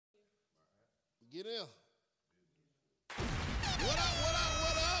Get in. What up, what up,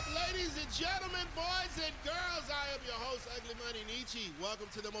 what up, ladies and gentlemen, boys and girls? I am your host, Ugly Money Nietzsche. Welcome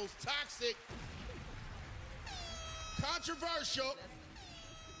to the most toxic, controversial,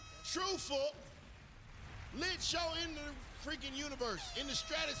 truthful, lit show in the freaking universe, in the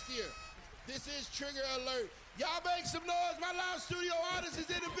stratosphere. This is Trigger Alert. Y'all make some noise. My live studio audience is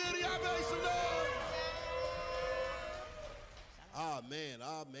in the building. Y'all make some noise. Oh man. Am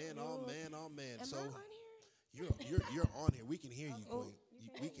I on here? You're on here. We can hear you, Queen.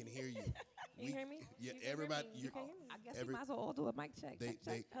 We can hear you. You hear me? Yeah, You can everybody. hear me? You, I guess we might as well all do a mic check.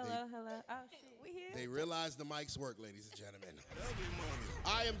 Hello. Oh shit, we here. They realize the mics work, ladies and gentlemen.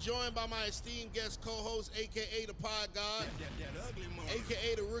 I am joined by my esteemed guest co-host, a.k.a. the Pod God,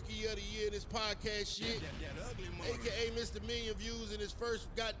 a.k.a. the Rookie of the Year in this podcast shit, a.k.a. Mr. Million Views in his first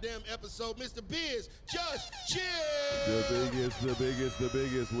goddamn episode, Mr. Biz Just Chill. The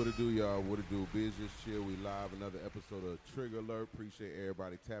biggest. What it do, y'all? What it do? Biz Just Chill. We live another episode of Trigger Alert. Appreciate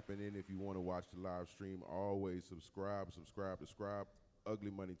everybody tapping in. If you want to watch the live stream, always subscribe.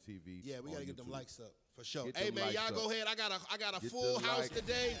 Ugly Money TV. Yeah, we gotta get them likes up for sure. Get Hey them man, y'all likes go up. ahead. I got a Get full them house likes.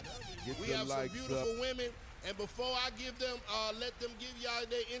 today. Get We them have some likes beautiful up. women. And before I give them, let them give y'all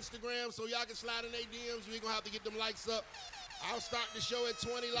their Instagram so y'all can slide in their DMs. We're gonna have to get them likes up. I'll start the show at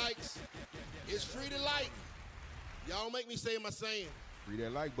 20 likes. It's free to like. Y'all don't make me say my saying. Free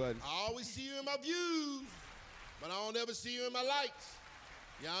that like button. I always see you in my views, but I don't ever see you in my likes.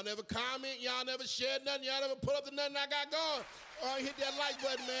 Y'all never comment, y'all never share nothing, y'all never put up the nothing I got going. All right, hit that like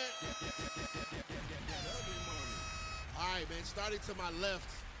button, man. All right, man, starting to my left,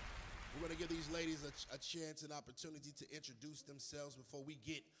 we're gonna give these ladies a chance and opportunity to introduce themselves before we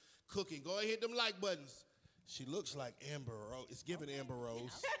get cooking. Go ahead, hit them like buttons. She looks like Amber Rose. It's giving Amber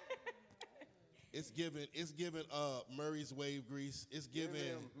Rose. It's giving Murray's Wave Grease. It's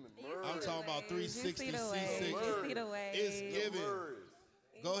giving, I'm talking about 360 You C6. see the way. It's giving.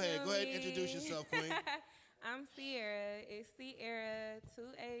 Go ahead, introduce yourself, Queen. I'm Sierra. It's Sierra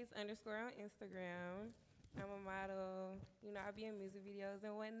 2A's _ on Instagram. I'm a model. You know, I be in music videos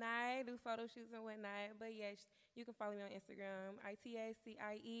and whatnot, do photo shoots and whatnot. But yes, you can follow me on Instagram,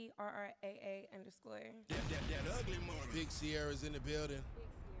 ITACIERRAA _. Big Sierra's in the building. Big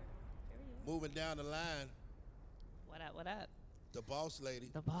Sierra. Moving down the line, What up? the boss lady.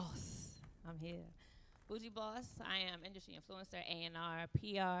 The boss. I'm here. Bougie Boss. I am industry influencer, A&R,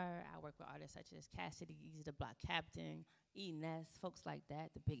 PR. I work with artists such as Cassidy, Easy the Block Captain, E-Ness, folks like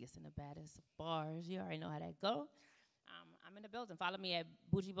that, the biggest and the baddest bars. You already know how that go. I'm in the building. Follow me at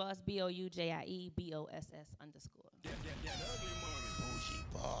Bougie Boss, BOUJIE BOSS _. Bougie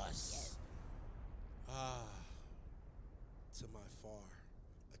boss. To my far,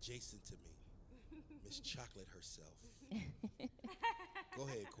 adjacent to me, Miss Chocolate herself. Go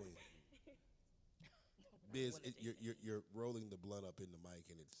ahead, Queen. Biz, you're rolling the blunt up in the mic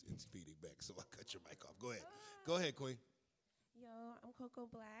and it's feeding back, so I cut your mic off. Go ahead. Go ahead, Queen. Yo, I'm Coco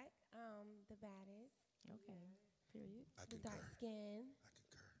Black, the baddest. Okay. Period. I The concur. dark skin. I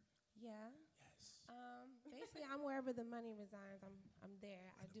concur. Yeah. Yes. Basically, I'm wherever the money resides. I'm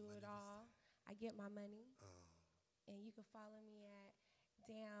there. I do it all. I get my money. And you can follow me at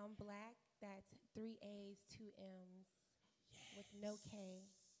Damn Black. That's 3 A's, 2 M's, with no K.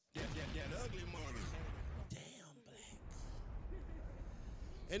 Damn Black.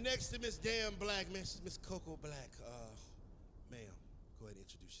 And next to Miss Damn Black, Miss Coco Black, ma'am, go ahead and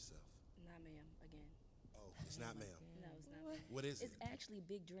introduce yourself. Not ma'am, again. Oh, it's not ma'am. No, it's not ma'am. What is It's it? actually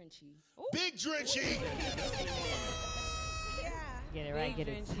Big Drenchy. Big Drenchy. Yeah. Get it right, get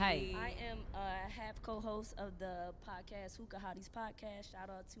it tight. I am half co-host of the podcast, Hookah Hotties Podcast. Shout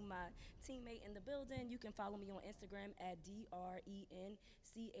out to my teammate in the building. You can follow me on Instagram at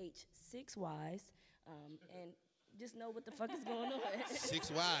DRENCH6Ys. And just know what the fuck is going on.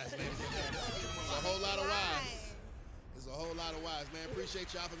 6 Ys, ladies and gentlemen. It's a whole lot of Ys. There's a whole lot of Ys, man.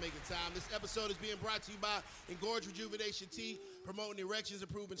 Appreciate y'all for making time. This episode is being brought to you by Engorge Rejuvenation Tea, promoting erections,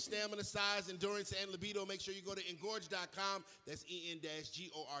 improving stamina, size, endurance, and libido. Make sure you go to engorge.com. That's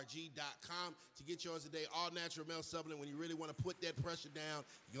EN-GORG.com to get yours today. All natural male supplement. When you really want to put that pressure down,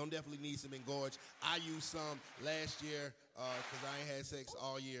 you're going to definitely need some Engorge. I used some last year because I ain't had sex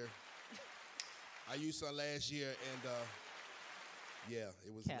all year. I used some last year, and yeah,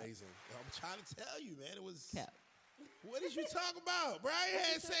 it was amazing. I'm trying to tell you, man. It was... Cap. What did you talk about, bro? I ain't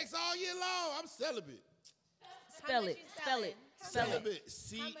had sex all year long. I'm celibate. Spell it. Celibate.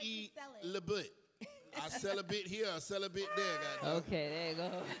 C-E-libate. I sell a bit here, I sell a bit there. Goddamn. Okay, there you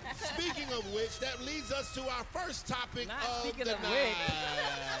go. Speaking of which, that leads us to our first topic Not of speaking the of night.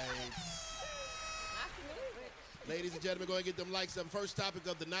 which. Ladies and gentlemen, go ahead and get them likes up. First topic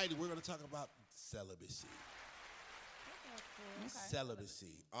of the night, we're going to talk about celibacy.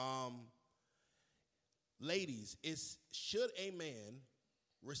 Celibacy. Ladies, should a man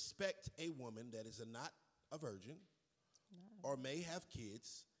respect a woman that is not a virgin or may have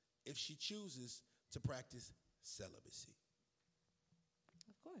kids if she chooses to practice celibacy?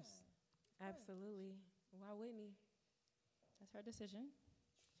 Of course. Absolutely. Why wouldn't he? That's her decision.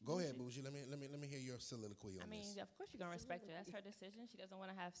 Go ahead, Bougie. Let me hear your soliloquy on I mean, this. of course you're gonna respect her. That's her decision. She doesn't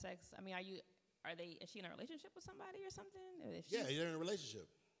want to have sex. I mean, is she in a relationship with somebody or something? Or if Yeah, you're in a relationship.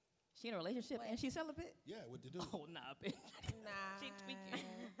 she in a relationship and she's celibate? Yeah, what to do? Oh, nah, bitch. Nah. She tweaking.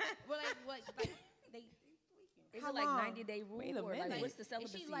 Well, like they Is How it like long? 90-day rule Wait a or like minute. what's the is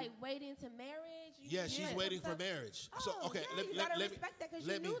celibacy? she like waiting to marriage? Yeah, she's waiting for marriage. So Oh, okay, yeah, you gotta respect that 'cause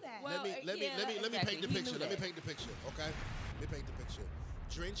you knew that. Well, let me exactly, paint the he knew picture. Let me that. paint the picture. Okay, let me paint the picture.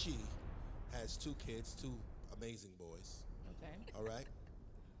 Drenchy has 2 kids, 2 amazing boys. Okay. All right,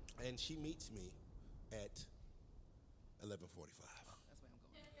 and she meets me at 11:45.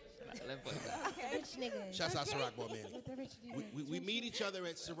 Rich nigga. Shouts out Ciroc Boy Manny. With the rich nigga. We meet each other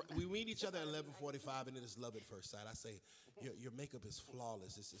at 11:45, and it is love at first sight. I say, your makeup is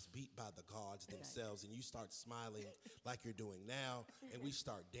flawless. It's beat by the gods themselves, and you start smiling like you're doing now, and we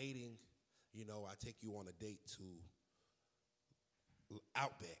start dating. You know, I take you on a date to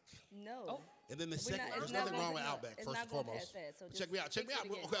Outback. No. And then the We're second, not- there's it's not nothing gonna wrong with be- Outback, it's first not and gonna foremost. pass that, so Check me out, just check me fix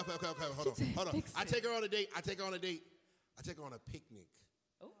out. it again. Okay, hold on. I take her on a date. I take her on a picnic.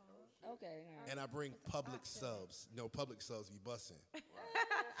 Okay. All right. And I bring public subs. No, public subs be busting.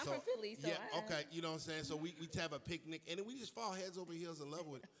 I'm from Philly, so yeah, I- okay, you know what I'm saying? So we have a picnic, and then we just fall heads over heels in love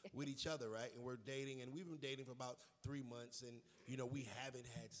with each other, right? And we're dating, and we've been dating for about 3 months, and, you know, we haven't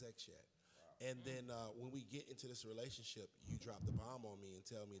had sex yet. And then when we get into this relationship, you drop the bomb on me and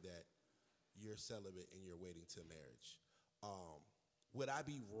tell me that you're celibate and you're waiting till marriage. Would I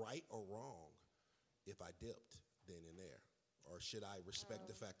be right or wrong if I dipped then and there? Or should I respect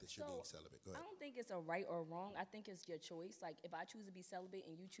the fact that you're being celibate? Go I ahead. don't think it's a right or wrong. I think it's your choice. Like if I choose to be celibate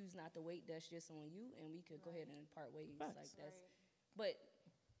and you choose not to wait, that's just on you, and we could go ahead and part ways. Like that's. But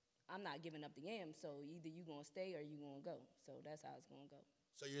I'm not giving up the yam, so either you gonna stay or you gonna go. So that's how it's gonna go.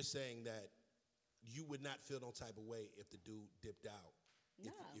 So you're saying that you would not feel no type of way if the dude dipped out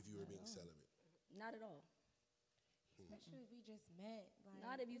if you were being celibate? Not at all. Especially if we just met. Like,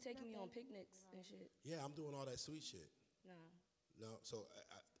 Not if you it's taking me on nothing. picnics and shit. Yeah, I'm doing all that sweet shit. Nah. No, so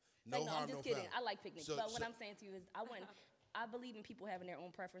No, harm, I'm just no kidding. foul. I like picnics, So- but what so- I'm saying to you is, I believe in people having their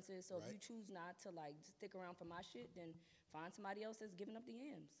own preferences. So if Right. you choose not to like stick around for my shit, then find somebody else that's giving up the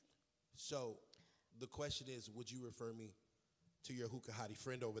yams. So the question is, would you refer me to your hookah hottie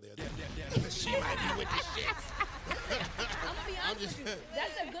friend over there? She might be with the shits. I'm gonna be honest just- with you.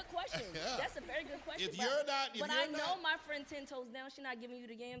 That's a good question. Yeah. That's a very good question. If but- you're not- if but you're I know not- my friend 10 toes down. She's not giving you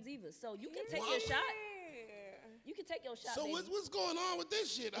the yams either. So you can take your shot. You can take your shot. So baby. what's going on with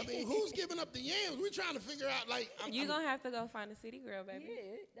this shit? I mean, who's giving up the yams? We're trying to figure out, like, You gonna have to go find a city girl, baby.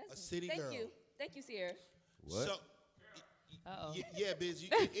 Yeah, that's A city thank girl. you. Thank you, Sierra. What? So, Uh-oh. yeah, Biz.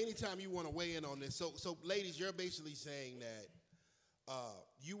 Anytime you want to weigh in on this, so ladies, you're basically saying that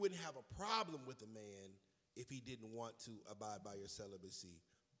you wouldn't have a problem with a man if he didn't want to abide by your celibacy,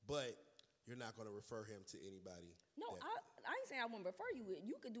 but you're not going to refer him to anybody. No, I ain't saying I wouldn't refer you.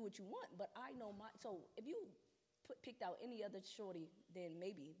 You could do what you want, but I know my. So if you picked out any other shorty, then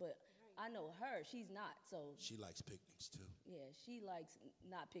maybe. But I know her. She's not. So She likes picnics too. yeah, she likes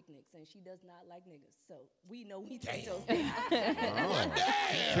not picnics, and she does not like niggas. So we know we take those.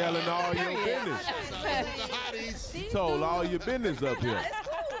 Telling all your business. Hookah hotties. She told all your business up here. It's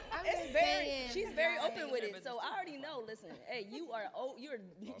cool. I'm It's just very. saying. She's very open with it. So I already know. Listen, hey,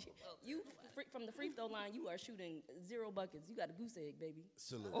 from the free throw line. You are shooting 0 buckets. You got a goose egg, baby.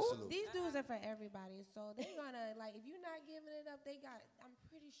 Salute, Oh, salute. these dudes are for everybody, so they're gonna like. If you're not giving it up, they got. I'm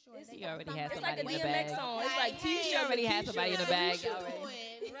pretty sure It's- they You got already had It's like a somebody in the DMX bag. song. It's like hey, Keisha. She already had Keisha, somebody in the Keisha. bag doing,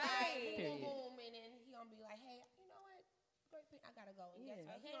 already. right? Boom, Period. boom, and then he gonna be like, hey, you know what? Great pick. I gotta go. And guess Yeah.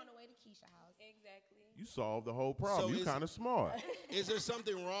 what? He on the way to Keisha house. Exactly. You solved the whole problem. So you is- kind of smart. Is there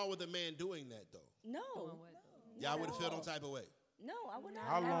something wrong with a man doing that though? No, Y'all wouldn't feel no type of way. no, I would not.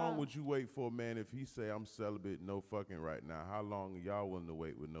 How long would you wait for a man if he say I'm celibate, no fucking right now? How long are y'all willing to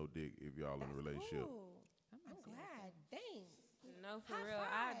wait with no dick if y'all in a relationship? Ooh, I'm glad. Thanks. No, for High real.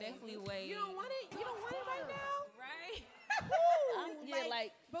 I five. definitely wait. You don't want it? You don't want it right now? Right? Ooh, Yeah,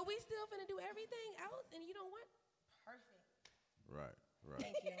 like- But we still finna do everything else, and you don't want? Perfect. Right, right.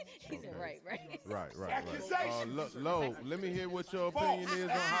 Thank you. He said, right. Right. Lo, let me hear what your opinion is on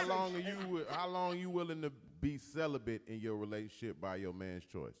how long you willing to be celibate in your relationship by your man's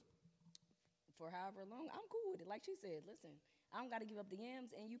choice. for however long, I'm cool with it. Like she said, listen, I don't got to give up the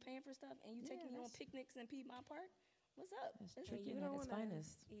yams, and you paying for stuff, and you taking me on picnics in Piedmont Park. What's up? That's tricking at its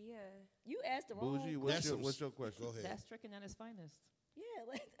finest. Yeah. You asked the wrong Bougie, question. what's your question? Go ahead. That's tricking at its finest. Yeah,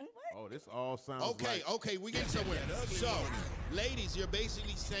 what? Oh, this all sounds Okay, like okay, we get somewhere. So, ladies, you're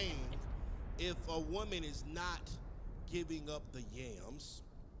basically saying if a woman is not giving up the yams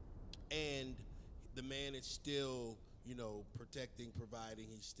and the man is still, you know, protecting, providing,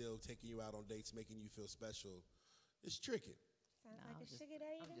 he's still taking you out on dates, making you feel special, it's tricking. Sounds No, like I'm a just- sugar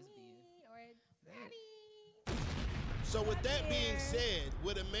daddy I'm to just me, being- or a daddy. So with that being Yeah. said,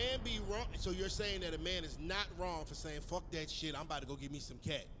 would a man be wrong? So you're saying that a man is not wrong for saying, fuck that shit, I'm about to go get me some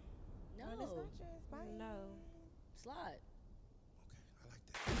cat. No, No, that's not yours. Bye. No. slide. Okay, I like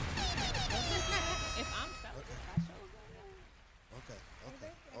that. If I'm celibate, I sure go. Okay, I okay,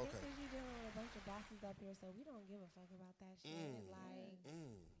 guess okay. because you're dealing with a bunch of bosses up here, so we don't give a fuck about that shit. Like,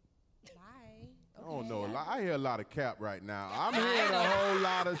 bye. I don't Okay. know. I hear a lot of cap right now. I'm hearing a whole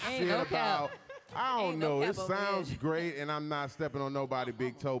lot of Ain't shit no cap. about. I don't Ain't no know. cap It over sounds here. great, and I'm not stepping on nobody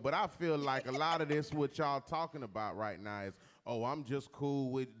big toe, but I feel like a lot of this, what y'all talking about right now, is, oh, I'm just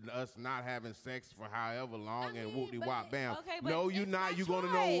cool with us not having sex for however long, and mean, whoopty wop but- bam. okay, but No, you it's not. my You gonna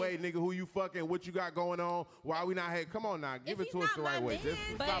know, choice. wait, nigga, who you fucking, what you got going on? Why we not? Hey, come on now, give If it to he's us the not right my way. man, Just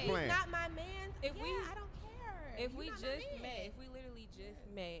but stop he's playing. Not my man. If yeah, we- I don't care. If You we not my just man. met, if we literally just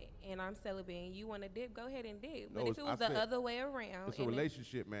met, and I'm celibate, and you want to dip, go ahead and dip. No, But if it I was the said- other way around, It's a and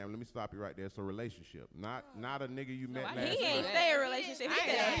relationship, ma'am. Let me stop you right there. It's a relationship, not a nigga you met I last didn't he night. ain't that. say a relationship. He I said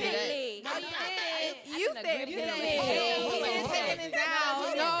a ain't say picnic. No, you didn't. You can said agree to picnic. disagree. He Hold been on. taking his No, out. you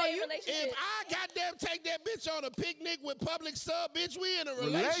No, didn't say you. relationship. If I goddamn take that bitch on a picnic with public sub, bitch, we in a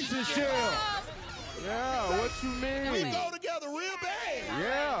Relationship. relationship. Yeah, what you mean? We go together real bad.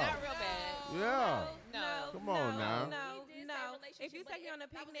 Yeah. Not real bad. Yeah. No. Come on now. No, He did say no. relationship, If you but take me on a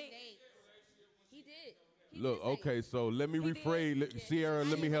That was a picnic, date. He did. He Look, did say okay, so let me He did. rephrase. Sierra,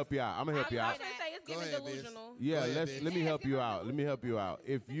 let me help you out. I'm gonna help you I'm out. gonna say it's Go giving ahead, Biz. delusional. Yeah, Go ahead, bitch. let me help you out. Let me help you out.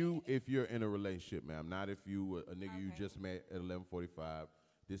 If you're in a relationship, ma'am, not if you a nigga you Okay. just met at 11:45.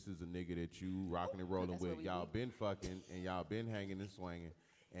 This is a nigga that you rocking and rolling That's with. what we Y'all do. been fucking and y'all been hanging and swinging.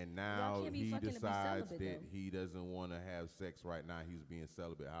 And now can't be he fucking to be decides celibate, that though. he doesn't want to have sex right now. He's being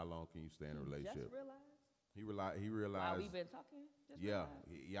celibate. How long can you stay in a relationship? Just realize. He While realized. we been talking. Just Yeah,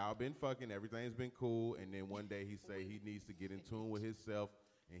 realize. y'all been fucking, everything's been cool, and then one day he say he needs to get in tune with himself,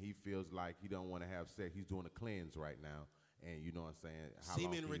 and he feels like he don't want to have sex. He's doing a cleanse right now, and you know what I'm saying? How long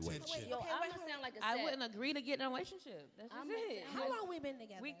Semen can you wait? retention. Yo, Okay, I'm wait, gonna sound like a I set. wouldn't agree to get in a relationship. That's just I'm it. How long we been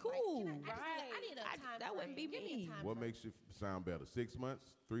together? We Like, cool. can I need a time That wouldn't be frame. Give me a me. time What frame. makes you sound better? 6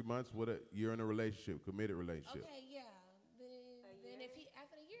 months, 3 months? What you're in a relationship, committed relationship. Okay, yeah. Then if he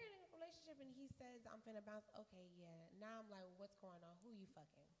after a year in a relationship and he says I'm finna bounce, okay, yeah. Now I'm like, what's going on? Who you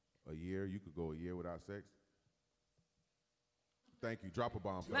fucking? A year, you could go a year without sex. Thank you. Drop a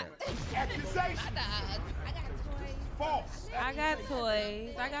bomb for that. I got toys. False. I got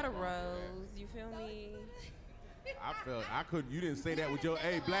toys. I got a rose. You feel me? I couldn't. You didn't say that with your.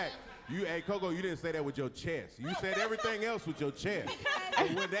 Hey, Black. Hey, Coco. You didn't say that with your chest. You said everything else with your chest.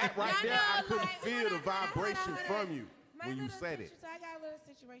 And with that right there, I couldn't feel the vibration from you when you said it. So I got a little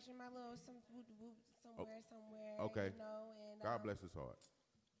situation, my little some whoop whoop somewhere. Okay. You know, and God bless his heart.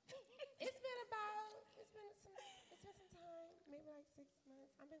 It's been some time, maybe like 6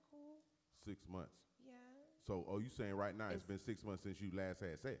 months. I've been cool. 6 months. Yeah. So, you saying right now it's been 6 months since you last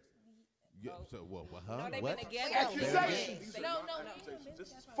had sex? Yeah. So what? Huh? No, they've what? been together. Accusations. No. This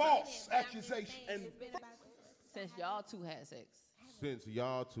is false accusation. And It's been about 6 months. Since y'all two had sex. Since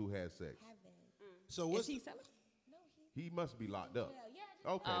y'all two had sex, Haven't. So Is what's he celibate? No, he. he must be locked up. Yeah.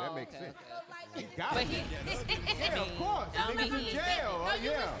 Okay, that makes sense. So like, Got But it. he. Yeah, of course. I mean, Niggas in he- jail. No, Oh you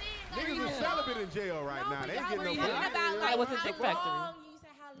yeah. was saying, like, Niggas how is celibate long- in jail right now. They ain't y'all getting no were talking pussy. about, Like, what's the how dick factory? long, you said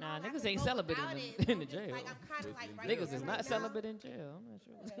how Nah, long I niggas could ain't go celibate without in it. the I'm just jail. Like, I'm kind of like right Niggas here is right not now. celibate in jail. I'm not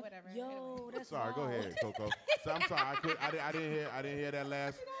sure. Okay, whatever. Yo, that's Sorry, go wild. ahead, Coco. So I'm sorry. I didn't hear that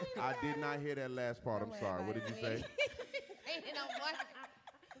last. I did not hear that last part. I'm Don't worry sorry. What about did you it. say? Ain't no more.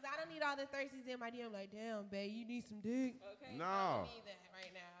 Cause I don't need all the thirsties in my DM. Like, damn, babe, you need some dick. Okay. No. I don't need that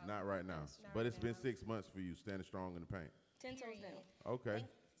right now. Not right now. Not But right it's been now. 6 months for you, standing strong in the paint. 10 toes down. Okay.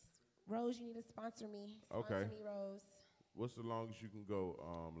 Rose, you need to sponsor me. Okay. Sponsor me, Rose. What's the longest you can go,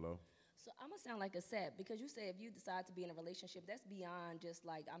 Lo? So I'm gonna sound like a sap because you say if you decide to be in a relationship, that's beyond just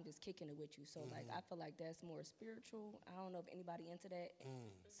like I'm just kicking it with you. So like I feel like that's more spiritual. I don't know if anybody into that.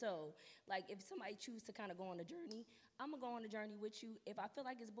 So like if somebody choose to kind of go on a journey, I'm gonna go on the journey with you. If I feel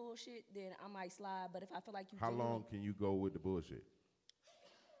like it's bullshit, then I might slide. But if I feel like you, How long can you go with the bullshit?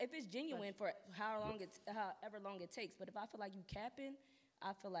 if it's genuine for however long it takes. But if I feel like you capping,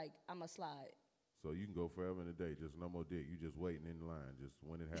 I feel like I'm a slide. So you can go forever and a day, just no more dick. You just waiting in line, just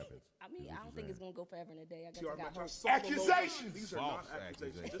when it happens. I mean, I don't think it's gonna go forever and a day. I guess See, I I'm got not hope. accusations. These are False not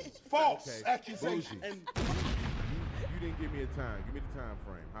accusations. accusations. This is false Okay. accusations. Bougie. And You didn't give me a time. Give me the time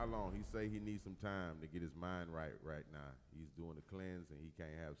frame. How long? He say he needs some time to get his mind right now. He's doing the cleanse and he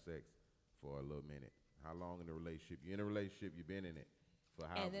can't have sex for a little minute. How long in the relationship? You in a relationship, you been in it for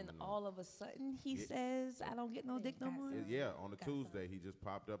how And then long? all of a sudden he says, I don't get no dick no more. Yeah, on a Tuesday, he just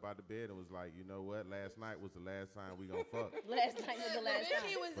popped up out of bed and was like, you know what? Last night was the last time we gonna fuck Last night was the last Bitch, time.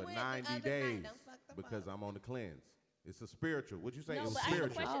 he was for with 90 the other days night. Don't fuck the because fuck. I'm on the cleanse. It's a spiritual. What'd you say? No, It's but I have a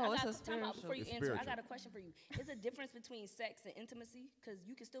spiritual. question. Oh, I it's got a time out before you spiritual. answer. It's I got a spiritual. question for you. Is a difference between sex and intimacy? Because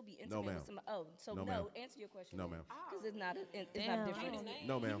you can still be No, intimate ma'am. with somebody. Oh, so No, no. ma'am. Answer your question. No, ma'am. Because it's not. It's Damn, not I different. don't-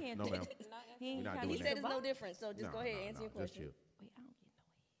 No, he ma'am. can't No, do- ma'am. He ain't We're not kinda doing He that. said it's no difference. So just No, go ahead no, and answer no, your just question. chill. Wait, I don't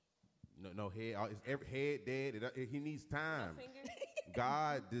get no head. No head. It's every head dead. He needs time. Fingers.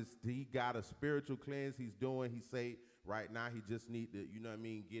 God, he got a spiritual cleanse he's doing. He say right now he just need to, you know what I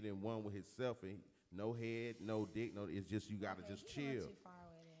mean, get in one with himself. And no head, no dick, no. It's just you gotta just chill. Too far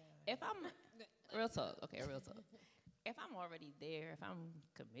with it. If I'm real talk, okay, real talk. If I'm already there, if I'm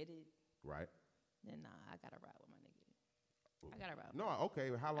committed, Right? then nah, I gotta ride with my nigga. I gotta ride. With No,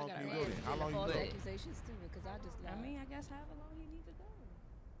 okay. How long gotta can you ride. go then? How long you false go? accusations too? Because I just I lied. mean, I guess however long he need to go.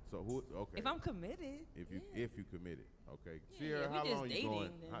 So who? Okay. If I'm committed, if you committed, okay. Yeah, Sierra, if we how just long you dating,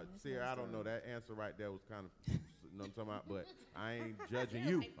 going? then it's Sierra, no I don't know. story. That answer right there was kind of, you know what I'm talking about. But I ain't judging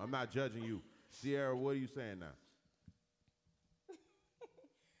you. I'm not judging you. Sierra, what are you saying now?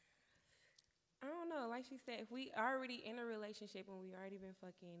 I don't know. Like she said, if we already in a relationship and we already been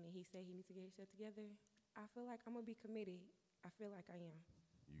fucking and he said he needs to get his shit together, I feel like I'm going to be committed. I feel like I am.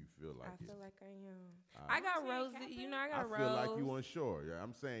 You feel like I it. feel like I am. I I got rose. You know, I I got rose. feel like you unsure. Yeah,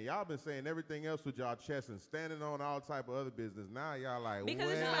 I'm saying y'all been saying everything else with y'all chest and standing on all type of other business. Now y'all like, Because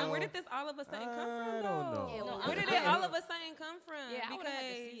well, it's just like, where did this all of a sudden come from, I don't know. though? Yeah, no, Where did I'm- it all of a sudden come from? Yeah, I would've had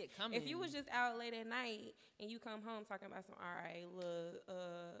to because see it if you coming. was just out late at night and you come home talking about some, all right, look,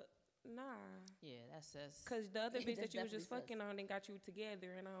 nah. yeah, that's Because the other Yeah, bitch that that's you was just definitely fucking on and got you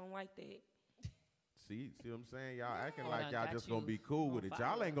together, and I don't like that. See what I'm saying? Y'all acting Yeah. like I y'all got just gonna you be cool on with it. fire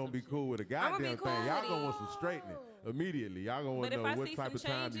Y'all ain't or gonna some be shit. cool with a I'ma be goddamn cool thing. Y'all with gonna it. want some straightening immediately. Y'all gonna But wanna if know I what see type some of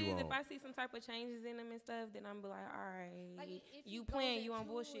time changes, you on. if I see some type of changes in him and stuff, then I'm be like, all right, Like, if you he goes playing, you on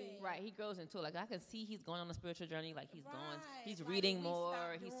into bullshit. it. right. He grows into it. Like I can see he's going on a spiritual journey. Like he's Right. he's Like, reading if we more.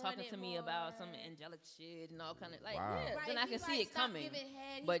 stop He's doing talking it to me about some more. angelic shit and all kind of like Wow. yeah. Right, Then if I can he, see like, it stop coming. giving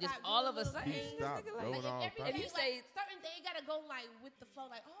head, he But just stop all doing of a little sudden, He things. stopped Like, doing all every types day, If you like, say- certain things gotta go like with the flow.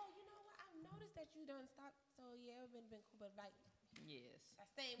 Like, oh, you know what? I've noticed that you done stopped. So yeah, it's been cool, but like Yes. that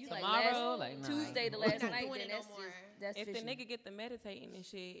same You time, like Tomorrow, last like, nah, Tuesday to We're last not night, doing then it no that's more. just that's If the fishy. nigga get the meditating and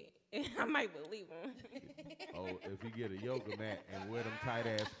shit, I might believe him. Oh, if he get a yoga mat and wear them tight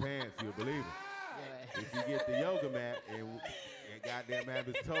ass pants, you'll believe him. Yeah. If he get the yoga mat and goddamn have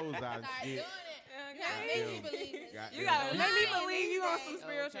his toes out and start shit. doing it. You gotta make me believe it. You gotta make me Lying believe you on some these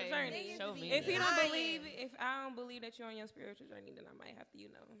spiritual Okay. journey. Show me If he that. don't Lying. believe, if I don't believe that you're on your spiritual journey, then I might have to, Yeah.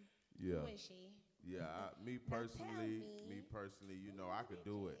 Who is she? Yeah, me tell personally, me. you know, I could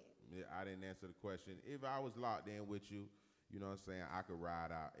do it. Yeah, I didn't answer the question. If I was locked in with you, you know what I'm saying, I could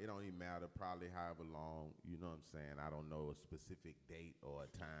ride out. It don't even matter, probably however long, you know what I'm saying. I don't know a specific date or a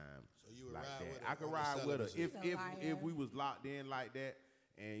time So you would like ride that. with her I could on the ride with her. celibacy. He's a If liar. we was locked in like that,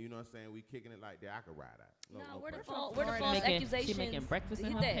 and you know what I'm saying, we kicking it like that, I could ride out. No, No, no where the question. false, where the Florida. false Making- accusations? she making breakfast in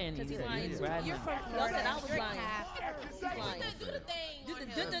Get her that, panties. 'cause he's Yeah, lying yeah. too. Riding You're out. from Y'all Florida. said I was You're lying. Cap. He's lying. Do the thing Do on the-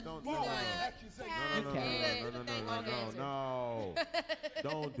 him. do the- Don't- he's don't- lying. No,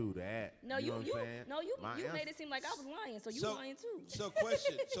 don't do that. No, you you know what you I'm saying? no you My you made answer- it seem like I was lying, so you So- lying too. So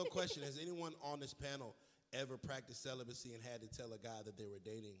question, has anyone on this panel ever practiced celibacy and had to tell a guy that they were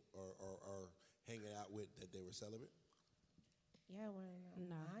dating or hanging out with that they were celibate? Yeah, when I'm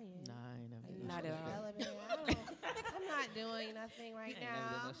No. lying. Nah, I ain't never Like, did Not that. at all. celibate. I'm not doing nothing right I ain't never did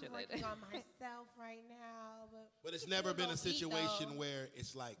now. no I'm shit like working that. on myself right now, But it's Still never been a gonna eat, situation though. where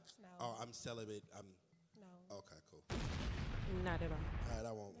it's like, No. oh, I'm celibate. no. Okay, cool. Not at all. All right,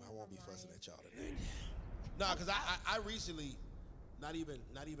 I won't be fussing at y'all tonight. No, because I recently, not even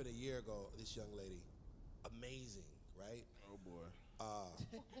a year ago, this young lady, amazing, right? Oh boy.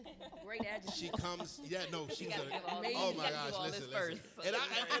 Great adjective. She comes, she's gotta give all this- oh you my gotta gosh, do all listen. this first. And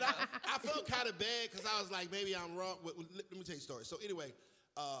I felt kind of bad because I was like, maybe I'm wrong. Let me tell you a story. So anyway,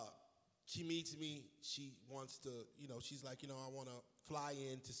 she meets me. She wants to, she's like, I want to fly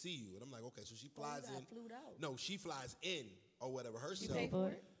in to see you. And I'm like, okay. So she flies got in. flued out. No, she flies in or whatever herself. pay for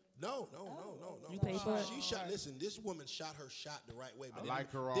it? No. You pay for it? She shot. Listen, this woman shot her shot the right way. But I then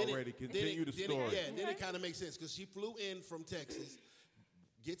like her then already. Continue the then story. Then it kind of makes sense because she flew in from Texas,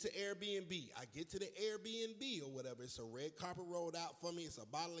 Get to Airbnb. I get to the Airbnb or whatever. It's a red carpet rolled out for me. It's a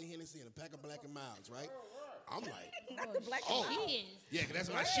bottle of Hennessy and a pack of Black & Milds, right? I'm like, oh, yeah, 'cause that's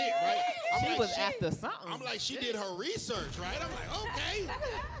my shit, right? She was after something. I'm like, she did her research, right? I'm like, okay.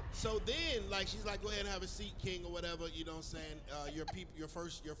 So then, like, she's like, go ahead and have a seat, King, or whatever. You know what I'm saying? Your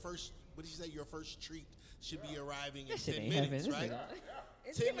first, what did she say? Your first treat should be arriving in 10 minutes, right?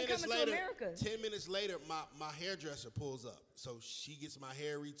 It's 10 even minutes coming later, to America. 10 minutes later, my hairdresser pulls up. So she gets my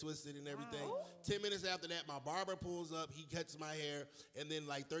hair retwisted and everything. 10 minutes after that, my barber pulls up. He cuts my hair. And then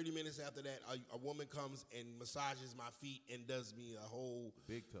like 30 minutes after that, a woman comes and massages my feet and does me a whole...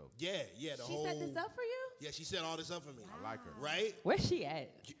 Big toe. Yeah, the whole... She set this up for you? Yeah, she set all this up for me. I like her. Right? Where's she at?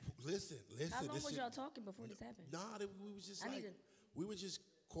 Listen. How long this was shit- y'all talking before this happened? Nah, we was just I like... need to- We were just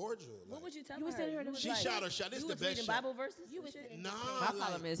cordial. What would you tell You her? was sending her You to- was She like, shot her shot. This you the was best reading shot. Bible verses? You and was shit? sitting Nah, My like...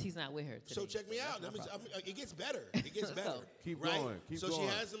 problem is he's not with her today. So check me out. That's my Let me, problem. it gets better. It gets better. Keep right? going. Keep so going.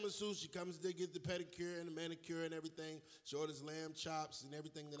 she has the masseuse. She comes to get the pedicure and the manicure and everything. She orders lamb chops and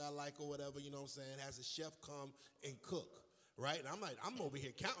everything that I like or whatever. You know what I'm saying? Has a chef come and cook. Right? And I'm like, I'm over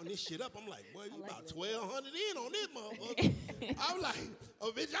here counting this shit up. I'm like, boy, you about 1,200 in on this motherfucker. I'm like,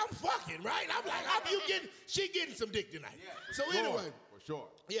 oh, bitch, I'm fucking, right? I'm like, she getting some dick tonight. So anyway. For sure.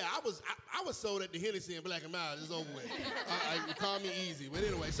 Yeah, I was sold at the Hennessy and Black & Milds. It's over with. Call me easy. But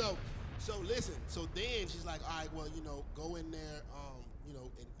anyway, so listen. So then she's like, all right, well, you know, go in there, you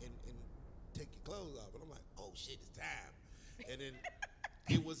know, and take your clothes off. And I'm like, oh shit, it's time. And then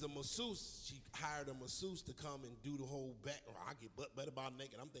it was a masseuse. She hired a masseuse to come and do the whole back. I get butt about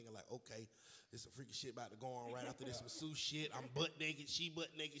naked. I'm thinking like, okay, this some freaky shit about to go on right after this masseuse shit. I'm butt naked. She butt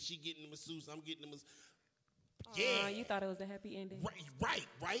naked. She getting the masseuse. I'm getting the masseuse. Yeah. You thought it was a happy ending?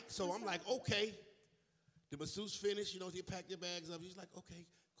 Right. So I'm like, okay. The masseuse finished, you know, they packed their bags up. He's like, okay,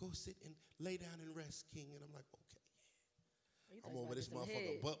 go sit and lay down and rest, King. And I'm like, okay. I'm over this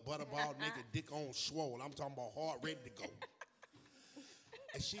motherfucker, butterball naked, dick on swole. I'm talking about hard, ready to go.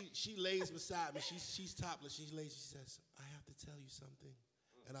 And she lays beside me. She's topless. She lays. She says, I have to tell you something.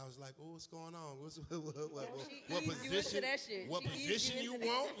 And I was like, oh, what's going on? What position? What position you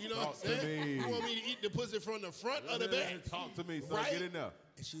want? You know what I'm saying? You want me to eat the pussy from the front or the back? Talk to me, son. Right? Get enough.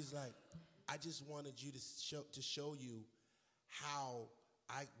 And she's like, I just wanted you to show you how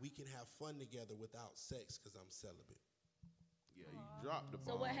we can have fun together without sex because I'm celibate. Yeah, you dropped the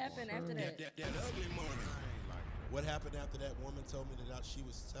So bomb. what happened after that? That ugly morning. What happened after that woman told me that she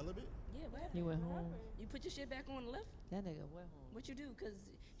was celibate? Yeah, what happened? You went home. You put your shit back on the left? That nigga went home. What you do? Because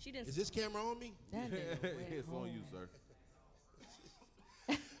she didn't... Is this camera on me? That nigga went It's home. on you, sir.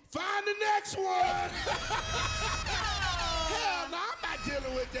 Find the next one! Hell no, I'm not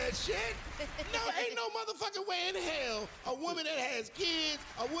dealing with that shit. No, ain't no motherfucking way in hell a woman that has kids,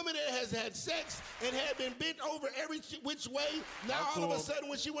 a woman that has had sex and had been bent over every which way, now all of a sudden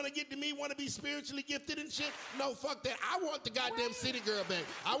when she want to get to me, want to be spiritually gifted and shit. No, fuck that. I want the goddamn city girl back.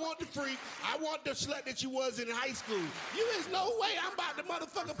 I want the freak. I want the slut that you was in high school. You is no way I'm about to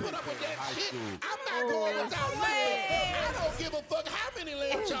motherfucker put up with that shit. I'm not going without living. I don't give a fuck how many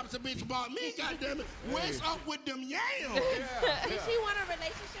lamb chops a bitch bought me, goddammit. What's up with them yams? Did she want a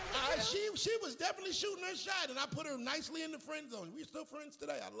relationship with you? She was definitely shooting her shot, and I put her nicely in the friend zone. We're still friends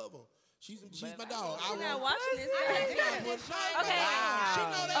today. I love her. She's my dog. She's not watching this.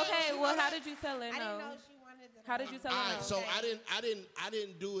 Okay, well, how did you tell her I no? didn't know she wanted to. How did you tell All her right, no? so I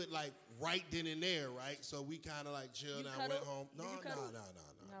didn't do it like right then and there, right? So we kind of like chilled. You I went cuddle? home. No. Did you cuddle?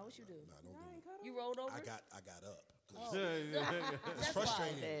 No, what you do? No, don't do that. You rolled over? I got up. Oh. It's That's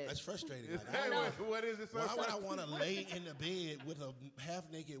frustrating. wild. That's frustrating. Like, Hey, what is it, sir? why would I want to lay in the bed with a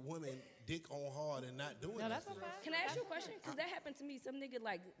half-naked woman, dick on hard, and not doing No, that's nothing? okay. Can I ask you a question? Because that happened to me. Some nigga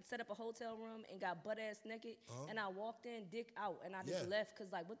like set up a hotel room and got butt-ass naked, and I walked in, dick out, and I just Yeah. left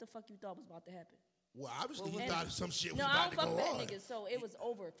because like, what the fuck you thought was about to happen? Well, obviously, he And- thought some shit was No, I about don't to fuck go that on. nigga, so it was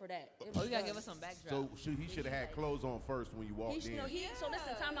over for that. It Oh, was you gotta done. give us some backdrop. So he should have had clothes on first when you walked in. So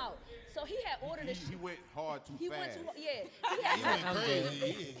listen, time out. So he had ordered a He went hard too He fast. went to He He had went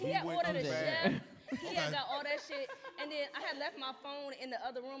crazy. He had went ordered a too chef. fast. He had got all that shit, and then I had left my phone in the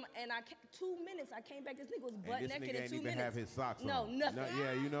other room, and 2 minutes I came back. This nigga was butt And this naked nigga in ain't 2 even minutes. have his socks No, on. nothing.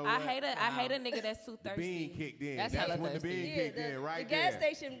 Yeah, you know I what? hate a nigga that's too The thirsty. bean kicked in. That's That's hella when the thirsty. bean kicked in, right the gas there.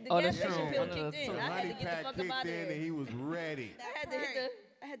 station, the Oh, gas that's station true. pill One of kicked the- in. so I had Honey to get the pack fuck kicked up out of in and there. he was ready. I had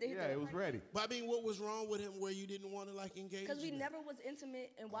to hit Yeah, it was ready. But I mean, what was wrong with him where you didn't want to like engage? Because we in it? never was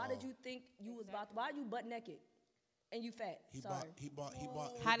intimate, and why did you think you was about to? Why are you butt naked? And you fat? He Sorry. bought.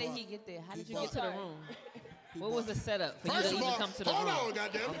 How did he get there? How did you get to the Sorry. room? What was the setup for you to First of even all, come to the hold room? on,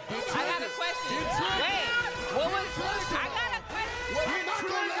 goddamn. I got a question. Wait, what was? I got a question. What I'm not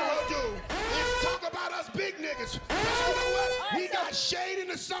gonna let her do is talk about us big niggas. 'Cause you know what? He got got shade in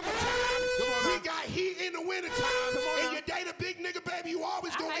the summertime. We got heat in the wintertime. And you date a big nigga, baby, you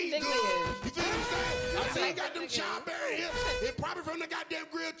always gonna eat good. You feel what I'm saying? I see you got them childbearing hips. It's probably from the goddamn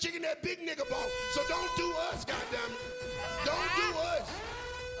grilled chicken that big nigga bought. So don't do us, goddamn. Don't do us.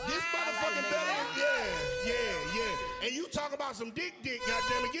 This motherfucking better. Yeah. And you talk about some dick,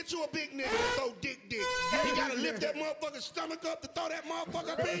 goddammit. Get you a big nigga to throw dick. You gotta lift that motherfucker's stomach up to throw that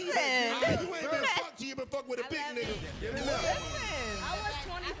motherfucker up in you. You ain't been fucked till you been fucked with a big nigga. I was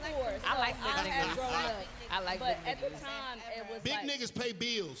 24. So I like I big had niggas. grown up. I like But big at the niggas. time, it was Big like, niggas pay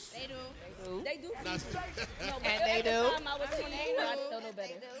bills. They do. They do. Nah, No, but And at they the do. time I was 24, I didn't know no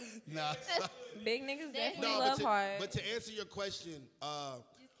better. nah. Big niggas definitely No, love hard. but to answer your question,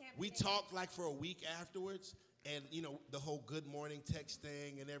 we talked like for a week afterwards, and you know the whole good morning text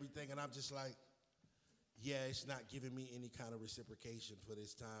thing and everything, and I'm just like, yeah, it's not giving me any kind of reciprocation for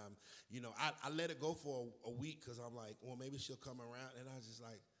this time. You know, I let it go for a week because I'm like, well, maybe she'll come around, and I was just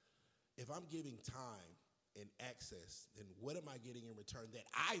like, if I'm giving time and access, then what am I getting in return that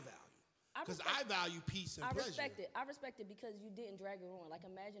I value? Because I value peace and pleasure. I respect it because you didn't drag her on. Like,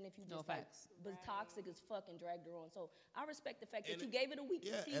 imagine if you just was toxic as fuck and dragged her on. So I respect the fact that you gave it a week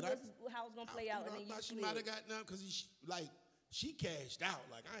to see how it's gonna play out, and then you she might have gotten out because she cashed out.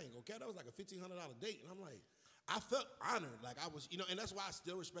 Like, I ain't gonna care. That was like a $1,500 date, and I'm like, I felt honored. Like I was, and that's why I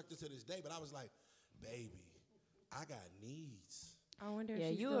still respect her to this day. But I was like, baby, I got needs. I wonder if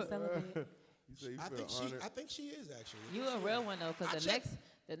she's still celibate. I think she is actually. You a real one though, because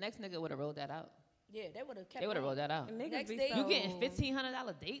the next nigga would have rolled that out. Yeah, they would have kept. They would have rolled that out. Next be day, You getting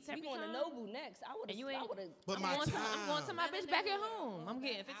 $1,500 dates every we going to time? Nobu next. I would have. And you ain't. But I'm going to my bitch back at home. I'm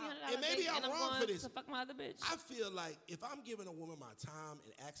getting $1,500 And maybe dates, I'm and wrong I'm for going this. to fuck my other bitch. I feel like if I'm giving a woman my time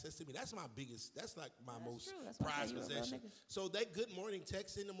and access to me, that's my biggest. That's like my most true. That's why I prized say you a real possession. nigga. So that good morning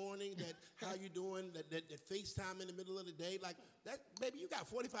text in the morning, that how you doing, that FaceTime in the middle of the day, like that, baby, you got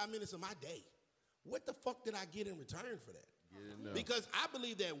 45 minutes of my day. What the fuck did I get in return for that? Because I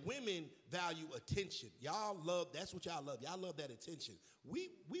believe that women value attention. Y'all love, that's what y'all love. Y'all love that attention. We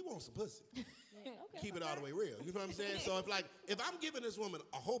want some pussy. Keep it all the way real. You know what I'm saying? So if I'm giving this woman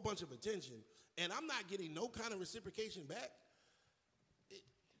a whole bunch of attention and I'm not getting no kind of reciprocation back,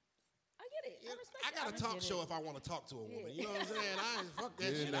 I get it. I respect I got a talk show if I want to talk to a woman. You know what I'm saying? I ain't fuck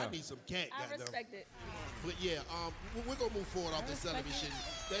that shit. I need some cat. I respect it. But yeah, we're gonna move forward off this celibate shit.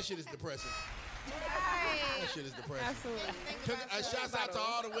 That shit is depressing. That shit is depressing. Absolutely. Shouts out to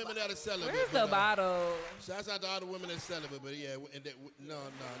all the women that are celibate. Where's the bottle? Shouts out to all the women that are celibate. But yeah, no,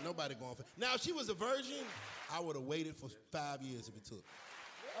 nobody going for. Now, if she was a virgin, I would have waited for 5 years if it took.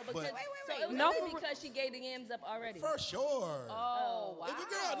 Oh, because, so it was No, only because she gave the yams up already. For sure. Oh, wow. If a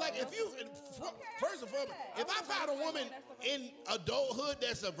girl, like, if you, first and foremost, if I found a woman in adulthood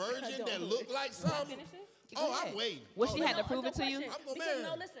that's a virgin that looked like something, I'm waiting. What she had to prove it to you? I'm gonna Because, marry her.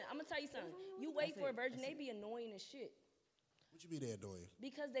 no, listen, I'm gonna tell you something. You wait for a virgin, they be annoying as shit. What you be there doing?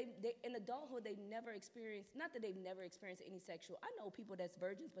 Because they in adulthood they never experienced, not that they've never experienced any sexual. I know people that's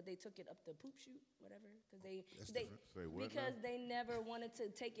virgins, but they took it up the poop shoot, whatever, because they Say what because now? they never wanted to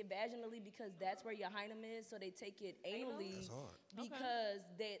take it vaginally because that's where your hymen is, so they take it anally That's hard. because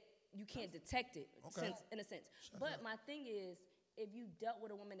that you can't detect it in a sense. But my thing is, if you dealt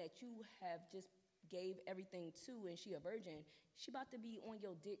with a woman that you have just gave everything to and she a virgin, she about to be on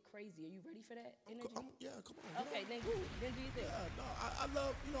your dick crazy. Are you ready for that energy? Yeah, come on. Okay, then do you think? Yeah, no, I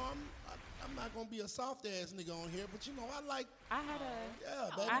love, I'm not gonna be a soft ass nigga on here, but I like, I had a. yeah,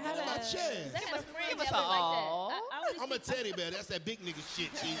 baby, I had get on my a- chest. They had a friend Give us that was like that. a I always I'm a teddy bear. That's that big nigga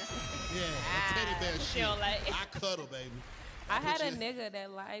shit, G. Yeah, that teddy bear shit. don't like it. I cuddle, baby. I had put a you- nigga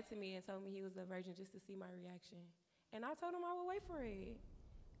that lied to me and told me he was a virgin just to see my reaction, and I told him I would wait for it.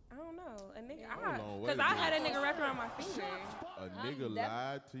 I don't know, a nigga, Hold on, wait because a I had a minute. nigga wrapped around my finger. A nigga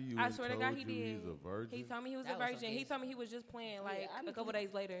lied to you I and swear to told God, he you did. he's a virgin? He told me he was That a was virgin. He amazing. told me he was just playing like I'm a couple days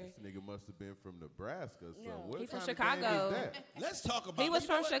later. This nigga must have been from Nebraska or something. No. What He from kind of game Chicago. is that? Let's talk about. He was you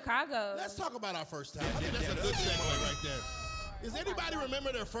know from what? Chicago. Let's talk about our first time. I think that's a good segue right there. Does anybody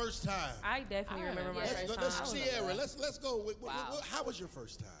remember their first time? I definitely remember my yeah. first Let's time. Sierra. Let's go. How was your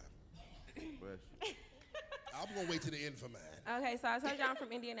first time? Bless you. I'm gonna wait till the end for mine. Okay, so I told you I'm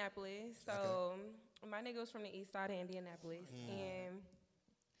from Indianapolis. So my nigga was from the east side of Indianapolis, and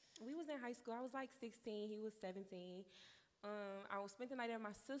we was in high school. I was like 16. He was 17. I was spent the night at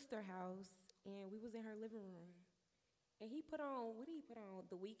my sister's house, and we was in her living room. And he put on, what did he put on?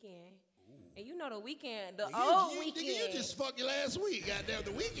 The Weeknd. And you know The Weeknd, the old Nigga, Weeknd. you just fucked your last week. Goddamn,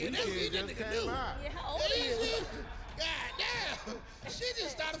 the weekend. That's what Weekend that just nigga came do. out. Yeah, how old are you? Goddamn. She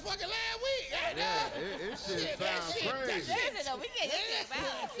just started fucking last week. It shit sounds crazy. The weekend.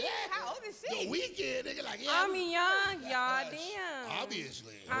 How old is she? The weekend, nigga, like, yeah. I'm young, y'all. Damn.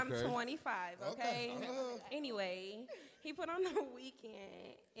 Obviously. I'm Okay. 25, okay? Uh-huh. Anyway, he put on the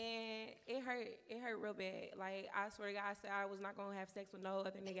weekend, and it hurt. It hurt real bad. Like, I swear to God, I said I was not going to have sex with no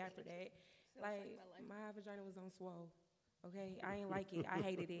other nigga after that. Like, my vagina was on swole. Okay? I ain't like it. I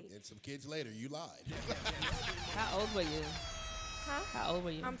hated it. And some kids later, you lied. How old were you? Huh? How old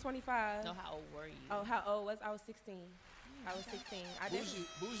were you? I'm 25. No, how old were you? Oh, how old was I? I was 16. I was 16. I definitely.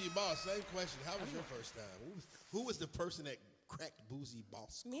 Bougie Boss, same question. How was your first time? Who was the person that cracked Bougie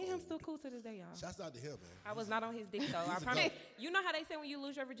Boss? Me and him still cool to this day, y'all. Shouts out to him, man. I was not on his dick though. I He's a promise. goat. You know how they say when you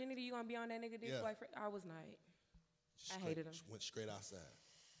lose your virginity, you gonna be on that nigga dick? Yeah. Like I was not. I hated him. Went straight outside.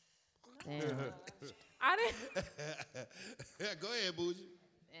 Damn. I didn't. Yeah, go ahead, Bougie.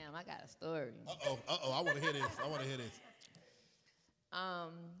 Damn, I got a story. Uh-oh. I want to hear this.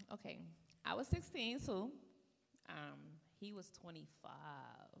 Okay. I was 16 too. He was 25.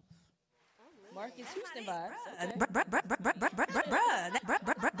 Marcus Houston vibes.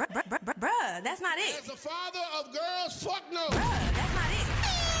 Bruh, that's not it. As a father of girls, fuck no. That's not it.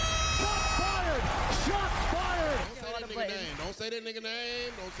 Don't say that nigga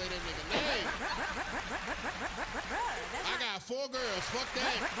name. Don't say that nigga name. I got 4 girls. Fuck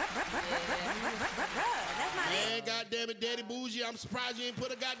that. That's not it. Man, goddamn it, Daddy Bougie. I'm surprised you ain't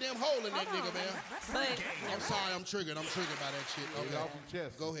put a goddamn hole in that nigga, man. But I'm sorry. I'm triggered by that shit. Get Okay. it off your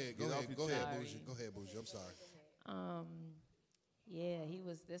chest. Go ahead, Get it off your chest. Bougie. Go ahead, Bougie. I'm sorry. Yeah, he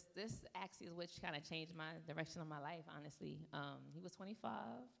was this actually is which kind of changed my direction of my life, honestly. He was 25.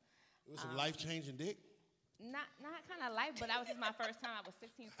 It was a life-changing dick. Not kind of life, but that was just my first time. I was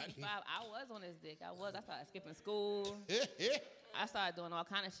 16, 25. I was on his dick. I started skipping school. I started doing all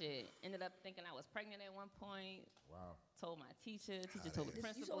kind of shit. Ended up thinking I was pregnant at one point. Wow. Told my teacher. Teacher told the You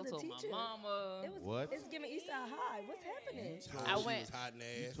principal. told the Told my teacher? mama. What? It's giving Eastside High. What's happening? She I was went- hot in the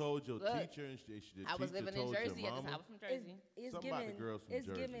You ass. told your Look, teacher and the I was teacher living in told your Jersey at the time. I mama? was from Jersey. It's Something about the giving. girls from It's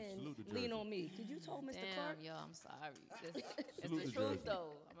Jersey. giving. Salute to Lean Jersey. on me. Did you told Mr. Clark? Damn, yo, I'm sorry. It's Salute the to truth, Jersey.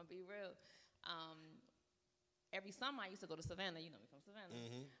 though. I'm going to be real. Every summer, I used to go to Savannah. You know me from Savannah.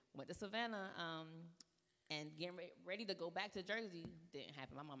 Went to Savannah and getting ready to go back to Jersey. Didn't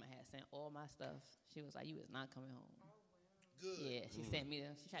happen. My mama had sent all my stuff. She was like, you is not coming home. Good. Yeah, she sent me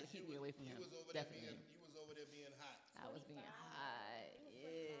there. She tried to keep me away from him. You was over there Definitely. being hot. I was being hot.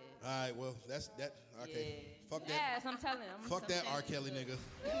 Yeah. All right, well, that's that. Okay. Yeah. Fuck that. Yes, I'm telling you. Fuck that R. Kelly nigga.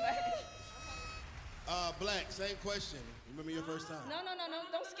 Black, same question. Remember your first time? No.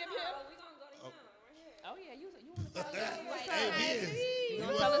 Don't skip him. Oh, yeah, you want to tell us? Hey, Biz. You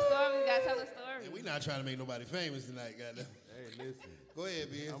want to tell a story? We got to tell a story. Hey, we not trying to make nobody famous tonight, goddamn. Hey, listen. Go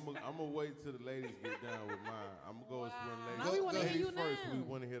ahead, Biz. I'm gonna wait till the ladies get down with mine. I'm gonna go with one lady. No, we wanna ladies hear you first. now. We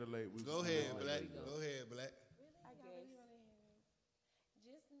want to hear the ladies. Go ahead, Black. Go ahead, Black. I guess.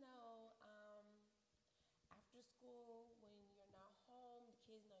 Just know, after school, when you're not home, the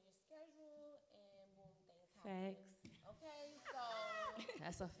kids know your schedule, and boom, things happen. Facts. Okay, so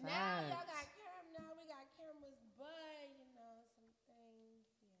That's a now fact. y'all got now we got cameras, but some things,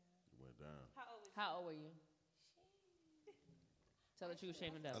 yeah. Went down. How old were you? Tell the truth,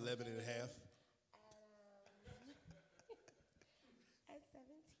 shame the devil. 11 and a half. At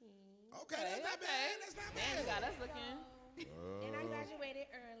 17. Okay, that's not bad. That's not Man, you bad. got us looking. And I graduated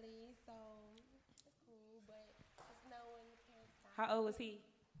early, so it's cool, but just knowing the parents. How old was he?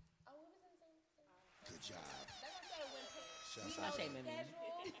 Oh, we was in the same. Good job. That's what I said. When Shouts we out. know the shaming me.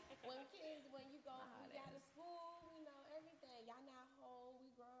 schedule, when you go out of school, we know everything. Y'all not home,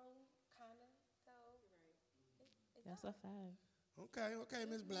 we grown, kinda. So it's That's a fact. Okay,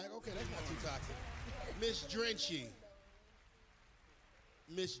 Miss Black. Okay, that's not too toxic. Miss Drenchy.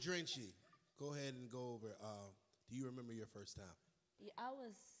 Miss Drenchy. Go ahead and go over. Do you remember your first time? Yeah, I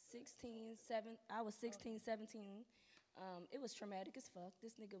was 16, 17. It was traumatic as fuck.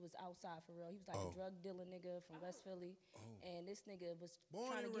 This nigga was outside for real. He was like a drug dealer nigga from West Philly. And this nigga was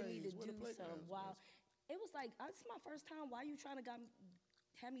Born trying to and get me to raised. Where the do playground some is, wild. It was like, this is my first time. Why you trying to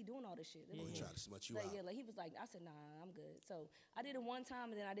have me doing all this shit? It Oh, was he tried to smut you like, out. yeah, like he was like, I said, nah, I'm good. So I did it one time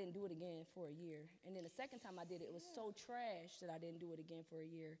and then I didn't do it again for a year. And then the second time I did it, it was so trash that I didn't do it again for a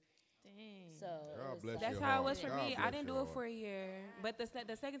year. Dang. So God bless That's your how it heart. was for God me. bless I didn't do your it heart. for a year, but the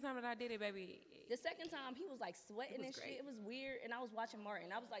second time that I did it, baby, the second time he was like sweating It and was great. shit. It was weird. And I was watching Martin.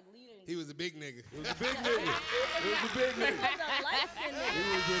 I was like leading. He was a big nigga. It was a big nigga. It was a big He nigga. was a light-skinned It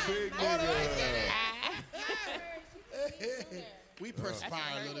nigga. was a big nigga. We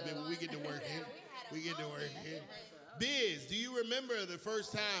perspire a little bit when we get to work here. We get to work here. Biz, do you remember the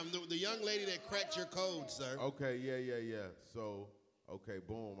first time the young lady that cracked your code, sir? Okay, yeah. So, okay,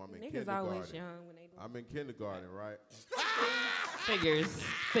 boom. I'm in Niggas kindergarten. always young when they do. I'm in kindergarten, right? Figures.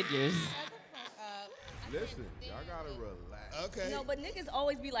 Listen, y'all gotta relax. Okay. No, but niggas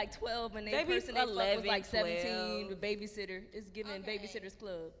always be like 12 and They they be person they fuck 11, was like 17. 12. The babysitter. It's giving Babysitter's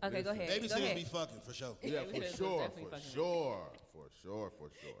Club. Okay, go ahead. Go Babysitters ahead. be fucking for sure. Yeah, for Babysitters sure, definitely for fucking sure.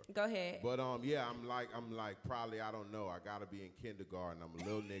 Go ahead. But yeah, I'm like probably I don't know. I gotta be in kindergarten. I'm a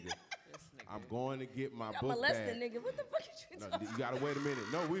little nigga. I'm going to get my I'm book molesting bag. nigga. What the fuck you No, talking you gotta wait a minute.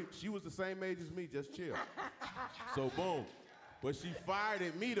 No, she was the same age as me. Just chill. So boom. But she fired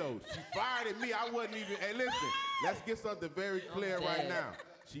at me though. She fired at me. I wasn't even. Hey, listen. Let's get something very clear right now.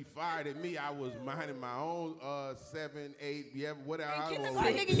 She fired at me. I was minding my own 7, 8, yeah, whatever. I was.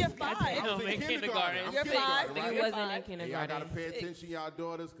 kindergarten, nigga, you're 5. I was in kindergarten. I'm You're kindergarten, 5. right? He You're wasn't in 5. Hey, y'all kindergarten. gotta pay attention, y'all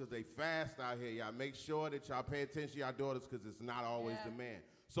daughters, cause they fast out here. Y'all make sure that y'all pay attention, y'all daughters, cause it's not always the man.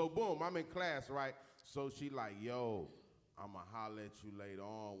 So boom, I'm in class, right? So she like, yo, I'ma holler at you later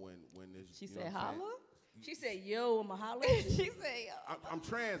on when this. She you know said, what I'm saying? holla? She said, yo, I'ma holler at you. She said, yo. I'm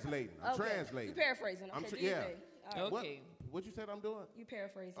translating. I'm Okay. translating. You paraphrasing. Okay, I'm do tra- your yeah. thing. All right. What? Okay. What you said I'm doing? You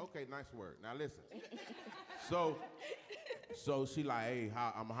paraphrasing. Okay, nice word. Now listen. So she like, hey,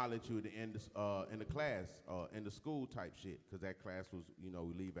 I'ma holler at you at the end in the class, in the school type shit, cause that class was, we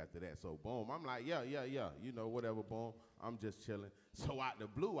leave after that. So boom, I'm like, yeah, whatever, boom. I'm just chilling. So out the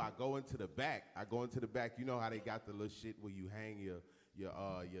blue, I go into the back. You know how they got the little shit where you hang your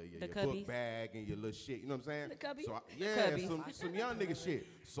The book cubbies. bag and your little shit. You know what I'm saying? The cubby? So Cubbies. some young nigga shit.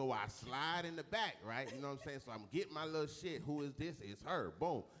 So I slide in the back, right? You know what I'm saying? So I'm getting my little shit. Who is this? It's her.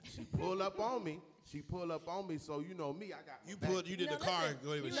 Boom. She pull up on me. So you know me, I got my back. You did No, the car. listen,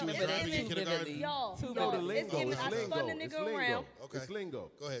 Wait a minute, you she know, was it's driving in giving- kindergarten. Y'all, You know the it's lingo. giving, It's I lingo. spun the It's nigga lingo. around. Okay. It's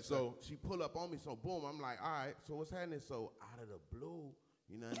lingo. Go ahead, So she pull up on me. So boom, I'm like, all right. So what's happening? So out of the blue,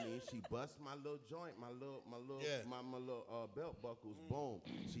 you know what I mean? She bust my little joint, my little belt buckles. Boom.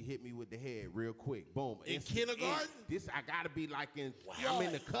 She hit me with the head real quick. Boom. In It's- kindergarten? This I gotta be like in. I'm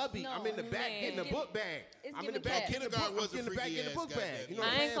in the cubby. No, I'm in the back man. getting the book bag. It's I'm in the giving back cat. getting the Kindergarten book. was a I'm in the back freaky getting the book ass bag. goddamn You know what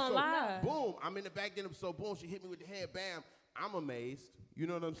I I'm ain't saying? gonna So, lie. boom. I'm in the back getting. So boom. She hit me with the head. Bam. I'm amazed. You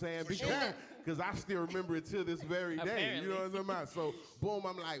know what I'm saying? Because I still remember it till this very day. You know what I'm talking about? So boom.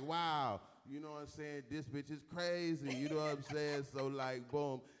 I'm like, wow. You know what I'm saying? This bitch is crazy. You know what I'm saying? So like,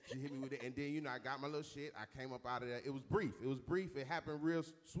 boom, she hit me with it. And then, I got my little shit. I came up out of that. It was brief. It happened real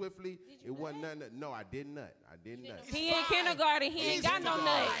swiftly. It wasn't nothing. No, I did nut. He in kindergarten. He ain't got no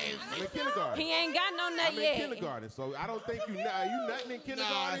nut. I'm in kindergarten. He ain't got no nut I'm in yet. kindergarten. So I don't think you nutting in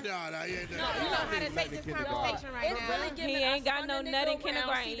kindergarten? No, you ain't You know how to take this conversation right It's now. really giving, He ain't I got spun no the nut nigga in around,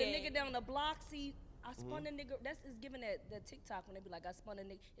 kindergarten See the yet. nigga down the block. See, I spun Mm-hmm. the nigga. That's is giving that TikTok when they be like, I spun a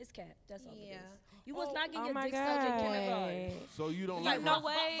nigga. It's cap. That's all Yeah. it is. You was not getting Oh your my dick sucked in kindergarten. God. So you don't You like know my...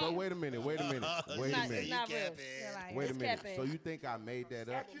 what? So wait a minute. Wait a minute. It's not real. Wait a It's minute. capping. So you think I made that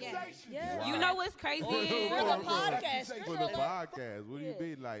up? Yeah. You know what's crazy? For the podcast. For the podcast. What do you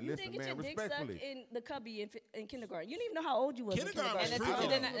mean? Like, You listen, didn't get man, your dick sucked respectfully. in the cubby in kindergarten. You didn't even know how old you was. Kindergarten in was kindergarten.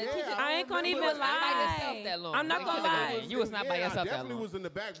 freaky. And the teacher, I ain't gonna even you was not by yourself lie. that long. I'm not In gonna kindergarten. lie. You was not by yourself that definitely long. was in the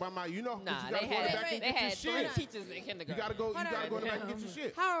back by my, you know, 'cause Nah, you gotta they go in the back and had get your 3 shit. teachers in You kindergarten. gotta go in the back on. and get your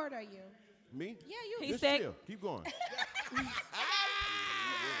shit. How old are you? Me? Yeah, you. He Just said- chill. Keep going.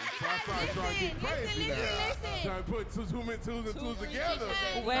 So I started trying to get crazy now. listen. Trying to put two and twos together.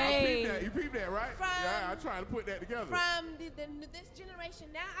 Wait. Wait. You peep that, right? From- Yeah, I try to put that together. From this generation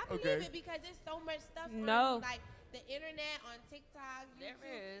now, I believe Okay. it because there's so much stuff on No. like the internet, on TikTok, There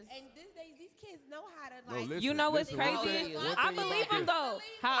YouTube, is. and these days these kids know how to No, like. listen, You know what's listen, crazy? one I thing believe about him this. though.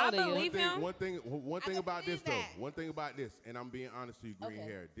 How I old are you? believe him. One thing can about this believe though. that. One thing about this, and I'm being honest with you, green Okay.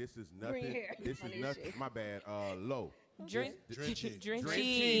 hair. This is nothing. hair. This is Funny nothing. shit. My bad. Low. Drink, Drenchy. Drenchy.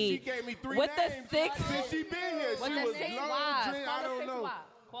 She Drenchy. gave me 3 With the names. 6 Since she been here, What she the was 6 low. wives? Drink, Call I her don't 6 know. wives.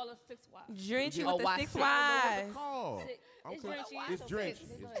 Call her 6 wives. Drenchy Oh, with the why 6 six? wives. Call. It's Okay. drenchy. It's So drenchy. six.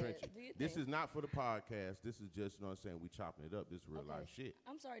 It's Go ahead. drenchy. Do your This thing. is not for the podcast. This is just, you know what I'm saying, we chopping it up. This is real life shit.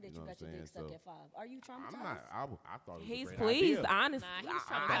 I'm sorry that You you, know got what your I'm dick saying? stuck So, at 5. Are you traumatized? I'm not. I thought it was He's a great pleased, idea. honestly. Nah, he's trying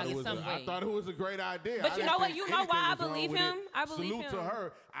to I find thought, you it was some a, I way. thought it was a great idea. But I you didn't know what? think You know why I anything was wrong believe with him? it. I believe Salute to him.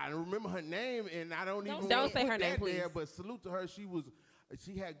 her. I remember her name, and I don't even Don't wanna say her put name, that please. there, but salute to her.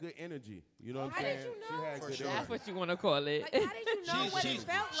 She had good energy. You know what I'm How did saying? you She know? had For good sure. energy. That's what you want to call it. Like, how did you know what it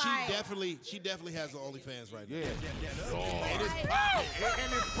felt like? She definitely has the OnlyFans right now. Yeah. It is Like, popping.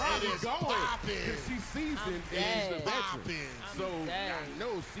 And it's probably It is going. popping. Because she's seasoned and she's dead. a veteran. Popping. So dead. I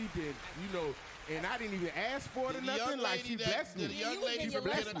know she did, you know, and I didn't even ask for it or The young nothing. Like, lady she that- blessed me. the young you lady get from your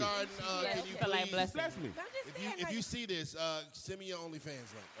blessing. kindergarten, Yeah, can you feel like please, blessing. Bless me. But I'm just if saying, you, if you see this, send me your OnlyFans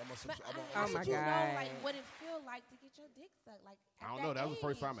link. but I'm I Oh need my to know, God. like, what it feel like to get your dick sucked. Like, I don't know. That was the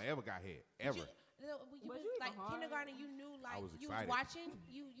first time I ever got head. Ever. You Was was you like hard? kindergarten. You knew, like, was you was excited. watching.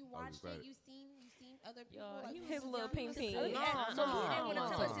 You watched excited. it. You seen other people. Yo, like, he you His was little young, you pink was pink. So, young. so he didn't want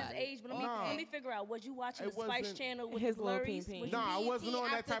to tell us no. his age, but let me figure out. Was you watching It the Spice wasn't- Channel with His the little blurries? pink Was No, you- I wasn't on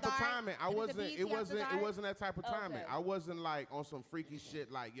that After type of Dark? timing. I Was it wasn't. BET It wasn't. After It Dark? wasn't that type of timing. Okay. I wasn't like on some freaky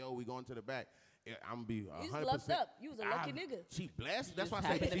shit. Like, yo, we going to the back. I'm gonna be 100%. You was lucked up. You was a lucky nigga. She blessed. That's just why I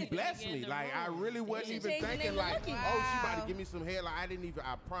happened said to she be blessed in me. the Like, I room. really wasn't She even changed the thinking name to like, Lucky. oh, she about Wow. to give me some hair. Like, I didn't even.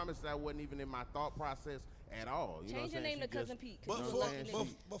 I promise that wasn't even in my thought process at all. You know what I'm Change your saying? name to She just- Cousin Pete. 'cause But you was for, a lucky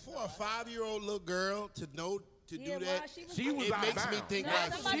nigga. before a 5-year-old little girl to know to Yeah, do why that, she was She was it out makes of me bounds. think No,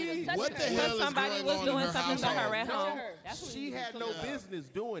 like, somebody was touching what the her. hell is Somebody going was on doing in her something to household? her at Touching home. her. That's what She he was had no talking about. business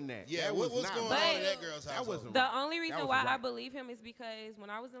doing that. Yeah, That what's was not going on right. in that girl's That household? wasn't The only reason was why I right. believe him is because when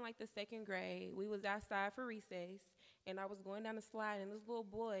I was in like the second grade, we was outside for recess, and I was going down the slide, and this little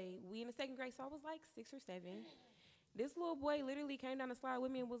boy, we in the second grade, so I was like 6 or 7. This little boy literally came down the slide with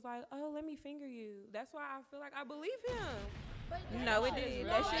me and was like, "Oh, let me finger you." That's why I feel like I believe him. But No, it did.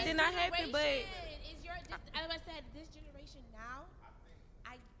 That shit did not happen, but Is your, as I said, this generation now,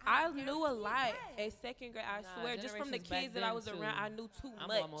 I knew a guarantee lot yes. in second grade. I Nah, swear, just from the generations back kids that I then, was too. around, I knew too I'm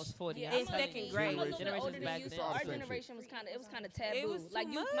much. almost 40. Yeah, In I'm a- second I'm grade. a little bit Generations older than back you, then. so our It's all generation was kind of It taboo. was Like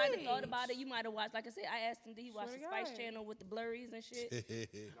too you might have thought much. about it, you might have watched. Like I said, I asked him, did he watch Swear the to Spice God. Channel with the blurries and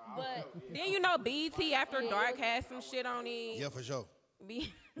shit? But Then you know BET After Dark had some shit on it. Yeah, for sure.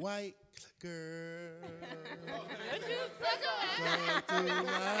 Be- White girl. Going through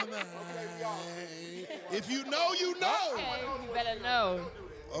my mind. If you know, you know. Okay, you better know.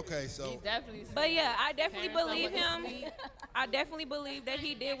 Okay, He so definitely. But yeah, I definitely Parents don't believe want to him. I definitely believe that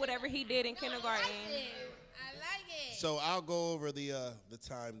he did whatever he did in kindergarten. I like it. so I'll go over the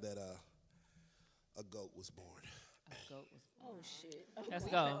time that a goat was born. oh shit, Let's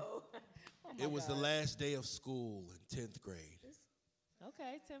go. It was the last day of school in 10th grade.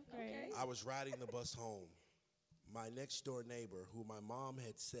 Okay, 10th grade. I was riding the bus home. My next door neighbor, who my mom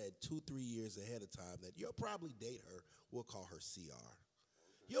had said 2-3 years ahead of time that you'll probably date her, we'll call her CR.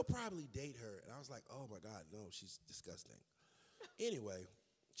 You'll probably date her. And I was like, oh my God, no, she's disgusting. Anyway,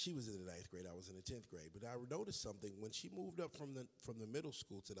 she was in the 9th grade, I was in the 10th grade. But I noticed something when she moved up from the middle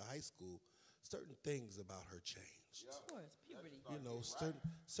school to the high school, certain things about her changed. Of course, puberty. You know,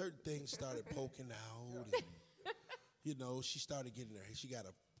 certain things started poking out. And, you know, she started getting her. She got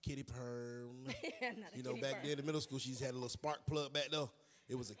a kitty perm. You know, back then in middle school, she's had a little spark plug back there.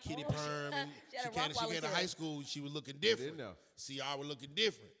 It was a kitty perm, and She had a she came to Rottweiler high tail. school. She was looking different. know. CR was looking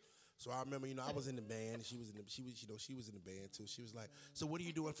different. So I remember, you know, I was in the band. And she was in the band too. She was like, "So what are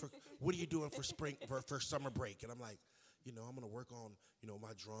you doing for spring for summer break?" And I'm like, you know, I'm gonna work on, you know,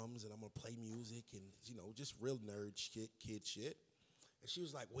 my drums, and I'm gonna play music, and you know, just real nerd shit, kid shit. And she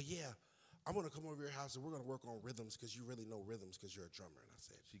was like, "Well, yeah, I'm gonna come over your house and we're gonna work on rhythms because you really know rhythms because you're a drummer." And I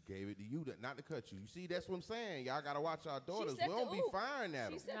said, She gave it to you, not to cut you. You see, that's what I'm saying. Y'all gotta watch our daughters. set We the don't be hoop. firing at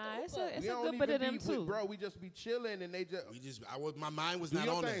She them. set Nah, the it's hoop up. a, it's We a don't good bit even of them be, too. bro. We just be chilling, and they just my mind was do not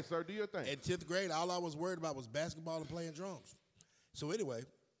your on thing, that. sir. Do your thing. In 10th grade, all I was worried about was basketball and playing drums. So anyway,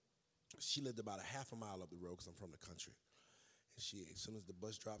 she lived about a half a mile up the road because I'm from the country. And she, as soon as the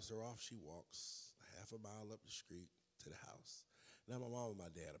bus drops her off, she walks a half a mile up the street to the house. Now my mom and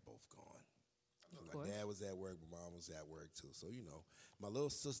my dad are both gone. My dad was at work, my mom was at work too. So, you know, my little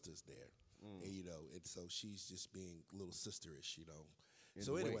sister's there. And, you know, and so she's just being little sisterish, you know. In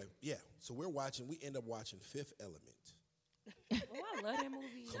So the anyway, way. yeah. So we end up watching Fifth Element. Oh, I love that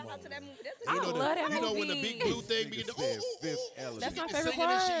movie. Shout out to that movie. That's I a You know, love that you know when the big movie. blue thing Nigga begin to said ooh, ooh, Fifth ooh, Element. That's she my get to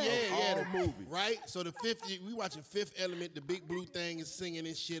favorite singing and shit. part. Yeah, Of yeah. all movie. Right? So we watching Fifth Element, the big blue thing is singing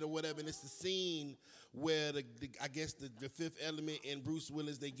and shit or whatever, and it's the scene where I guess the Fifth Element and Bruce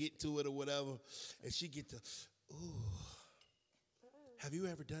Willis, they get to it or whatever, and she get to, ooh. Have you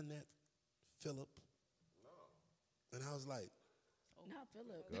ever done that, Philip? No. And I was like, Not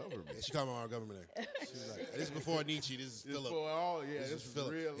Philip. Government. yeah, she called me our government name. She was like, this is before Nietzsche, this is This Philip. for all, yeah, this This is is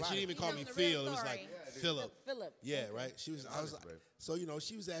Philip. real And life. she didn't even call me knows the real Phil, it was like story. Philip. Philip. Yeah, right. I was like, baby. so you know,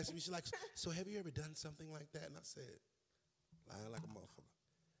 she was asking me. She's like, so have you ever done something like that? And I said, lying like a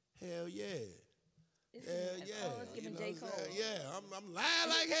motherfucker. Hell yeah, It's hell giving- yeah. Oh, it's giving You know J. what I'm Cole. saying? Yeah, I'm lying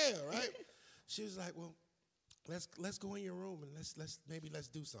like hell, right? She was like, well, let's go in your room and let's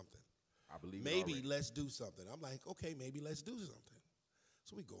do something. I believe it Maybe already. let's do something. I'm like, okay, maybe let's do something.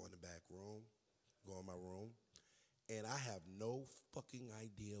 So we go in the back room, go in my room, and I have no fucking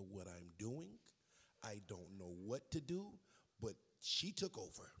idea what I'm doing. I don't know what to do, but she took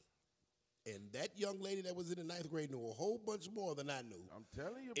over. And that young lady that was in the 9th grade knew a whole bunch more than I knew I'm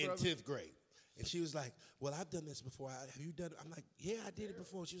telling you, in brother. 10th grade. And she was like, well, I've done this before. Have you done it? I'm like, yeah, I did it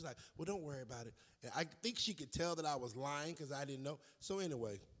before. She was like, well, don't worry about it. And I think she could tell that I was lying because I didn't know. So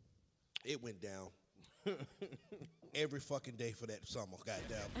anyway, it went down. Every fucking day for that summer,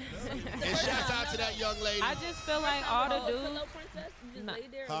 goddamn. And shouts out to that young lady. I just feel like all the dudes. Pillow princess? You just Nah.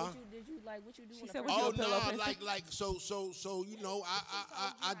 laid there? Huh? Or what you do? She in the said, first "What you Oh a pillow no, princess?" so you know,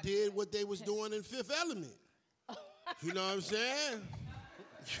 I did what they was doing in Fifth Element. You know what I'm saying?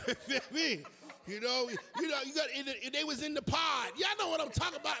 You feel me? You know, you got they was in the pod. Y'all know what I'm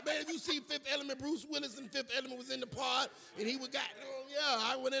talking about, man. If you see Fifth Element, Bruce Willis in Fifth Element was in the pod, and he would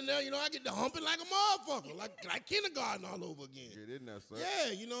I went in there. You know, I get to humping like a motherfucker, like kindergarten all over again. Get in there, son.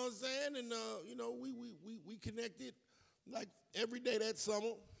 Yeah, you know what I'm saying? And you know, we connected like every day that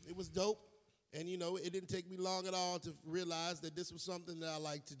summer. It was dope. And you know, it didn't take me long at all to realize that this was something that I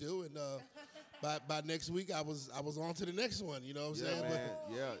like to do. And by next week, I was on to the next one. You know what I'm saying? Man.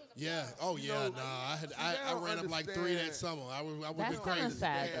 Yeah. Oh yeah. Nah. I ran up like 3 that summer. I went That's crazy. kinda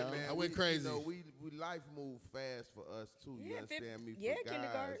sad, though. Man, I went crazy. You know, we life moved fast for us too. You Yeah, understand me? For yeah, guys,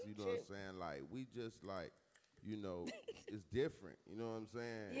 kindergarten, you know what I'm shit. saying? Like we just like, you know, it's different. You know what I'm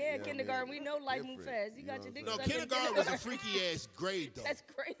saying? Yeah, You know kindergarten. what I We mean? know life move Different. fast. You got know your what dick I'm No, saying? sucked in kindergarten was a freaky ass grade though. That's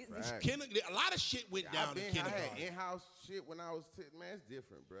crazy. Right. A lot of shit went down in I kindergarten. had in-house shit when I was man, it's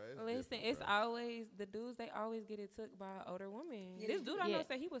different, bro. Listen, it's always the dudes. They always get it took by older women. Yeah, This dude I know yeah.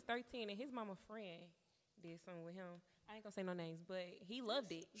 said he was 13 and his mama friend did something with him. I ain't gonna say no names, but he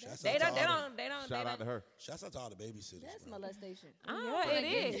loved it. Shouts They out to don't. They all don't. They don't. Shout they out to don't. her. Shouts out to all the babysitters. That's bro. molestation. Yeah, it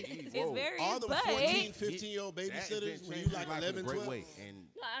is. It's very. All the but 14, 15-year-old That babysitters event when you changed like my life in a 11, great 12. way. And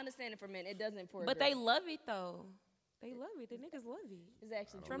No, I understand it for men. It doesn't for a But girl. they love it though. They love it. The niggas love it. It's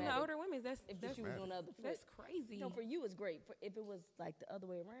actually From the traumatic. older women, that's If that's you was on the other foot. that's crazy. No, for you it's great. For, if it was like the other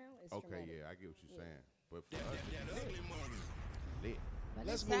way around, it's okay, traumatic. yeah, I get what you're saying. But for us, it's lit. But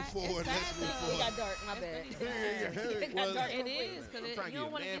Let's it's move sad- forward. it's Let's sad, move though. It forward. got dark. My bad. It got dark. It is because I'm trying to you don't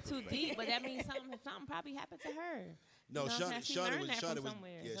get want to man get too perspective. deep, but that means something probably happened to her. No, You know what I'm saying? She learned that from was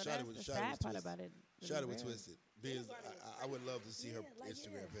somewhere. yeah, So Shawty that's was the Shawty sad was part twisted. about it. Shawty was Really. twisted. Biz, I would love to see her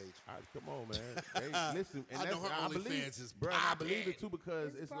Instagram page. All right, come on, man. Hey, listen, and I know that's, her I believe, OnlyFans is bro, and I believe popping. it too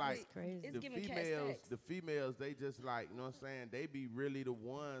because it's probably like crazy. It's the giving cat females, stacks. the females, they just like, you know what I'm saying? They be really the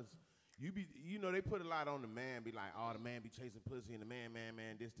ones. You know, they put a lot on the man. Be like, oh, the man be chasing pussy, and the man,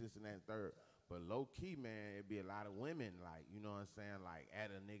 this, and that, and third. But low key, man, it be a lot of women, like, you know what I'm saying, like at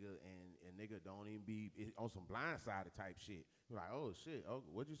a nigga, and nigga don't even be on some blindsided type shit. You're like, oh shit, oh,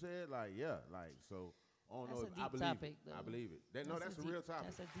 what you said? Like, yeah, like so. I don't know. That's a I deep believe topic, it. though. I believe it. That's a deep- real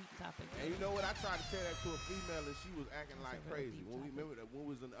topic. That's a deep topic. And you know what? I tried to tell that to a female, and she was acting That's like a real crazy. deep When we topic. remember that when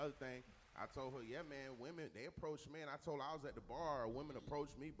we was in the other thing, I told her, yeah, man, women they approach men. I told her I was at the bar. Women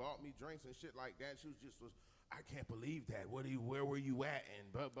approached me, bought me drinks and shit like that. She was I can't believe that. Where were you at? And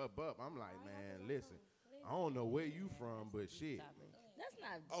bup. I'm like, man, listen, I don't know where you from, but shit. That's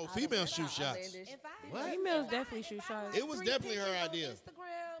not. Oh, out of- females that's shoot not shots. outlandish. What? Females definitely shoot shots. It was definitely her idea.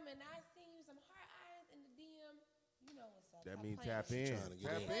 Instagram and I seen you some heart eyes in the DM. You know what's up. That Stop means playing tap with in. Trying to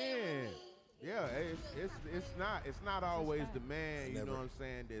get Tap in. in. Yeah, it's not always the man, you know what I'm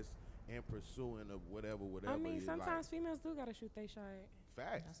saying, that's in pursuing of whatever. I mean, you sometimes like. females do gotta shoot they shot.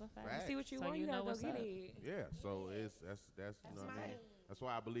 Facts. That's a fact. Facts. See what you So want, you you know gotta go what's get up. it. Yeah, so that's you know what I mean. That's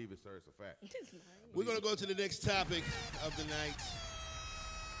why I believe it, sir. It's a fact. We're gonna go to the next topic of the night.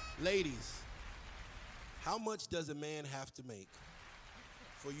 Ladies, how much does a man have to make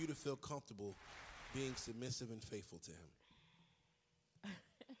for you to feel comfortable being submissive and faithful to him?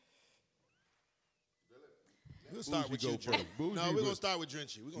 We'll start with you, go Drenchy. first. Bougie No, we're gonna was- start with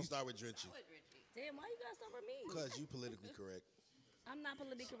Drenchy. We're gonna start with Drenchy. Damn, why you gotta stop with me? Because you politically correct. I'm not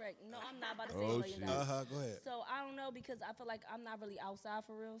politically correct. No, I'm not about to say Oh, $1 million. shit. Go ahead. So I don't know because I feel like I'm not really outside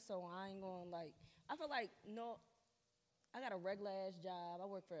for real. So I ain't going like. I feel like no. I got a regular ass job. I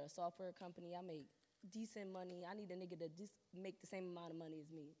work for a software company. I make decent money. I need a nigga to just make the same amount of money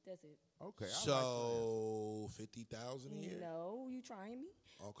as me. That's it. Okay. So 50,000 a year. No, you trying me?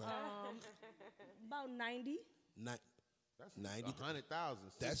 Okay. About 90. That's 90. 100,000.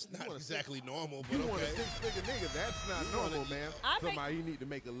 That's You not want a exactly normal, but You want a okay. six-figure nigga? That's not You normal, wanna- man. I make- Somebody you need to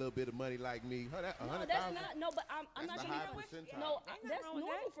make a little bit of money like me. No, 100,000. that's not. No, but I'm That's not the trying high to. percentile. No, Ain't nothing that's wrong with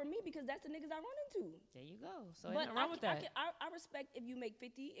normal that. for me because that's the niggas I run into. There you go. So But ain't nothing wrong with that. I respect if you make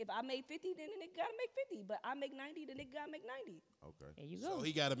 50. If I make 50, then the nigga gotta make 50. But I make 90, the nigga gotta make 90. Okay. There you So go. he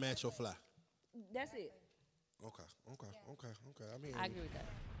got to match your fly. That's it. Okay. I mean, I agree with that.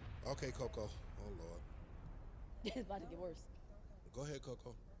 okay, Coco. Oh Lord. It's about to get worse. Go ahead,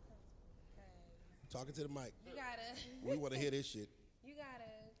 Coco. Talking to the mic. You gotta. We want to hear this shit. You gotta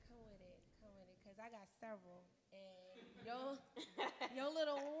come with it. several, and your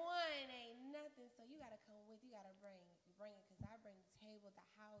little one ain't nothing. So you gotta come with. You gotta bring it, cause I bring the table, the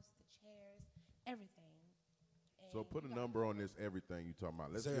house, the chairs, everything. And So put a number on this everything you talking about.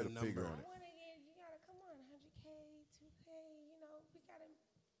 Let's Is there get a a figure number? on it. You gotta come on, 100K, 2K. You know, we gotta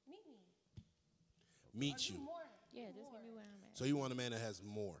meet me. Meet Or do you. more. Yeah, Do just more. give me where I'm at. So you want a man that has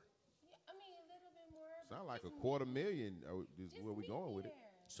more. Yeah, I mean a little bit more. Sound like a just $250,000 is just where we meet going me with it. there.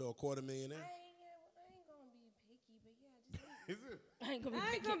 So $250,000. I ain't gonna be picky, but yeah, just meet me. Is it? I ain't gonna be I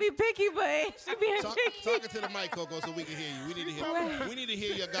ain't picky. gonna be picky, but she being picky. Talking to the mic, Coco, so we can hear you. We need to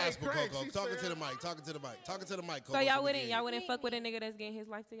hear your gospel, Craig, Coco. she Talking said- to the mic. Talking to the mic. Talking to the mic, Coco. So we y'all can wouldn't hear you. fuck with a nigga that's getting his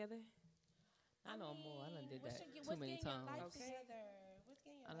life together? I know more. I done did What's that your- too what's many getting your times. life together? What's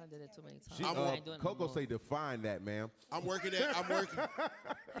getting your I done life did it too many together? times. She, I ain't doing it no Coco more. say define that, ma'am. I'm working at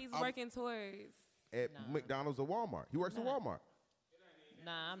He's working towards. At Nah. McDonald's or Walmart. He works at Nah. Walmart.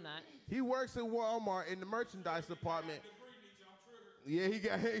 Nah, I'm not. He works at Walmart in the merchandise department. Yeah, he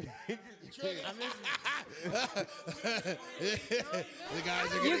got. I'm listening. The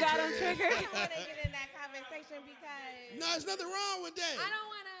guys are You getting got him triggered. triggered. I don't want to get in that conversation because No, there's nothing wrong with that. I don't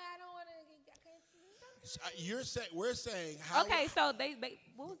want to. We're saying how. Okay, so they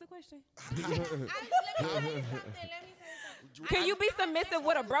what was the question? Let me tell you something. Can you be submissive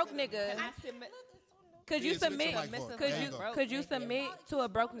with a broke nigga? Can I submit? Could you Yeah, submit submit? to Mike Ford. Could There you you go. could you submit to a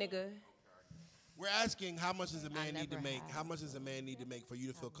broke nigga? We're asking how much does a man need to never make? have. How much does a man need to make for you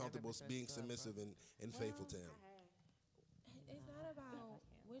to feel I've never comfortable been being to a submissive and faithful to him? It's not about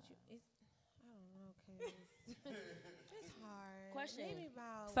what you. It's I don't know, cause it's hard. Question. Maybe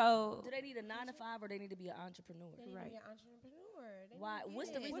about. So Do they need a 9 to 5 or they need to be an entrepreneur? They need Right. to be an entrepreneur. They Why? need to What's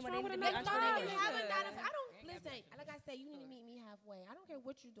the get it. reason What's why they wrong need to with be a an 9 to 5? entrepreneur? You have a Yeah. 9 to 5. I don't listen. Like I said, you need to meet me halfway. I don't care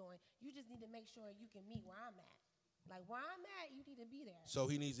what you're doing. You just need to make sure you can meet where I'm at. Like where I'm at, you need to be there. So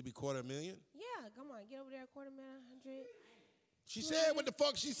he needs to be $250,000. Yeah, come on, get over there, $250,000, 100. She said what the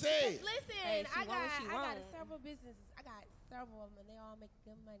fuck she said. Listen, Hey, she I want what she got want. several businesses. I got several of them, and they all make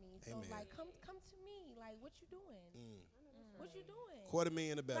good money. So Amen. like, come to me. Like, what you doing? What you doing?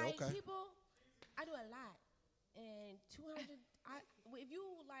 $250,000 or better. Like Okay. people, I do a lot, and 200. If you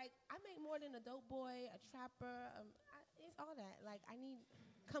like, I make more than a dope boy, a trapper. It's all that. Like, I need,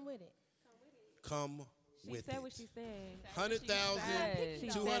 come with it. Come she with said it. what she said. 100,000, She said what she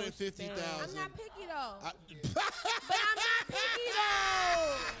said. 250,000. I'm not picky though. I- But I'm not picky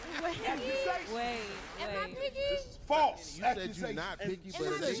though. Wait. Am I picky? False. You said you're not picky, Am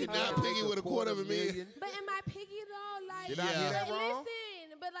but I a picky? nigga Not got picky with a $250,000. But am I picky though? Like, Did I hear that but wrong?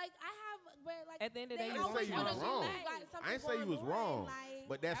 listen, but like I have, but like At the end of the they day, you always say you wanna was do wrong. got something I ain't say you was going on, wrong, like-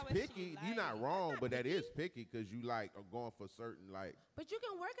 but that's That was picky. she You're not like. wrong, That's but that is picky. picky because you like are going for certain like. But you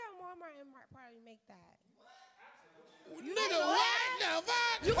can work at Walmart and probably make that. Nigga, what the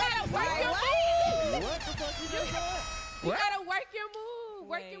fuck? You gotta work your move. What the fuck you just said? You gotta work your move.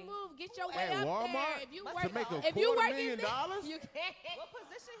 Work your Wait. move. Get your way At up Walmart there. If you to work, make a if you work $250,000? you can't. What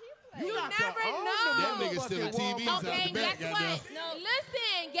position he play? You got to never own know. the That nigga motherfucking stealing TVs Walmart. out Okay, the back, guess goddamn. what? No,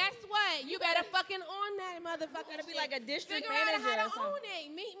 listen, guess what? You better fucking own that motherfucker. Gotta be like a district Figure out manager how or to own it.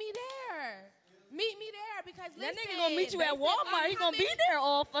 Meet me there. Meet me there because That listen, nigga gonna meet you at they said Walmart. I'm He gonna be coming- there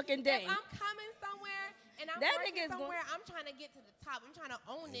all fucking day. If I'm coming somewhere and I'm That working nigga is gon- somewhere, I'm trying to get to the top. I'm trying to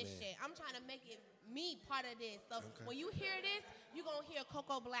own this shit. I'm trying to make it me part of this. So when you hear this, you gonna hear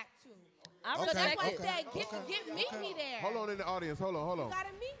Coco Black too. I Okay, So that's respect why I it. said meet me there. Hold on in the audience. Hold on. You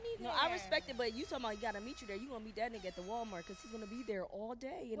gotta meet me there. No, I respect it, but you talking about you gotta meet you there. You gonna meet that nigga at the Walmart because he's gonna be there all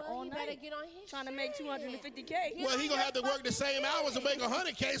day and Well, all he better night get on his trying to make shit. 250K. Get Well, on he gonna your have to work the same hours to make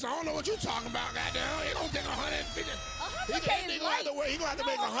 100K, so I don't know what you talking about, goddamn. He gonna take 150. He 100K is gonna have to work. He gonna have to No,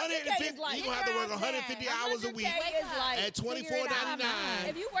 make 150. 100K is light. He gonna have to work 150 hours a 100K week is like, at figure it out. $24.99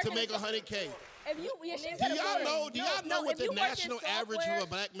 If you work to in make some- 100K. If you, yeah, she Do said it y'all was. know? Do y'all know what if the you work in national average for software, a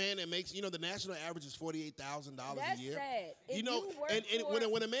black man that makes? You know, the national average is $48,000 a That's year. sad. You If know, you work and for-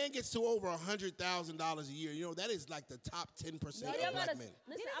 when a man gets to over $100,000 a year, you know that is like the top 10% No, of y'all black gotta, men.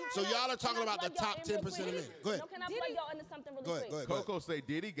 listen, So y'all are talking can I about the plug y'all top in real 10% of quick? men. Go ahead. No, can I plug y'all into something really Go ahead. quick? Go ahead. Go ahead. Coco say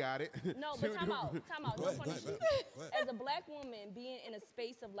Diddy got it. No, but time out. Go No ahead, funny go shit. ahead, go ahead. As a black woman, being in a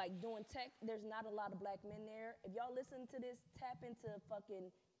space of like doing tech, there's not a lot of black men there. If y'all listen to this, tap into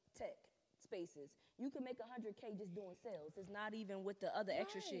fucking tech spaces. You can make 100K just doing sales. It's not even with the other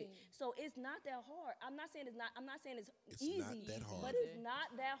extra shit. Right. So it's not that hard. I'm not saying it's not. I'm not saying it's It's easy. not that hard. But it's not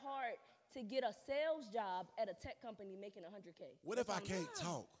that hard to get a sales job at a tech company making 100K. What if I can't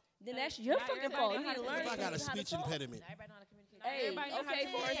talk? Then that's your Not fucking everybody fault. know You how need to to learn If I got a how to speech talk. impediment? Everybody know how to communicate. Hey, Everybody know how to okay,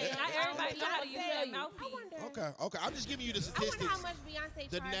 use for that. it. Not everybody know how to use I that wonder- mouthpiece. Okay. I'm just giving you the I wonder statistics. how much Beyonce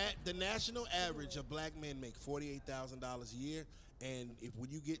The charges. the national average of black men make $48,000 a year, and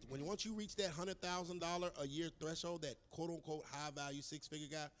once you reach that $100,000 a year threshold, that quote unquote high value 6-figure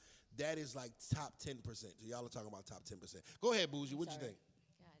guy, that is like top 10%. So y'all are talking about top 10%. Go ahead, Bougie. What you think?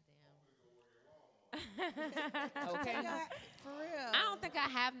 Okay. For real. I don't think I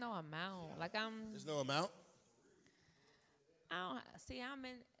have no amount. Like There's no amount. I'm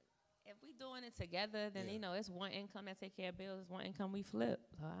in. If we doing it together, then Yeah. it's one income that take care of bills, one income we flip.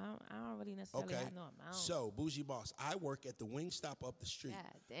 So I don't really necessarily Okay. have no amount. So, Bougie Boss, I work at the wing stop up the street.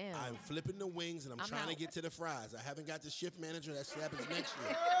 God damn. I'm flipping the wings and I'm I'm trying to out. get to the fries. I haven't got the shift manager. That happens next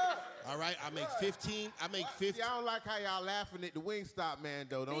year. All right, I make 15. See, I don't like how y'all laughing at the Wingstop man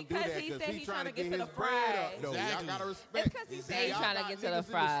though. Don't Because do that he because said he's he trying to tryna get get to his the bread up. fries. Though. Exactly. Y'all gotta respect. It's 'cause he said he Y'all tryna got get to the niggas in streets-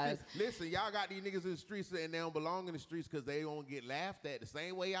 fries. Listen, y'all got these niggas in the streets and they don't belong in the streets because they don't get laughed at. The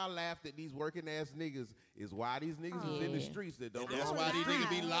same way y'all laughed at these working ass niggas is why these niggas is in the Yeah. streets that don't. And that's belong why in these the niggas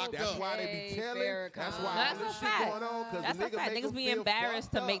be streets. locked That's up. why they be telling. That's why all That's this a shit fact. going on because That's the a nigga fact. make Niggas them be feel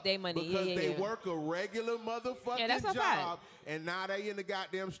embarrassed to fucked make up their money. because Yeah, they yeah. work a regular motherfucking Yeah, that's a job fact. and now they in the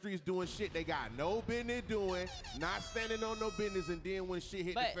goddamn streets doing shit they got no business doing, not standing on no business, and then when shit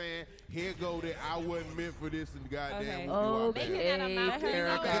hit But- the fan, here go that I wasn't meant for this and goddamn. Okay. we do Oh, our making best. that amount. Continue,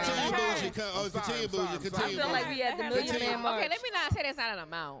 Continue, Hey. Bougie. Continue, Bougie. I'm Continue, sorry. I feel like Bougie. we at the Let her Million continue. Man March. Okay, let me not say that's not an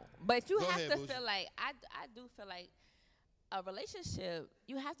amount, but you Go have ahead, to Bougie. feel like I do feel like a relationship.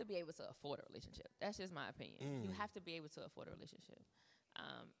 You have to be able to afford a relationship. That's just my opinion. You have to be able to afford a relationship.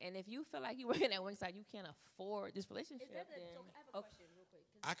 And if you feel like you working at Wingstop, you can't afford this relationship. Is that the, then so I have a question real quick.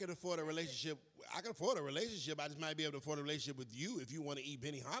 'cause I can afford a relationship. I can afford a relationship. I just might be able to afford a relationship with you if you want to eat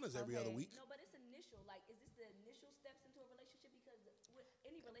Benihana's every other Okay. week. No, but it's initial. Like, is this the initial steps into a relationship? Because with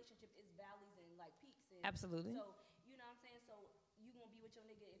any relationship is valleys and like peaks. And Absolutely. So you know what I'm saying. So you gonna be with your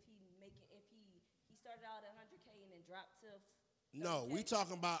nigga if he started out at 100K and then dropped to. No, 30K? we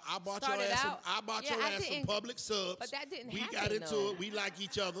talking about I bought Started your ass out- some, I bought Yeah, your I ass some didn't- public subs. but that didn't we happen, got into though. it. We like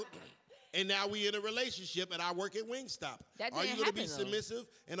each other. And now we in a relationship and I work at Wingstop. That Are you didn't gonna be happen, though. submissive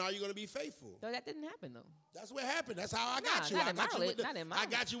and are you gonna be faithful? No, that didn't happen though. That's what happened. That's how I Nah, got you. not I in my got you with rela- not in my I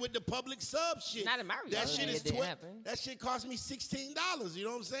got you with the public sub shit. Not in my That reality, shit is it didn't happen. That shit cost me $16. You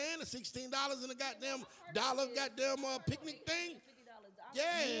know what I'm saying? The $16 in a goddamn dollar goddamn picnic thing.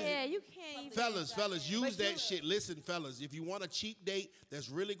 Yeah. Yeah, you can't even. Fellas, use But that you- shit. Listen, fellas, if you want a cheap date that's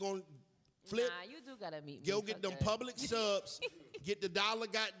really gonna flip, Nah, you do gotta meet me. go Fuck get them that. public subs, get the dollar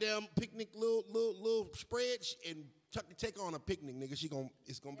goddamn picnic little spread and take on a picnic, nigga.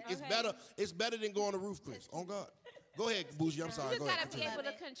 It's better than going to Roof Chris. On God. Go ahead, Bougie. I'm sorry. You Go just ahead. gotta be Continue.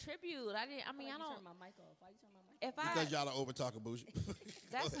 able to contribute. I mean, I Why you don't. turn my mic off? Why you turn my mic If I, Because y'all are over talking, Bougie.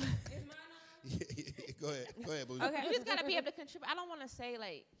 that's. Go ahead, Bougie. Okay. You just gotta be able to contribute. I don't want to say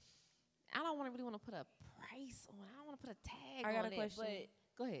like. I don't really want to put a price on it. I don't want to put a tag I got on a it. question. But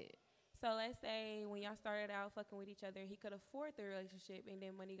go ahead. So let's say when y'all started out fucking with each other, he could afford the relationship, and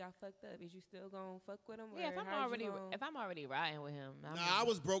then when he got fucked up, is you still gonna fuck with him? Yeah, or if I'm already riding with him. Nah, I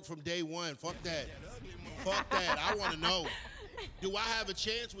was broke from day one. Fuck that. Fuck that. I want to know. Do I have a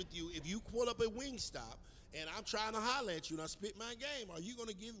chance with you if you pull up at Wingstop and I'm trying to holler at you and I spit my game? Are you going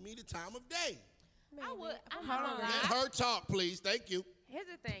to give me the time of day? I would. I'm Hold not on. gonna Let lie. her talk, please. Thank you. Here's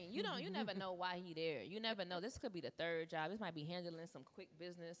the thing. You never know why he there. You never know. This could be the third job. This might be handling some quick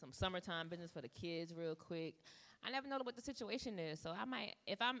business, some summertime business for the kids real quick. I never know what the situation is. So I might,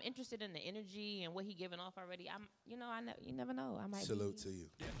 if I'm interested in the energy and what he giving off already, you never know. I might Salute be, to you.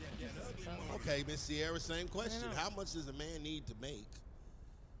 So. Okay, Miss Sierra, same question. know. How much does a man need to make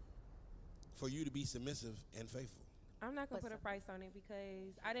for you to be submissive and faithful? I'm not gonna put a price on it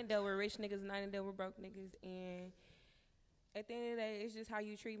because I didn't deal with rich niggas and I didn't deal with broke niggas, and at the end of the day, it's just how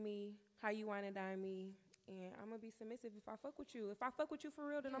you treat me, how you wine and dine me, and I'm gonna be submissive if I fuck with you. If I fuck with you for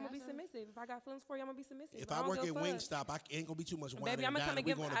real, then I'm gonna be submissive. If I got feelings for you, I'm gonna be submissive. If I I don't work at give a fuck. Wingstop, I ain't gonna be too much whining. Baby, I'm gonna come and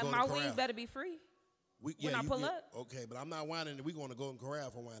We get gonna go my to wings Corral. better be free. Yeah, I you pull get- up. Okay, but I'm not whining. We gonna go in Corral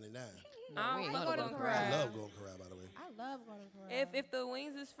for whining down. No, I we don't ain't fuck gonna with go them to I Corral. love going to Corral, by the way. I love going to Corral. If the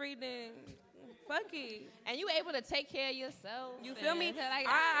wings is free, then fuck it. And you able to take care of yourself. You feel me? and- Like,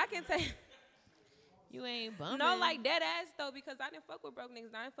 I can take. you ain't bumming. No, like dead ass though, because I didn't fuck with broke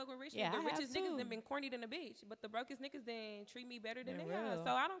niggas. I didn't fuck with rich Yeah, niggas. The I have richest niggas too. done been corny than a bitch, but the brokest niggas then treat me better than They're they have. real.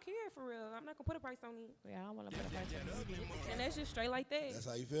 So I don't care for real. I'm not gonna put a price on it, Yeah, I don't want to put a price on it. and that's just straight like that. That's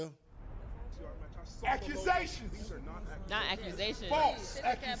how you feel? Accusations. These are not Not accusations. false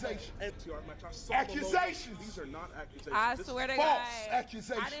accusations. Accusations. These are not accusations. I This swear is to false God,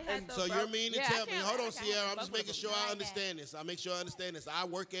 accusations. I didn't have to. So you're meaning to Yeah, I tell me, can't- hold I on, can't Sierra, I'm fuck just with making them sure I like understand this. I make sure I understand this. I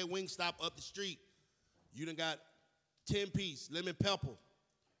work at Wingstop up the street. You done got 10-piece, lemon pepper.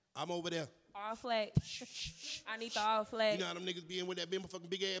 I'm over there. All flat. I need the all flat. You know how them niggas be in with that motherfucking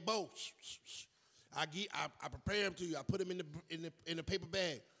big ass bowl. I prepare them to you. I put them in the paper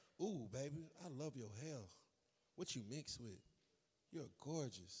bag. Ooh, baby, I love your hair. What you mix with? You're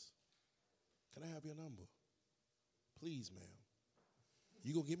gorgeous. Can I have your number? Please, ma'am.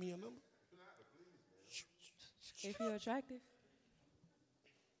 You gonna give me your number? If you're attractive.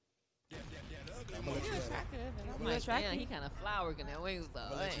 I'm gonna let you have that. I'm like, damn, he kind of flower working that wings though. I'm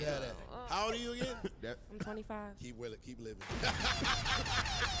gonna let you have that. How old are you again? I'm 25. Keep living.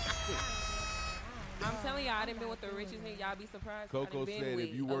 I'm telling y'all, I done been with the richest nigga. Y'all be surprised. Coco said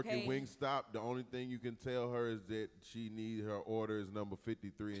if you work okay? at Wingstop, the only thing you can tell her is that she needs her order is number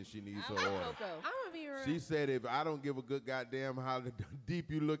 53 and she needs her order. I'm gonna be real. She said if I don't give a good goddamn how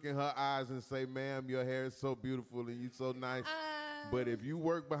deep you look in her eyes and say, ma'am, your hair is so beautiful and you so nice. But if you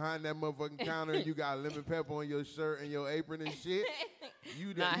work behind that motherfucking counter and you got lemon pepper on your shirt and your apron and shit,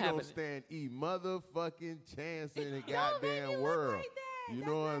 you don't stand a motherfucking chance in the goddamn world. Like you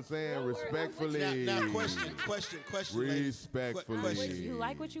know what I'm saying? Respectfully. Now question. Respectfully. You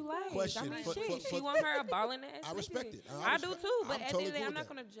like what you like. Question. I mean, shit. She want her a ballin' ass. I respect it. I do too. But I'm at totally the end of the day, cool I'm not with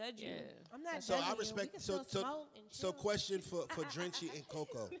gonna judge you. I'm not So judging I you. respect. We can still smoke and So chill. question for Drenchy and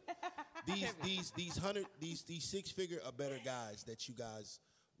Coco. These 6-figure or better guys that you guys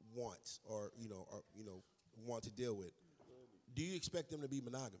want or want to deal with. Do you expect them to be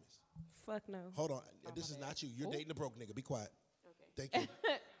monogamous? Fuck no. Hold on. This is not you. You're dating a broke nigga. Be quiet. Okay. Thank you.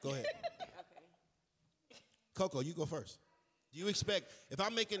 Go ahead. Coco, you go first. Do you expect if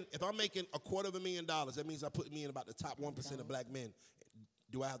I'm making $250,000, that means I put me in about the top 1% of black men.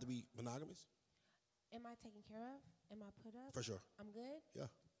 Do I have to be monogamous? Am I taken care of? Am I put up? For sure. I'm good? Yeah.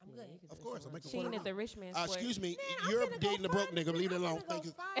 I'm good. Of course. I'm making Cheating is a rich man's sport. excuse me. Man, You're I'm finna dating go a broke find nigga. Leave it alone. Thank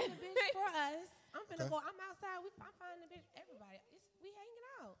you. I'm finna go find a bitch for us. I'm finna Okay. go. I'm outside. I'm finding a bitch. Everybody. We hanging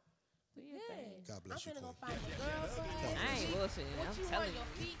out. We good. God bless you, I'm finna go Queen. find a girl for us. I ain't bullshitting. What I'm you telling want? Your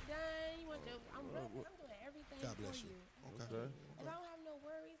you. feet done? You want your? I'm doing everything God bless for you. you. Okay. If I don't have no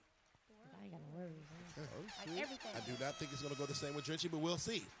worries, the world, I ain't got no worries. like everything. I do not think it's gonna go the same with Drenchy, but we'll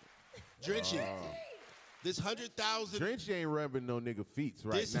see. Drenchy, this $100,000. Drenchy ain't rubbing no nigga feets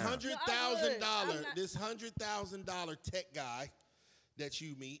right This now. this $100,000 tech guy that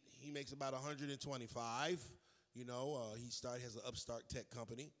you meet, he makes about 125. You know, he has an upstart tech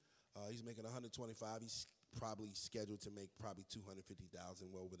company. He's making 125. He's probably scheduled to make probably 250,000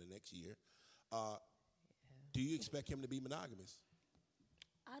 over the next year. Do you expect him to be monogamous?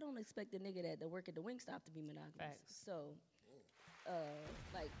 I don't expect the nigga that work at the Wingstop to be monogamous. Facts. So,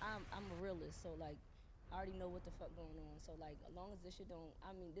 like I'm a realist. So like I already know what the fuck going on. So like as long as this shit don't,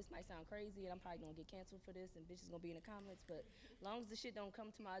 I mean this might sound crazy and I'm probably gonna get canceled for this and bitches gonna be in the comments. But as long as this shit don't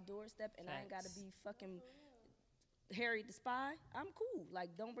come to my doorstep and I ain't gotta be fucking Harry the spy, I'm cool.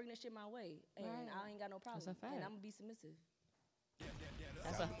 Like don't bring this shit my way and I ain't got no problem. That's a fact. And I'm gonna be submissive.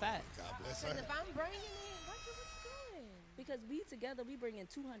 That's a fact. God bless Because her. if I'm bringing it, what you doing? Because we together, we bringing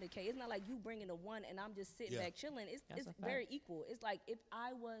 200K. It's not like you bringing a one and I'm just sitting Yeah. back chilling. It's That's a very fact. equal. It's like if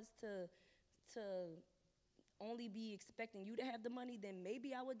I was to only be expecting you to have the money, then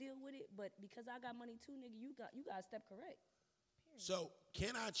maybe I would deal with it. But because I got money too, nigga, you got to step correct. So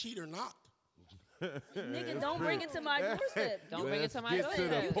can I cheat or not? Nigga, don't bring it to my doorstep. Don't bring it to my Get to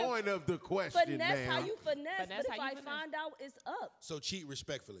doorstep. the point of the question, Finesse how ma'am. you finesse, Finesse but if how you I finesse. find out, it's up. So cheat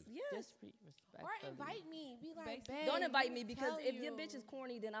respectfully. Yes. Or invite me. Be like, Basically. babe, Don't invite let me because tell if your you. bitch is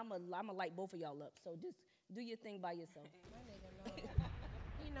corny, then I'ma light both of y'all up. So just do your thing by yourself. My nigga know.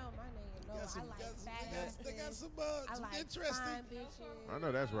 He know my nigga know. I like fat They got asses. some I like interesting. fine bitches. I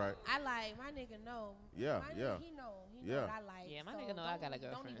know that's right. I like my nigga know. Yeah, My yeah. Nigga, he know Yeah. what I like. Yeah, my so nigga know I got a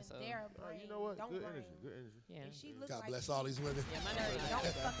don't girlfriend, even so- dare Oh, bring. you know what? Don't Good bring. energy. Good energy. Yeah. If she look God like bless she all these women. Yeah, my nigga. don't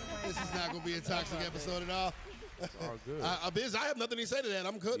fucking bring. This is not gonna be a toxic episode at all. It's all good. Biz, I have nothing to say to that.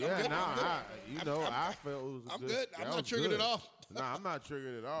 I'm good. yeah, I'm good. nah, I'm good. I felt it was a I'm good. good. I'm that not was triggered good. at all. Nah, I'm not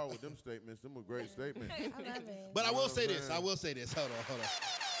triggered at all with them statements. Them were great statements. I love it. But I You know will what say I'm this. saying? I will say this. Hold on.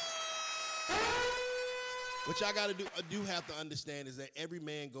 What y'all got to do have to understand is that every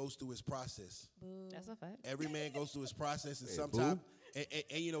man goes through his process. That's a fact. Every man goes through his process, and Hey, sometimes,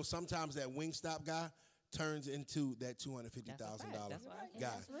 and you know, sometimes that Wingstop guy turns into that $250,000 That's right. guy.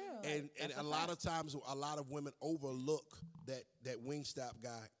 That's real. And That's a a lot fact. of times, a lot of women overlook that Wingstop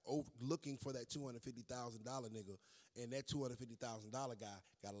guy, looking for that $250,000 nigga, and that $250,000 guy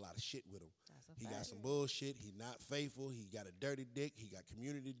got a lot of shit with him. That's a He got fact. some bullshit. He not faithful. He got a dirty dick. He got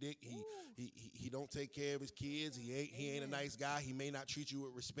community dick. He don't take care of his kids. He ain't a nice guy. He may not treat you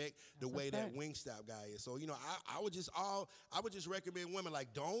with respect the way that Wingstop guy is. So you know, I would just recommend women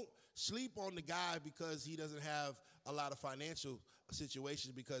like don't sleep on the guy because he doesn't have a lot of financial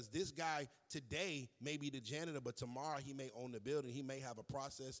situations because this guy today may be the janitor, but tomorrow he may own the building. He may have a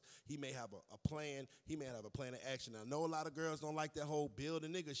process. He may have a plan. He may have a plan of action. I know a lot of girls don't like that whole build a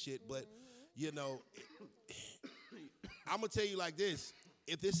nigga shit, but, you know, I'm going to tell you like this.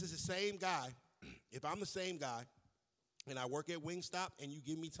 If this is the same guy, if I'm the same guy and I work at Wingstop and you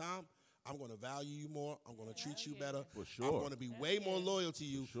give me time, I'm going to value you more. I'm going to treat you better. For sure. I'm going to be way more loyal to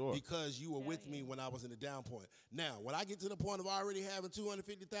you sure. because you were with me when I was in the down point. Now, when I get to the point of already having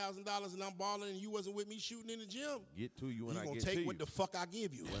 $250,000 and I'm balling and you wasn't with me shooting in the gym, Get to you when I you get going to to take you. what the fuck I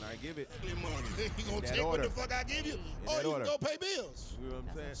give you. When I give it. you going to that take order. what the fuck I give you, In or that you order. can go pay bills. You know what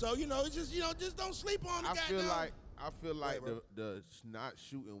I'm saying? So, just don't sleep on the I goddamn. feel like bro. the not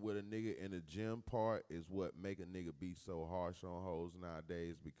shooting with a nigga in the gym part is what make a nigga be so harsh on hoes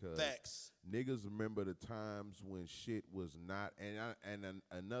nowadays because Facts. niggas remember the times when shit was not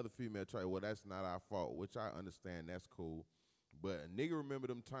another female try, well, that's not our fault, which I understand, that's cool. But a nigga remember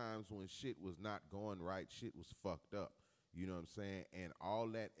them times when shit was not going right, shit was fucked up. You know what I'm saying? And all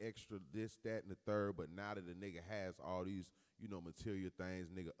that extra this, that, and the third, but now that the nigga has all these, material things,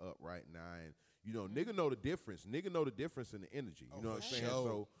 nigga up right now, and nigga know the difference. Nigga know the difference in the energy. You know what I'm saying? sure.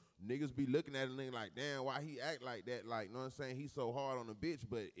 So niggas be looking at a nigga like, damn, why he act like that? Like, you know what I'm saying? He's so hard on the bitch,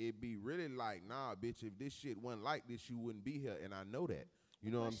 but it be really like, nah, bitch, if this shit wasn't like this, you wouldn't be here. And I know that. You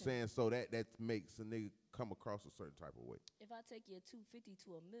know what I'm saying? So that makes a nigga come across a certain type of way. If I take you 250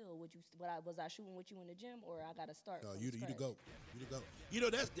 to a mill, was I shooting with you in the gym, or I gotta start? No, from you the scratch? go. You the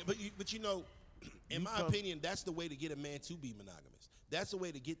go. But in my opinion, that's the way to get a man to be monogamous. That's the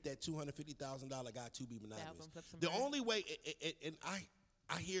way to get that $250,000 guy to be monogamous. The only way, and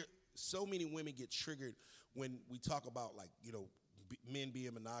I hear so many women get triggered when we talk about men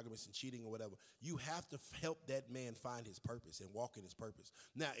being monogamous and cheating or whatever. You have to help that man find his purpose and walk in his purpose.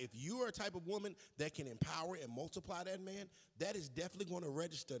 Now, if you are a type of woman that can empower and multiply that man, that is definitely going to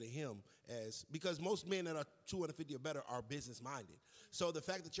register to him because most men that are 250 or better are business minded. So the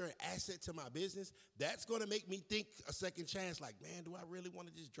fact that you're an asset to my business, that's going to make me think a second chance. Like, man, do I really want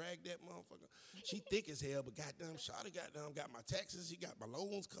to just drag that motherfucker? She thick as hell, but goddamn, shawty got my taxes. She got my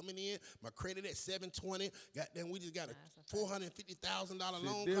loans coming in, my credit at 720. Goddamn, we just got a $450,000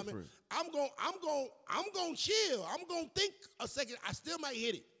 loan different. coming. I'm going chill. I'm going to think a second. I still might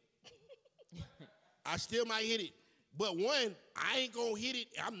hit it. But one, I ain't going to hit it.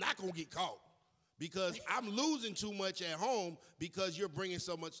 I'm not going to get caught. Because I'm losing too much at home because you're bringing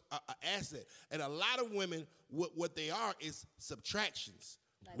so much asset. And a lot of women, what they are is subtractions.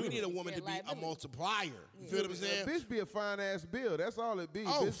 We need a woman to be a multiplier. You feel what I'm saying? A bitch be a fine-ass bill. That's all it be.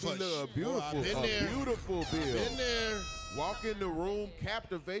 Oh, bitch for be look sure. beautiful bill. Been there. Walk in the room,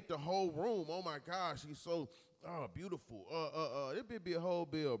 captivate the whole room. Oh, my gosh, she's so beautiful. It be a whole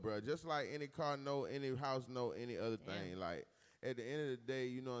bill, bro. Just like any car know, any house know, any other thing. Like, at the end of the day,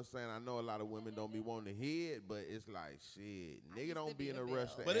 you know what I'm saying? I know a lot of women don't be wanting to hear it, but it's like, shit, nigga don't be in a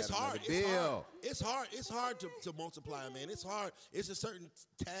rush to But it's add hard. another bill. It's hard to multiply, man. It's hard. It's a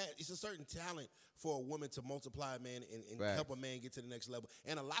certain talent for a woman to multiply, man, and help a man get to the next level.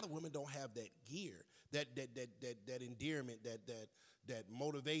 And a lot of women don't have that gear, that endearment, that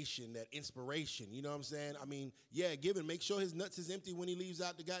motivation, that inspiration. You know what I'm saying? I mean, yeah, make sure his nuts is empty when he leaves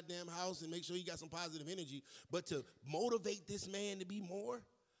out the goddamn house and make sure he got some positive energy. But to motivate this man to be more,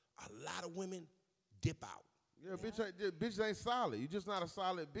 a lot of women dip out. Yeah, bitch ain't solid. You just not a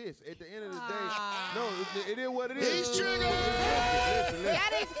solid bitch. At the end of the day, no, it is what it is. He's triggered. Listen.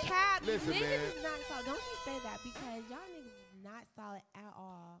 That is cap. Listen, Niggas man. is not solid. Don't you say that because y'all niggas is not solid at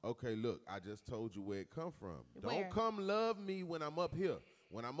all. Okay, look, I just told you where it come from. Where? Don't come love me when I'm up here.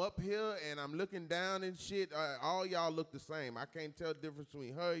 When I'm up here and I'm looking down and shit, all y'all look the same. I can't tell the difference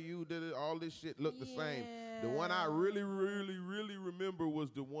between her, you, all this shit look the same. The one I really, really, really remember was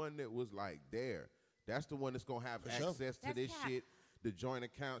the one that was like there. That's the one that's going to have access to this shit, the joint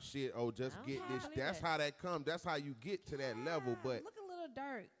account shit. Oh, just get this. That's how that comes. That's how you get to that level. But look at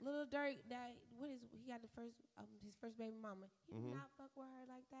Lil Durk. That he got his first baby mama. He did not fuck with her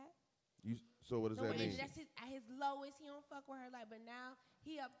like that. So what does that mean? That's at his lowest. He don't fuck with her like. But now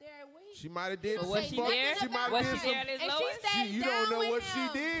he up there. She might have did some was she there? She might have did some. at his And lowest? she stayed You down don't know with what him.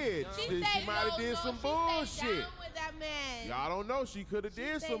 she did. She might have did some She bullshit. stayed down with that man. Y'all don't know. She could have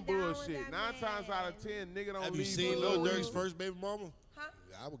did some stayed down with bullshit. that 9 times out of 10, nigga don't Have leave you seen good Lil with Durk's you. first baby mama? Huh?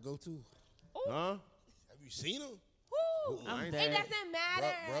 Yeah, I would go too. Huh? Have you seen her? Woo. I ain't It see her. doesn't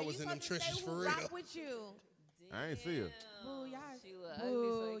matter. Bro was You in them supposed to trenches stay for who real. rock with you. I ain't see her. Boo, y'all. She was Boo, ugly,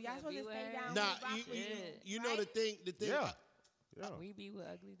 so you y'all can't supposed be to with stay her. down. Nah, who rock with you know right? the thing. Yeah. We be with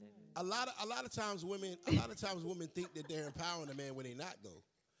ugly niggas. A lot of times women think that they're empowering a man when they not though.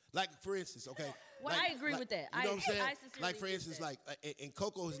 Like for instance, okay. Well, I agree with that. You know what I'm saying? I sincerely Like for agree with instance, that. like and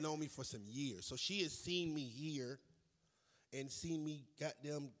Coco has known me for some years, so she has seen me here, and seen me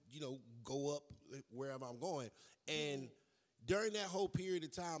goddamn, go up wherever I'm going. And during that whole period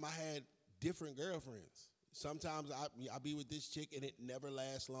of time, I had different girlfriends. Sometimes I be with this chick and it never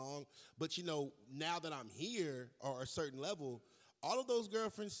lasts long. But now that I'm here or a certain level, all of those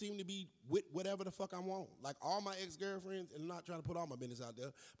girlfriends seem to be with whatever the fuck I want. Like all my ex-girlfriends, and I'm not trying to put all my business out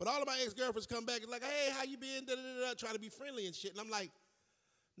there, but all of my ex-girlfriends come back and like, hey, how you been? Da, da, da, da, trying to be friendly and shit. And I'm like,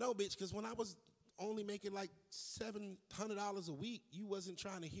 no, bitch, because when I was only making like $700 a week, you wasn't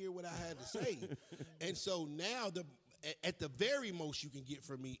trying to hear what I had to say. And so now at the very most you can get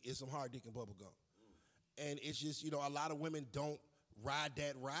from me is some hard dick and bubble gum. And it's just, a lot of women don't ride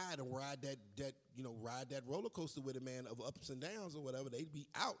that ride or ride that roller coaster with a man of ups and downs or whatever. They'd be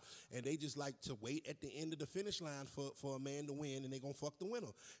out, and they just like to wait at the end of the finish line for a man to win, and they gonna fuck the winner.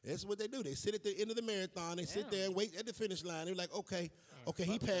 That's what they do. They sit at the end of the marathon. They sit there and wait at the finish line. They're like, okay,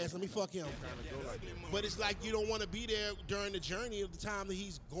 he passed. Let me fuck him. But it's like you don't want to be there during the journey of the time that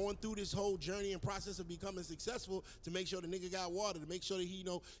he's going through this whole journey and process of becoming successful to make sure the nigga got water, to make sure that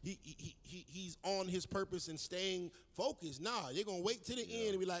he's on his purpose and staying focused. Nah, they're gonna wait to the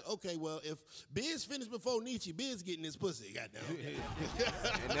end and be like, okay, well, if Biz finished before Nietzsche, Biz getting this pussy. Goddamn.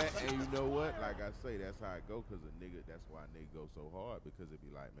 and you know what? Like I say, that's how it go. Cause that's why a nigga go so hard, because it be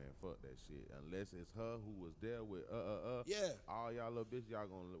like, man, fuck that shit. Unless it's her who was there with yeah. All y'all little bitch, y'all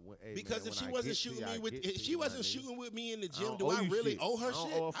gonna hey, because man, if she wasn't shooting me with, if she wasn't shooting with me in the gym, do I really owe her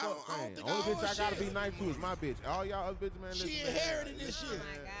shit? I don't think only bitch I gotta be nice to is my bitch. All y'all other bitches, man, she inherited this shit.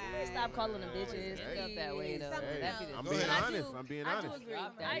 Stop calling them bitches. It felt that way though. I'm being honest. I'm being honest. I do agree.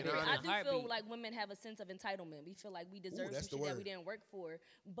 I agree. I do feel like women have a sense of entitlement. We feel like we deserve some shit that we didn't work for.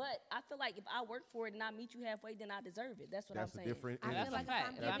 But I feel like if I work for it and I meet you halfway, then I deserve it. That's what I'm saying. I feel like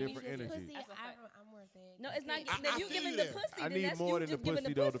if I'm giving you this pussy, I'm worth it. No, it's not. If you giving the pussy, I then need that's more you than the just giving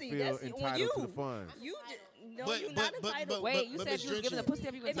pussy the though to pussy. feel That's entitled to the funds. You just no, you're not entitled. Wait, you said you was giving the pussy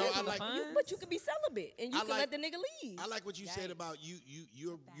if you was entitled to the funds? But you could be celibate and you can let the nigga leave. I like what you said about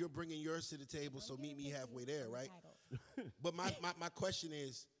you're bringing yours to the table, so meet me halfway there, right? But my question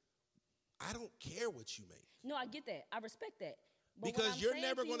is, I don't care what you make. No, I get that. I respect that. But because you're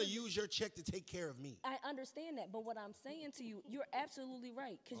never going to use your check to take care of me. I understand that. But what I'm saying to you, you're absolutely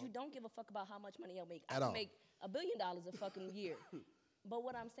right. Because you don't give a fuck about how much money I'll make. I can make $1 billion a fucking year. But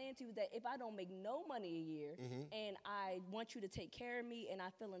what I'm saying to you is that if I don't make no money a year and I want you to take care of me and I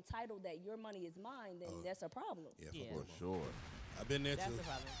feel entitled that your money is mine, then that's a problem. Yeah, for sure. I've been there too. That's the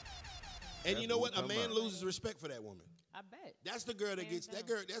problem. And you know what? A man loses respect for that woman. I bet. That's the girl that gets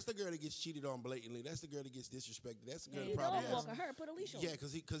That's the girl that gets cheated on blatantly. That's the girl that gets disrespected. That's the girl that probably has. Her, put a leash on. Yeah,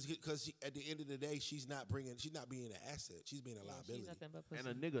 because at the end of the day, she's not being an asset. She's being a liability. And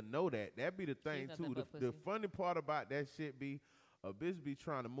a nigga know that. That be the thing too. The funny part about that shit be, a bitch be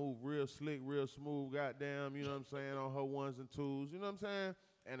trying to move real slick, real smooth, goddamn, you know what I'm saying, on her ones and twos, you know what I'm saying?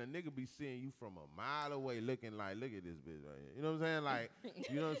 And a nigga be seeing you from a mile away looking like, look at this bitch right here. You know what I'm saying? Like,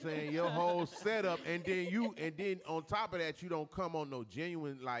 you know what I'm saying? Your whole setup, and then on top of that, you don't come on no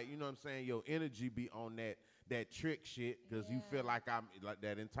genuine, like, you know what I'm saying? Your energy be on that trick shit, because you feel like I'm, like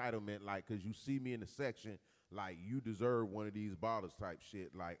that entitlement, like, because you see me in the section, like, you deserve one of these bottles type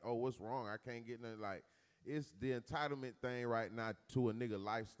shit. Like, oh, what's wrong? I can't get nothing, like. It's the entitlement thing right now to a nigga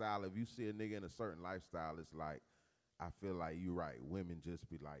lifestyle. If you see a nigga in a certain lifestyle, it's like, I feel like you're right. Women just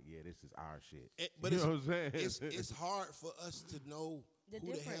be like, yeah, this is our shit. But you know what I'm saying? It's hard for us to know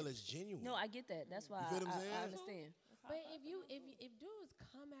who the hell is genuine. No, I get that. That's why I understand. But if dudes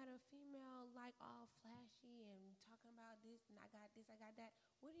come at a female like all flashy and talking about this and I got this, I got that,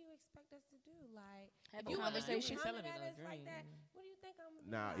 what do you expect us to do? Like, have you conversation. Coming at us like that, what do you think I'm?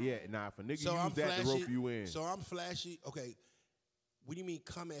 If a nigga use that to rope you in. So I'm flashy. Okay. What do you mean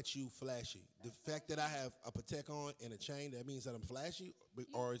come at you flashy? The fact that I have a Patek on and a chain, that means that I'm flashy?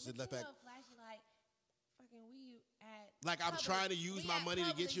 Or is it the fact? Flashy like fucking we at. Like I'm trying to use my money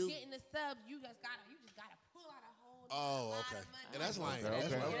to get you? Getting the subs, you just gotta pull out a whole. Oh, okay. And that's lame.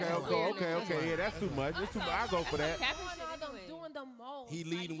 Okay. Yeah, that's too much. I go for that. Doing the most. He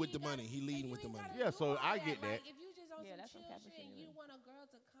leading with the money. Yeah, so I get that. If you just on some chill shit, you want a girl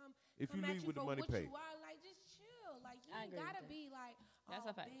to come. If you lead with the money, pay. Like just chill. Like you ain't gotta be like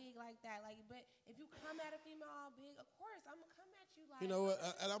all big like that. Like, but if you come at a female all big, of course I'm gonna come at you like. You know what?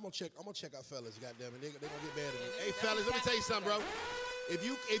 And I'm gonna check our fellas. Goddamn it, they gonna get mad at me. Hey fellas, let me tell you something, bro.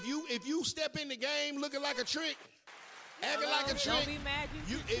 If you step in the game looking like a trick. Acting like a trick. Don't be mad.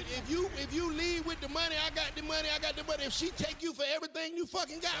 If you leave with the money, I got the money. I got the money. If she take you for everything you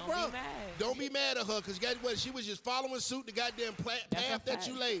fucking got, Don't bro, be mad. don't be mad at her. Because guess what? She was just following suit the goddamn path that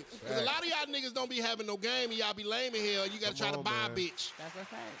you laid. Because a lot of y'all niggas don't be having no game and y'all be lame in hell. You got to try to buy a bitch. That's a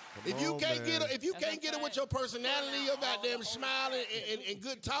fact. If you can't get her, if you can't get her with your personality, your goddamn smile and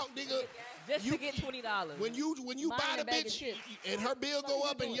good talk, nigga. Just to get $20. When you buy the bitch and her bill go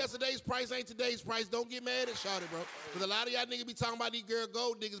up and yesterday's price ain't today's price, don't get mad at Shawty, bro. Because a lot of y'all niggas be talking about these girl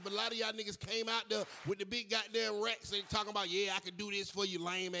gold niggas, but a lot of y'all niggas came out there with the big goddamn racks and talking about, yeah, I can do this for you,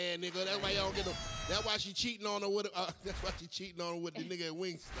 lame ass nigga. That's why y'all don't get no. That's why she cheating on her with. That's why she cheating on her with the nigga at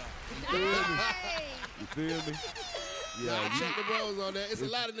Wingstop. You feel me? Yeah, I check the bros on that. It's a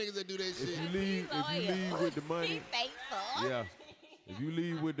lot of niggas that do that shit. If you leave with the money, yeah. If you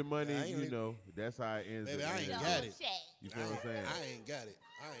leave with the money, you know, that's how it ends. Baby, I ain't got it. You feel what I'm saying? I ain't got it.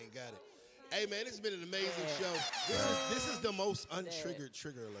 Hey, man, this has been an amazing show. This is the most untriggered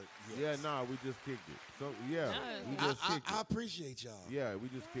trigger alert. Yeah, nah, we just kicked it. So, yeah, we just kicked it. I appreciate y'all. Yeah, we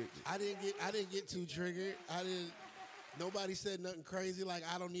just kicked it. I didn't get too triggered. Nobody said nothing crazy like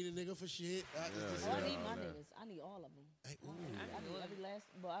I don't need a nigga for shit. I need my niggas. I need all of them. Hey, I need every last.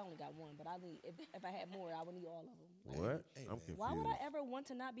 Well, I only got one, but I need. If I had more, I would need all of them. What? Hey, I'm confused. Why would I ever want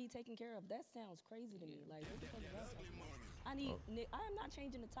to not be taken care of? That sounds crazy to me. Like, what the fuck is that? I need. I am not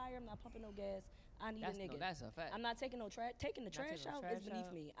changing the tire. I'm not pumping no gas. I need a nigga. No, that's a fact. I'm not taking no trash. Taking the trash out is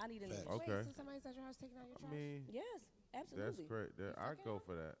beneath me. I need a nigga. Okay. Wait, so somebody's at your house taking out your trash? I mean, Yes, that's absolutely. correct. I go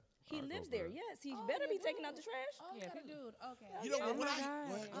for that. He I go lives for there. that. Yes, he better be taking out the trash. Oh, Yeah, the dude. Okay. You know Oh what? my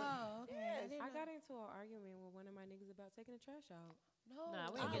God. Oh, okay. I got into an argument with one of my niggas about taking the trash out. No.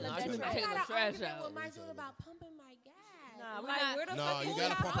 Nah, we I ain't getting let no that argument trash- taking I the got an trash argument out. with my dude about pumping my gas. Nah, we Like, not. where the No, fuck you is gotta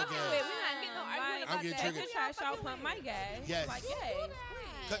y'all pump a arguing? gas. We not getting no argument Like, I'm about getting that. take triggered. the trash out, pump my gas. Yes. Like, yes.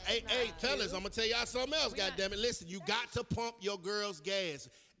 Hey, fellas, I'm gonna tell y'all something else. Goddamn it! Listen, you got to pump your girl's gas.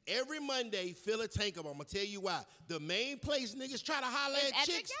 Every Monday, fill a tank up. I'm gonna tell you why. The main place niggas try to holler at at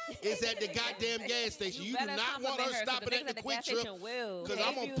the chicks gas is at the goddamn gas station. You do better not want her compliment her, 'cause stopping the at the niggas quick gas trip. station will. Because Hey,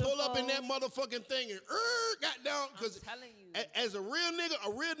 I'm gonna pull up in that beautiful. motherfucking thing and goddamn. Because telling you. as a real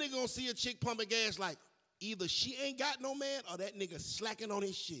nigga gonna see a chick pumping gas like either she ain't got no man or that nigga slacking on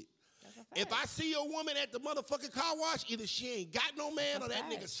his shit. If I see a woman at the motherfucking car wash, either she ain't got no man or that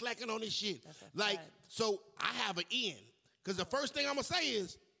nigga slacking on his shit. Like, so I have an end. Because the first thing I'm going to say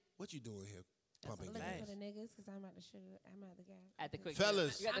is, what you doing here pumping I'm looking gas? for the niggas because I'm at the sugar. I'm at the gas. At the quick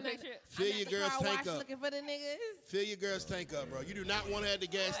Fellas, trip. You got I'm the at quick trip? fill I'm at your the girl's car tank wash up. looking for the niggas. Fill your girl's tank up, bro. You do not want her at the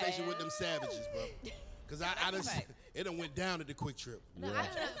gas station with them savages, bro. Because I done, it done went down at the quick trip. No, I don't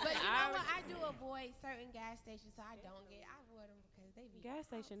know, but you know what? I do avoid certain gas stations, so I avoid them because they be Gas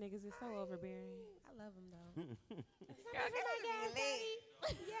station niggas is so overbearing. I love them though. Pay for my gas, daddy.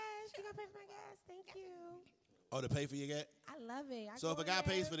 Yes, you gonna pay for my gas? Thank you. Oh, to pay for your gas? I love it. So if a guy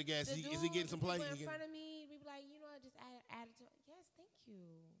pays for the gas, is he getting some play? In front of me, be like, you know, just add it to. Yes, thank you.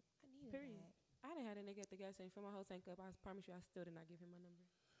 I needed Period. that. I done had a nigga at the gas station fill my whole tank up. I promise you, I still did not give him my number.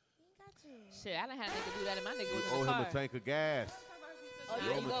 You ain't got to. Shit, I done had a nigga do that and my nigga was Owe in the him car. a tank of gas. Oh,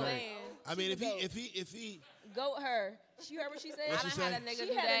 you can go tank. in. I mean, if he, Go her. She heard what she said. I she done had a say? nigga She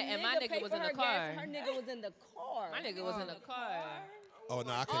do had that a and my nigga nigga pay was for in the her gas, car. and her nigga was in the car. My nigga was in the car. oh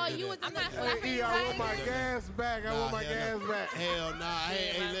no, I couldn't do you that. was in the Hey, E, I want my gas back. I want my hell gas no. back. Hell nah, I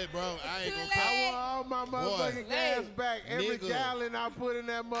ain't lit, bro. I ain't gonna I pay. want all my motherfucking gas back. Every Nigga. gallon I put in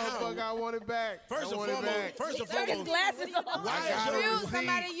that motherfucker, I want it back. First I and want it back. Turn his glasses off. Why I is got your a receipt.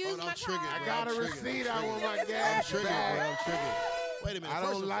 Somebody used Hold on, my I'm triggered, car. I bro. got a I'm triggered. receipt. I want my I'm gas triggered, bro. back. I'm triggered. Wait a minute. I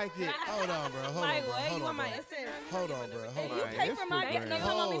first don't of- like it. Hold on, bro. Hold on, Like, bro. what? Hold You on, want bro. my Instagram? Hold on, bro. Hold If you on. pay for my gas, Instagram. no,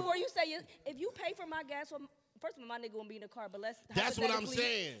 hold on. Oh. Before you say it, if you pay for my gas, first of all, my nigga won't be in the car. But let's. That's what I'm hypothetically,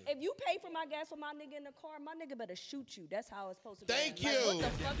 saying. If you pay for my gas with my nigga in the car, my nigga better shoot you. That's how it's supposed to be. Thank Like, you. what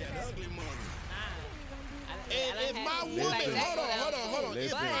the fuck is that? And if my woman, hold on.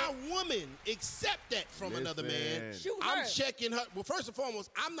 If Listen. my woman accept that from another man, Listen. Shoot I'm her. checking her. Well, first and foremost,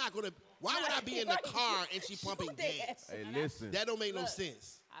 I'm not gonna. Why would I be in the car and she pumping Shoot that gas? ass. Hey, listen. That don't make no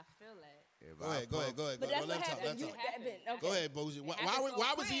sense. I feel that. If Go I ahead, go pump- ahead, go ahead. But Go that's let what him talk. happened. Let him talk. Okay. Go ahead, Bougie. Why happened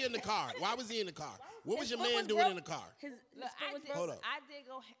so was he quick. in the car? Why was he in the car? What was His your foot man was doing broke. in the car? His Look, foot was Hold broke. up.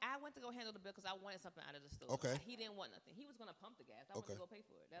 I went to go handle the bill because I wanted something out of the store. Okay. He didn't want nothing. He was gonna pump the gas. I Okay. wanted to go pay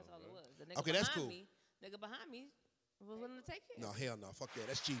for it. That's all it was. The nigga Okay, that's behind cool. Me, nigga behind me was willing to take it. No, hell no. Fuck that.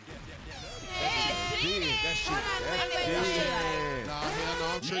 That's cheating. That's cheating. That's cheating. Cheating. Nah, hell no.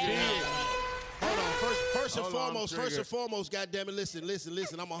 I'm triggered. Hold on. First and Hold on, I'm foremost, triggered. goddamn it.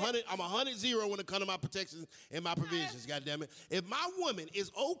 Listen. I'm 100-0 when it comes to my protections and my provisions, goddamn it. If my woman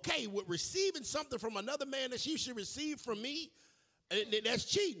is okay with receiving something from another man that she should receive from me, that's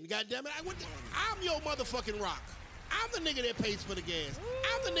cheating, goddamn it. I'm your motherfucking rock. I'm the nigga that pays for the gas.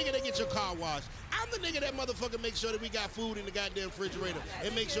 I'm the nigga that gets your car washed. I'm the nigga that motherfucker make sure that we got food in the goddamn refrigerator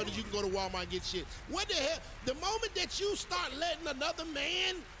and make sure that you can go to Walmart and get shit. What the hell? The moment that you start letting another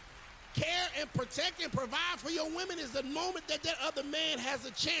man care and protect and provide for your women is the moment that that other man has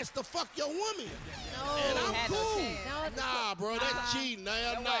a chance to fuck your woman. And I'm cool. Nah, bro, that's cheating. Nah,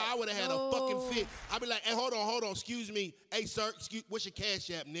 I would have had a fucking fit. I'd be like, hey, hold on, excuse me. Hey, sir, what's your cash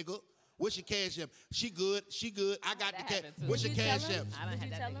app, nigga? What's your cash app? She good. I got the cash. What's your cash app? Did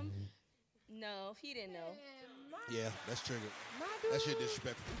you tell him? No, he didn't know. Yeah, that's triggered. That shit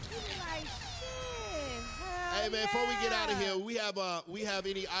disrespectful. Like, shit. Hey man, before we get out of here, we have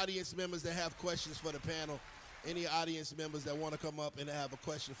any audience members that have questions for the panel? Any audience members that want to come up and have a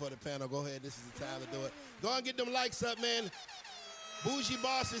question for the panel? Go ahead. This is the time to do it. Go and get them likes up, man. Bougie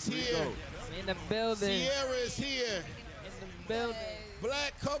Boss is here. In the building. Sierra is here. In the building.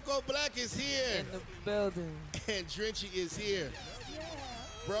 Black Coco Black is here. In the building. And Drenchy is here.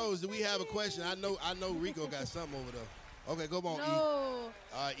 Bros, do we have a question? I know Rico got something over there. Okay, go on,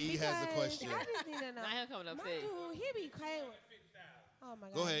 E. E has a question. I just need to know. Now him coming up My dude, he be crazy. Oh my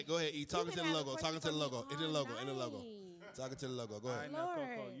God. Go ahead, E. Talking to the logo. Talking to the logo. In the logo. Talking to the logo. Go ahead. Now,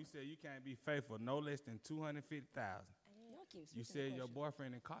 Coco, you said you can't be faithful no less than 250,000. You said your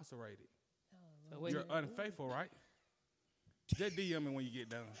boyfriend incarcerated. You're unfaithful, right? Just DM me when you get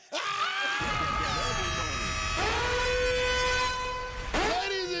done.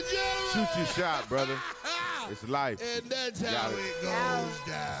 Ladies and gentlemen. Shoot your shot, brother. It's life. And that's how it goes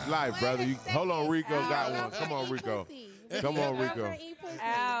down. It's life, brother. Hold on, Rico got one. Come on, Rico. Come on, Rico.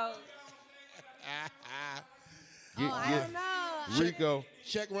 Out. Get Rico.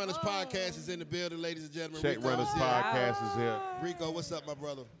 Check Runners Podcast is in the building, ladies and gentlemen. Check Runners Podcast is here. Rico, what's up, my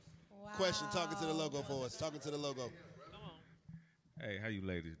brother? Wow. Question, talking to the logo for us. Talking to the logo. Hey, how you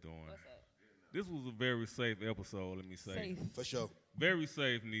ladies doing? This was a very safe episode, let me say. Safe. For sure. Very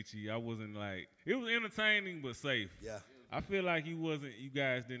safe, Nietzsche. I wasn't like, it was entertaining, but safe. Yeah. I feel like you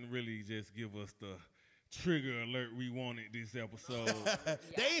guys didn't really just give us the trigger alert we wanted this episode.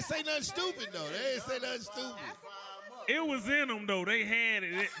 They ain't say nothing stupid, though. They ain't say nothing stupid. It was in them, though. They had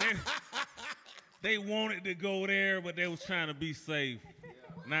it. They wanted to go there, but they was trying to be safe.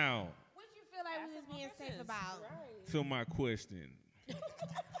 Now, What you feel like we was being safe about? to my question.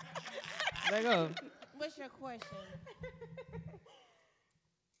 There you go. What's your question?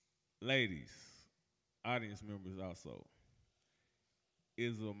 Ladies, audience members also,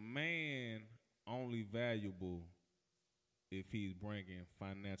 is a man only valuable if he's bringing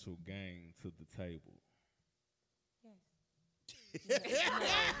financial gain to the table?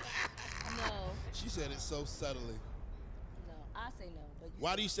 No. She said it so subtly. No, I say no. But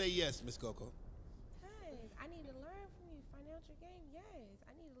Why do you say yes, Miss Coco? Because I need to learn from you. Financial gain, yes.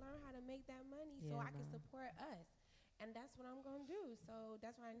 I need to learn how to make that money so I can support us. And that's what I'm going to do. So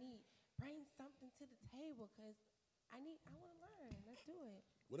that's why I need bring something to the table because I want to learn. Let's do it.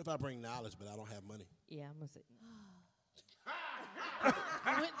 What if I bring knowledge, but I don't have money? Yeah, I'm gonna say.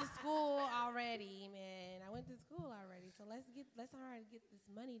 I went to school already, man. I went to school already. So let's learn how to get this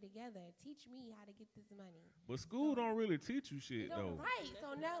money together. Teach me how to get this money. But school don't really teach you shit, No, though. right.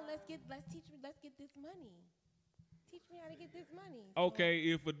 So now let's get this money. Teach me how to get this money. Okay,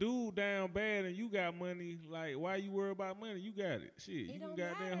 if a dude down bad and you got money, like, why you worry about money? You got it. Shit, you can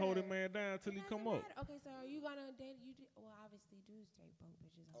goddamn hold that man down till he come up. Okay, so are you gonna date? Well, obviously, dudes date broke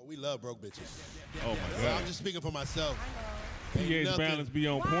bitches. Oh, we love broke bitches. Oh, my Well, I'm God. just speaking for myself. I know. Ain't pH nothing. balance be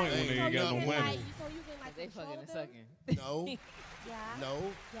on point when they ain't got no money. So you can like They control fucking and them? sucking. No, Yeah.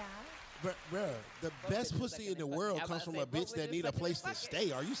 no. Yeah. Bruh, the best pussy in the world comes from a bitch that need a place to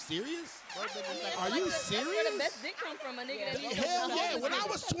stay. Are you serious? Are you That's where the serious? best dick come from, a nigga that don't Hell know yeah. how When to I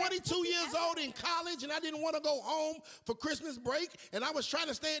was 22 years old in college and I didn't want to go home for Christmas break and I was trying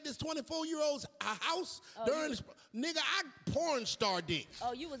to stay at this 24-year-old's house during nigga, I porn star dick.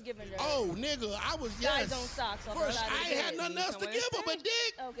 Oh, you was giving her. Oh, nigga, I was, Guys yes. on socks off First, her side of I the ain't had bed. nothing else to give her but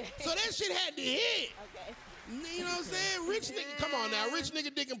dick. Okay. So that shit had to hit. Okay. You know what I'm saying? Rich nigga, come on now. Rich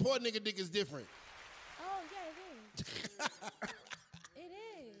nigga dick and poor nigga dick is different. Oh yeah, it is. It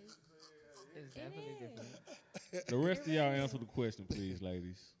is. It's definitely different. The rest of y'all answer the question, please,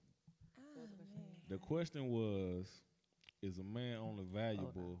 ladies. Oh man. The question was, is a man only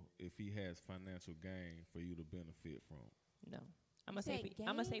valuable if he has financial gain for you to benefit from? No, I'm a say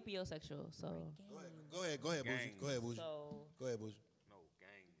sapiosexual. So Go ahead, Bougie. Gang. Go ahead, Bougie. so Go ahead, Bougie. No,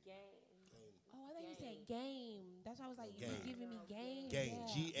 gain. Oh, I thought you said game. That's why I was like, you Game. giving me game. Gang.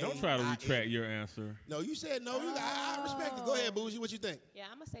 Yeah. G-A-I-N. Don't try to retract your answer. No, you said no. I respect it. Go ahead, Bougie. What you think? yeah,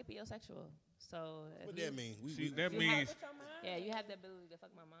 I'm a sapiosexual. So if What you- that mean? See, that means, yeah, you have the ability to fuck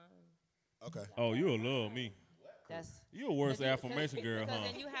my mind. Okay. oh, you'll love me. That's you a worse affirmation girl, because huh?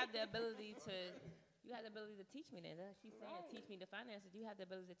 then you have the ability to teach me. Then she's saying teach me the finances. You have the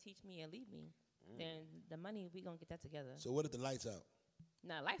ability to teach me and lead me. Then the money we gonna get that together. So what if the lights out?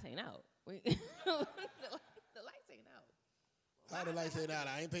 Nah, lights ain't out. The lights ain't out. How the lights ain't out?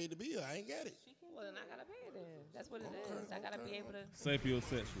 I ain't paid the bill. I ain't got it. Well, then I gotta pay it then. That's what it is. I gotta be able to.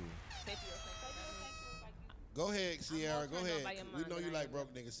 Sapiosexual. Go ahead, Sierra. Go turned on by ahead. your We mind know than you I like am.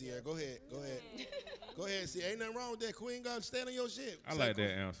 broke niggas, Sierra. Go ahead. Go ahead. Go ahead, Sierra. Ain't nothing wrong with that. Queen, go stand on your shit. I like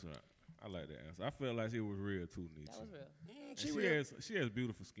that answer. I like that answer. I felt like she was real too, Nietzsche. That was real. And She real. she has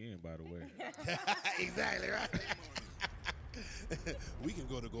beautiful skin, by the way. Exactly right. We can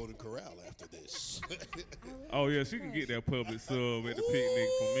go to Golden Corral after this. Oh yeah, she can get that public sub at the picnic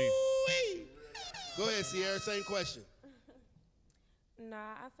for me. Ooh-wee. Go ahead, Sierra. Same question.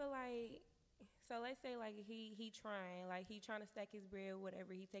 Nah, I feel like, so let's say like he trying to stack his bread,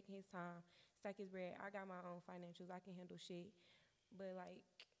 whatever. He taking his time, stack his bread. I got my own financials. I can handle shit. But like,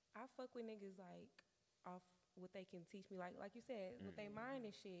 I fuck with niggas like off what they can teach me. Like you said, with they mind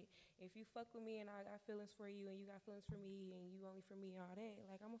and shit. If you fuck with me and I got feelings for you and you got feelings for me and you only for me and all that,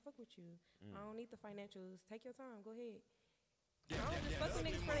 like I'ma fuck with you. I don't need the financials. Take your time. Go ahead. I don't just fuck with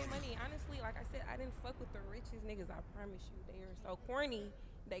niggas for their money. Honestly, like I said, I didn't fuck with the richest niggas. I promise you. They are so corny.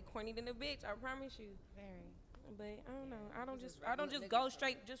 They corny than a bitch. I promise you. Very. But I don't know. I don't just go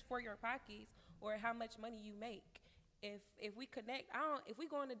straight just for your pockets or how much money you make. If we connect, if we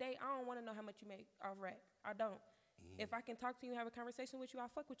go on a date, I don't want to know how much you make off rap. I don't. If I can talk to you and have a conversation with you, I'll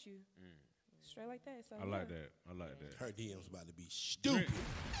fuck with you. Straight like that. So I like that. I like that. Her DM's about to be stupid.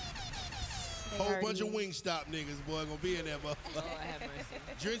 Whole bunch of Wingstop niggas, boy, gonna be in there, motherfucker. Lord have mercy.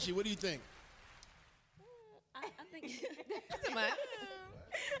 Drenchy, what do you think? I think.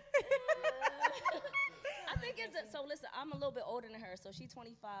 I think it's so. Listen, I'm a little bit older than her, so she's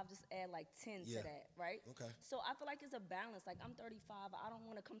 25. Just add like 10 to that, right? Okay. So I feel like it's a balance. Like I'm 35. I don't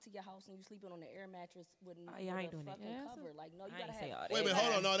want to come to your house and you sleeping on the air mattress with I ain't doing that. fucking cover. Like no, you gotta have. Wait a minute,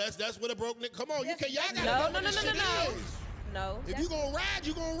 hold on. No, that's what a broke nigga. Come on, you can't. Y'all gotta No, know what this shit is. No. If you gonna ride,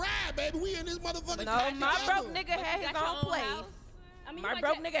 you gonna ride, baby. We in this motherfucker. No, my broke nigga had his own place. I mean, My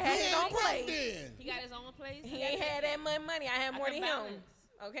broke nigga had his own place. He got his own place. He ain't had that much money. I had more than him.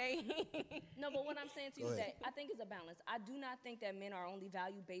 Okay. No, but what I'm saying to you is that I think it's a balance. I do not think that men are only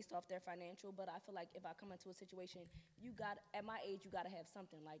valued based off their financial, but I feel like if I come into a situation, at my age, you got to have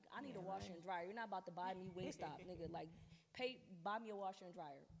something. Like, I need a washer and dryer. You're not about to buy me Wingstop, nigga. Like, buy me a washer and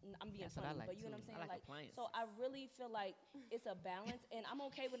dryer. I'm being funny, but you know what I'm saying? Like so I really feel like it's a balance, and I'm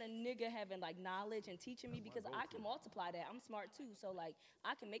okay with a nigga having, like, knowledge and teaching me because I can multiply that. I'm smart, too, so, like,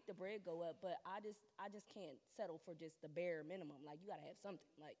 I can make the bread go up, but I just can't settle for just the bare minimum. Like, you got to have something.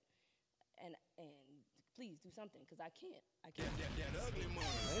 Like, and please do something, because I can't. That ugly money.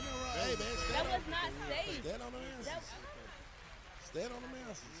 Hey, man, that was not safe. Stand on the answers. Stand on the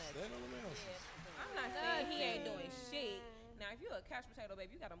answers. Stand on the answers. I'm not saying he ain't doing shit. Now, if you a couch potato,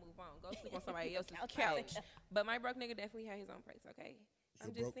 baby, you gotta move on. Go sleep on somebody else's couch. But my broke nigga definitely had his own place, okay?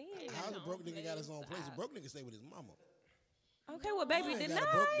 I'm just saying. How's a broke nigga got his own place? A broke nigga stay with his mama. Okay, well, baby, ain't then got a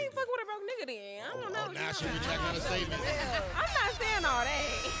no, broke I ain't nigga. fuck with a broke nigga then. I don't know. Now she retracting her statement. I'm not saying all that.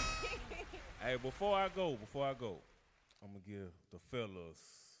 Hey, before I go, I'm gonna give the fellas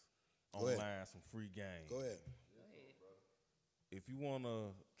online some free game. Go ahead. If you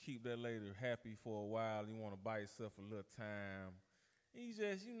wanna keep that lady happy for a while, you wanna buy yourself a little time,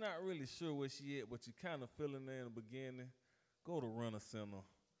 and you're not really sure where she at, but you kind of feeling her in the beginning, go to Runner Center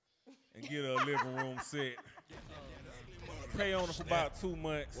and get her a living room set. Pay on her for about 2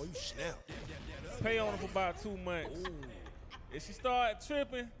 months. Boy, you snap. Pay on her for about 2 months. If she start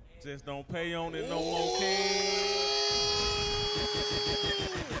tripping, just don't pay on it no more,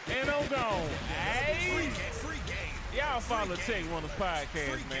 and I'm gone. Hey. Y'all follow Check Runners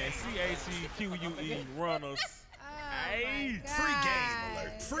Podcast, man. CHEQUE Runners. Hey.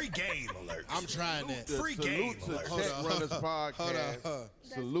 Free game alert. I'm trying that. Free game Salute alert. to Check Runners Hold Podcast. on.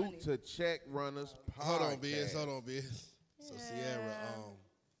 Salute to Check Runners Podcast. Hold on, Biz. So Sierra,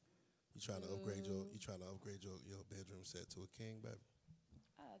 you trying to upgrade your bedroom set to a king, baby?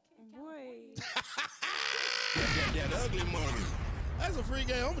 Boy. That ugly money. That's a free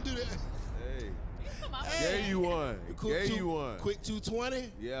game. I'm gonna do that. Hey. Gave you one. Gave you one. Quick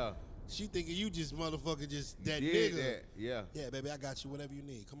 220. Yeah. She thinking you just motherfucker just that Did nigga. that. Yeah. Yeah, baby, I got you. Whatever you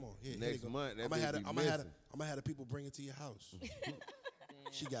need. Come on. Here, Next month, that I'm gonna bitch be have the people bring it to your house.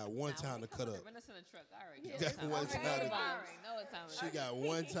 She got one time to cut up. Run us in the truck. I already She know got what one time time it to is. I already know what time it is. She got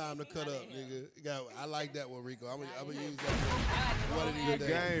one time to cut up, nigga. I like that one, Rico. I'm gonna use that one. Good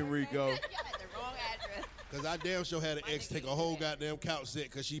game, Rico. Y'all had the wrong address. Because I damn sure had an ex take a whole goddamn couch set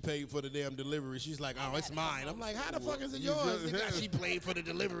because she paid for the damn delivery. She's like, oh, it's mine. I'm like, how the fuck is it yours? Nigga, she paid for the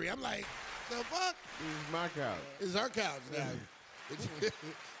delivery. I'm like, the fuck? This is my couch. It's her couch now.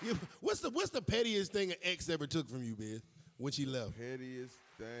 What's the pettiest thing an ex ever took from you, man, when she left? Pettiest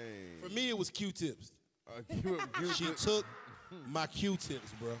thing. For me, it was Q-tips. She took my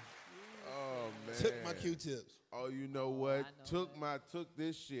Q-tips, bro. Oh, man. Took my Q-tips. Oh, you know what? Took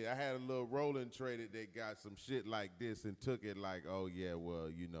this shit. I had a little rolling tray that got some shit like this and took it like, oh yeah, well,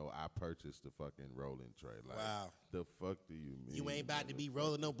 you know, I purchased the fucking rolling tray. Like, wow. The fuck do you mean? You ain't about to be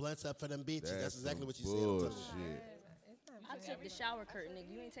rolling no blunts up for them bitches. That's exactly what you bullshit. said. I took the shower curtain,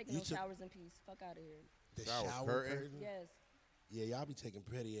 nigga. You ain't taking no showers in peace. Fuck out of here. The shower curtain? Yes. Yeah, y'all be taking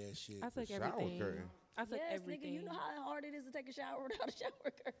petty ass shit. I took shower everything. Curtain. I took yes, everything. Nigga, you know how hard it is to take a shower without a shower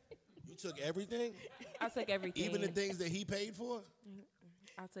curtain. You took everything? I took everything. Even the things that he paid for?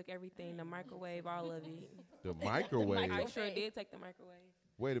 I took everything. The microwave, all of it. The microwave? I sure did take the microwave.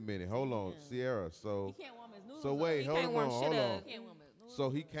 Wait a minute. Hold on, Sierra. So, He can't warm his noodles so wait, up. He hold can't on, warm hold shit on. up. He can't warm his noodles So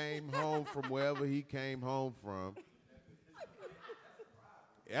he came home from wherever he came home from.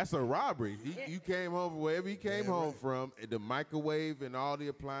 That's a robbery. You came home from wherever he came home from. And the microwave and all the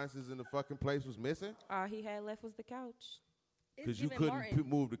appliances in the fucking place was missing All he had left was the couch. because you couldn't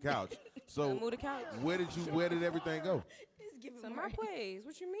move the couch. So Move the couch. Where did everything go? To my place.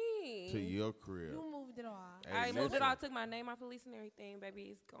 What you mean? To your crib. You moved it all. Hey, I moved it listen. all. Took my name off the lease and everything,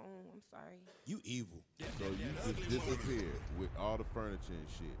 baby. It's gone. I'm sorry. You evil. So you just disappeared with all the furniture and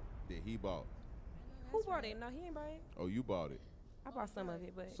shit that he bought. Who bought it? No, he ain't buy it. Oh, you bought it. I bought some of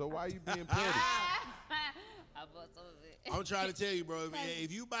it, but. So why you being petty? I bought some of it. I'm trying to tell you, bro.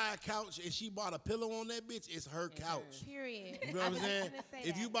 If you buy a couch and she bought a pillow on that bitch, it's her couch. Period. You know what I'm saying?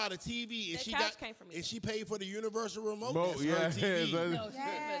 If you bought a TV and That she couch came from me. and she paid for the universal remote, Mo- that's yeah, her TV. no,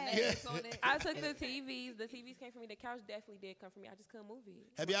 Yes. I took the TVs. The TVs came from me. The couch definitely did come from me. I just couldn't move it.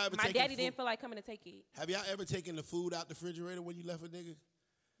 Have y'all ever My taken daddy food- didn't feel like coming to take it. Have y'all ever taken the food out the refrigerator when you left a nigga?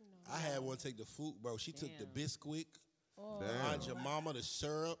 I had one take the food, bro. She took the Bisquick. Aunt your mama, the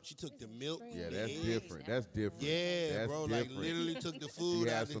syrup. She took the milk. Yeah, the that's eggs. different. That's different. Yeah, That's bro. different. Like literally took the food She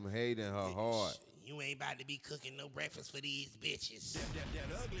out. had some hate in her heart. You ain't about to be cooking no breakfast for these bitches.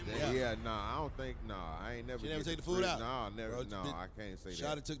 I don't think. I ain't never. She never get take the food out? No, never. Bro, No, I can't say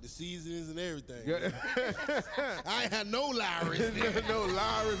Shawty that. took the seasonings and everything. Good. I ain't had no Lowry's in there. no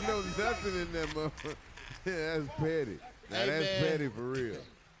Lowry's, no nothing in there, motherfucker. That's petty. Now Hey, that's man. petty for real.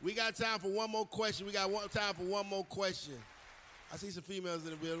 We got time for one more question. We got time for one more question. I see some females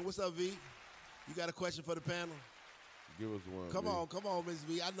in the building. What's up, V? You got a question for the panel? Give us one. Come B. on, Miss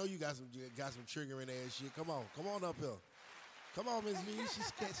V. I know you got some triggering ass shit. Come on up here. Come on, Miss V.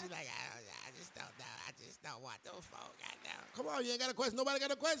 She's like, I just don't know. I just don't want those folks. Come on, you ain't got a question. Nobody got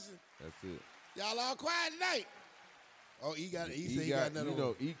a question. That's it. Y'all all quiet tonight. Oh, he said he got another you one.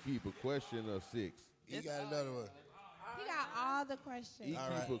 know, he keep a question of 6. He got another one. He got all the questions. He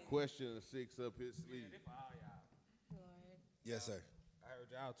keep a question of 6 up his sleeve. Yes, sir. I heard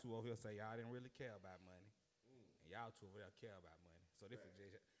y'all two over here say y'all didn't really care about money. And y'all two over there care about money. So this is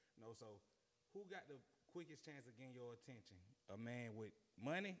just, so who got the quickest chance of getting your attention? A man with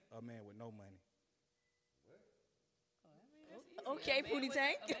money or a man with no money? Okay, Pootie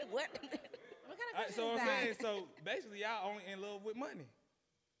Tank. What? What kind of question So is I'm that? saying, so basically y'all only in love with money.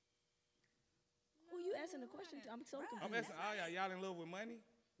 Who you asking the question to? I'm so confused. I'm asking all y'all in love with money?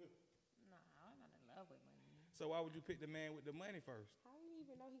 No, I'm not in love with money. So why would you pick the man with the money first? How do you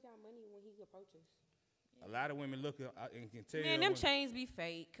even know he got money when he approaches? A lot of women look at and can tell. Man, them when- chains be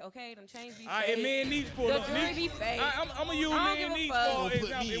fake, okay? Them chains be All right, fake. and me and Nietzsche pull the up. jewelry be fake. I'm gonna use I don't me give and a Nietzsche fuck. for Don't put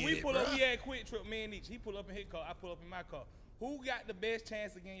example. me If we in it, pull up, bruh. we had Quick Trip. Me and Nietzsche. He pull up in his car. I pull up in my car. Who got the best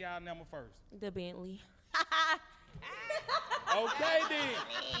chance of getting y'all number first? The Bentley. Okay then.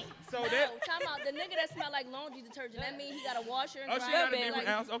 So that. No, time out. The nigga that smell like laundry detergent, that means he got a washer and Oh, dryer. she got a like, different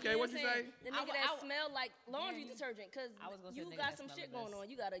ounce. Okay, know what I'm you saying? say? The nigga I- that smell like laundry detergent, cause I was gonna say you nigga got that some smell shit the going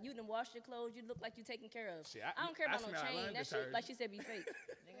best. on. You done washed your clothes. You look like you taken care of. Shit, I don't care I about no smell like chain. laundry That shit, detergent. like she said, be fake.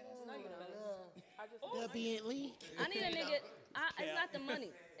 The Bentley. I need a nigga. It's not the money.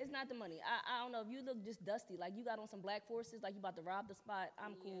 It's not the money. I don't know if you look just dusty, like you got on some black forces, like you about to rob the spot.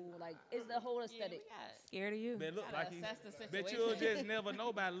 I'm cool. Like it's the whole aesthetic. Scared of you. But look Gotta like he. assess the Bet situation. you'll just never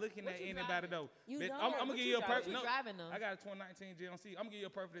know by looking at anybody though. You Bet- don't. I'm gonna What give you you a driving? perfect. What you driving though? I got a 2019 GMC. I'm gonna give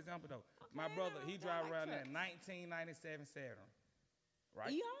you a perfect example though. My brother, he drive around in a 1997 Saturn, right?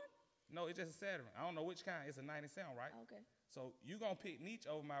 Eon? No, it's just a Saturn. I don't know which kind. It's a 97, right? Okay. So you gonna pick Nietzsche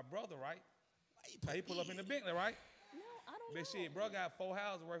over my brother, right? He pull up in the Bentley, right? No, I don't But know. shit, bro got 4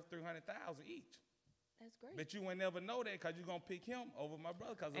 houses worth 300,000 each. That's great. But you would never know that because you gonna pick him over my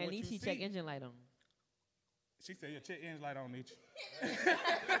brother because of And what you Nietzsche see. check engine light on. She said your check engine light on, Nietzsche.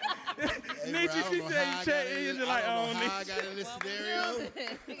 Hey, Nietzsche, she said your check engine light on, I don't know how I Nietzsche. got in this scenario.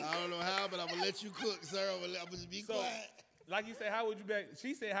 I don't know how, but I'm gonna let you cook, sir. I'm gonna just be So, quiet. like you said, how would you be?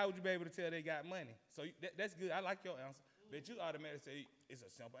 She said, how would you be able to tell they got money? So that's good. I like your answer. But you automatically say it's a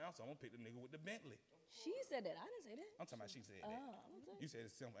simple answer. I'm gonna pick the nigga with the Bentley. She said that. I didn't say that. I'm talking about she said that. Okay. You said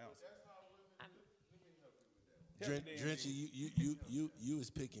it's a simple answer. Drenchy, you was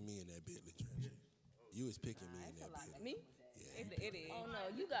picking me in that Bentley, Drenchy. You was picking me in that Bentley. Me? It is. Oh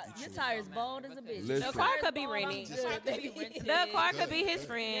no, you got your tires bald as a bitch. Listen. The car could be rented. The car could be his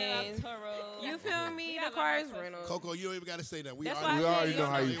friend. Turo. You feel me? The car is rental. Coco, you don't even gotta say that. We That's already, why I already said know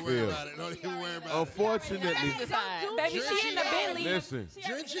how you don't worry feel. about it. Don't even worry about it. Unfortunately, Baby, she in the Bentley. listen,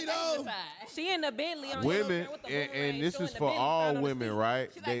 Drenchy though. She in the Bentley. On women, with the and this showing is the for Bentley all side on the women, seat. right?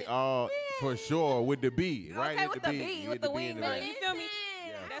 They all, for sure, with the B, right? Okay, At with the B, You with get the B in wing the man. back. You feel me?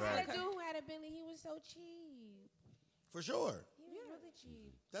 Yeah, That's facts. the dude who had a Bentley. He was so cheap. For sure. He was really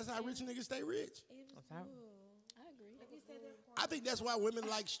cheap. That's how rich niggas stay rich. It was cool. I agree. Like you said, I think that's why women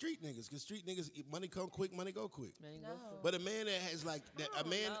like street niggas, because street niggas, money come quick, money go quick. No. But a man that has like that, a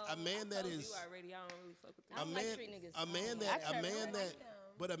man that is You already, I don't really fuck with I a don't like man, street niggas. a man that,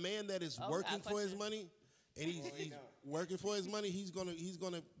 but a man that is working for his money, and he's working for his money, he's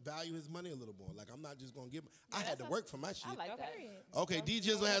gonna value his money a little more. Like I'm not just gonna give. I had to work for my shit. I like that. Okay, D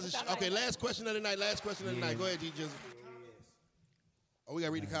Jizzle has a. Okay, last question of the night. Last question of the night. Go ahead, D Jizzle. Oh, we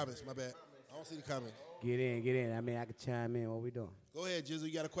gotta read the comments. My bad. I don't see the comments. Get in. I mean, I can chime in. What we doing? Go ahead, Jizzle.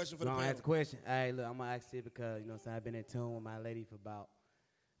 You got a question for the Don't panel? ask a question. Hey, look, I'm gonna ask it because I've been in tune with my lady for about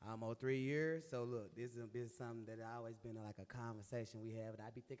almost 3 years. So look, this has been something that I always been like a conversation we have, and I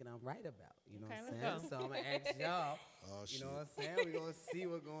be thinking I'm right about. You know what I'm saying? So I'm gonna ask y'all. Oh, you know what I'm saying? We gonna see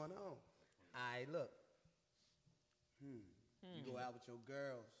what's going on. All right, look. You go out with your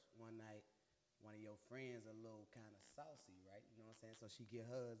girls one night. One of your friends a little kind of saucy, right? You know what I'm saying? So she get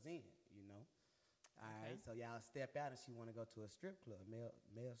hers in, you know? All right, so y'all step out and she want to go to a strip club,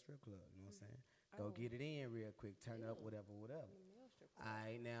 male strip club, you know what I'm saying? Go get it in real quick, turn up, whatever. All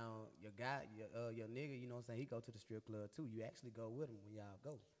right, now your guy, your nigga, you know what I'm saying? He go to the strip club too. You actually go with him when y'all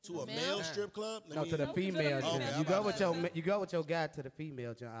go. To a male strip club? No, to the female. Okay, You go with your guy to the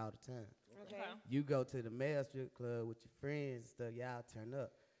female joint all the time. Okay. You go to the male strip club with your friends and stuff, y'all turn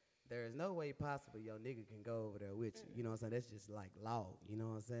up. There is no way possible your nigga can go over there with you. You know what I'm saying? That's just like law. You know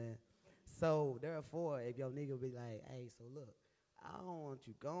what I'm saying? So therefore, if your nigga be like, hey, so look, I don't want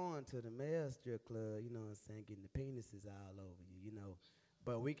you going to the male strip club, you know what I'm saying, getting the penises all over you, you know.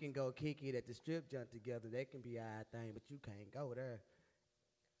 But we can go kick it at the strip joint together. That can be our thing, but you can't go there.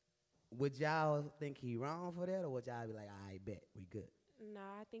 Would y'all think he wrong for that, or would y'all be like, all right, bet, we good?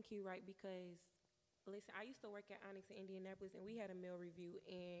 Nah, I think you're right because, listen, I used to work at Onyx in Indianapolis, and we had a meal review,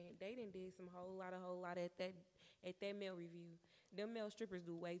 and they done did some whole lot at that meal review. Them male strippers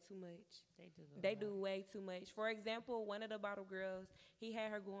do way too much. They do way too much. For example, one of the bottle girls, he had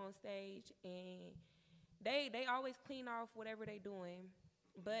her go on stage, and they always clean off whatever they doing,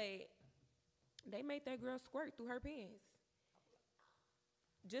 but they made that girl squirt through her pants.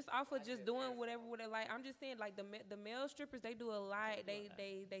 Just off of just doing whatever with it, like I'm just saying, like the male strippers, they do a lot.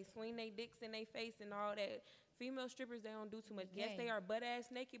 They swing their dicks in their face and all that. Female strippers, they don't do too much. Yes, they are butt ass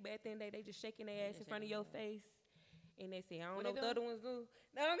naked, but at the end of the day, they just shaking their ass in front of your face. And they say, I don't know what the other ones do.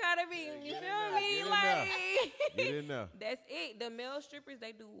 They don't gotta be, you feel me? Like, Get in there. that's it. The male strippers,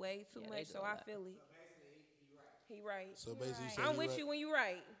 they do way too much, so I feel it. He right. So basically, I'm with you when you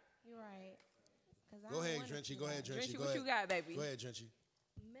right. You're right. Go ahead, Drenchy. Go ahead, Drenchy. Drenchy, what you got, baby? Go ahead, Drenchy.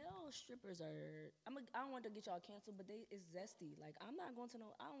 Male strippers are. I don't want to get y'all canceled, but it's zesty. Like I'm not going to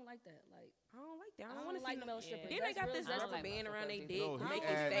no. I don't like that. Like I don't like that. I don't want to like see male strippers. Then they got this That's rubber real band zesty. around their dick No, to he make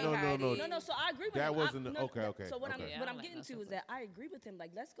it add- stay no, high. no. No, so I agree with That him. wasn't I, okay, okay, So what okay. I'm what I'm getting to is that I agree with him.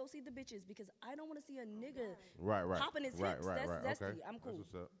 Like let's go see the bitches because I don't want to see a nigga Right. popping his Right. hips. Right. That's Okay. zesty. I'm cool.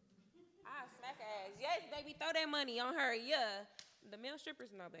 That's what's up. I smack her ass. Yes, baby, throw that money on her. Yeah. The male strippers,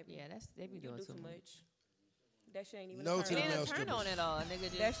 no, baby. Yeah, they be You doing do too much. That shit ain't even No a to turn the It on. ain't male a turn strippers. on at all, nigga.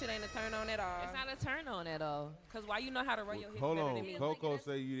 Just, That shit ain't a turn on at all. it's not a turn on at all. Cause why you know how to run your hips Hold better on. than me? Coco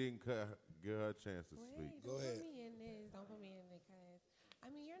say you didn't give her a chance to speak. Go ahead. Don't put me in this. Don't put me in it because, I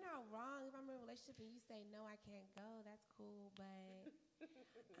mean, you're not wrong. If I'm in a relationship and you say, no, I can't go, that's cool. But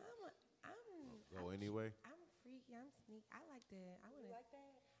Go anyway. I'm freaky. I'm sneaky. I like to. You like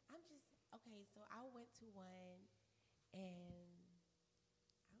that? I'm just, okay, so I went to one and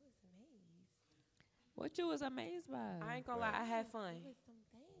I was amazed. What you was amazed by? I ain't gonna lie, I had fun. It was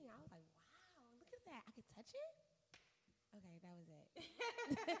something. I was like, wow, look at that. I could touch it? Okay, that was it.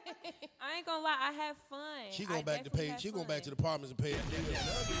 I ain't gonna lie, I had fun. She going back to pay. She going back to the apartments and pay that nigga.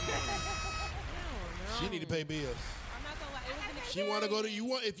 She need to pay bills. I'm not gonna lie. It was an She want to go to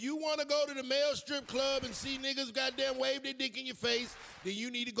if you want to go to the male strip club and see niggas goddamn wave their dick in your face, then you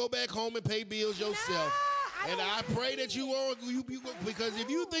need to go back home and pay bills yourself. And I pray that you because if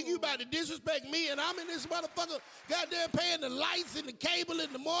you think you about to disrespect me and I'm in this motherfucker goddamn paying the lights and the cable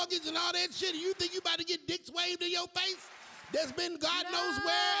and the mortgage and all that shit, and you think you about to get dicks waved in your face, that's been God knows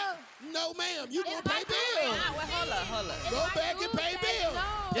where. No, ma'am. You gonna pay bills. Hold up. Go back and pay bills.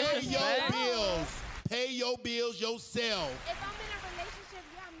 Pay your bills. Pay your bills yourself. If I'm in a relationship,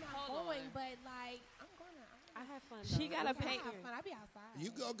 yeah, I'm not going, but like, I'm gonna. I have fun. She gotta pay. I be outside.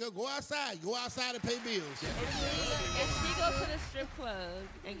 You go outside. Go outside and pay bills. If she goes to the strip club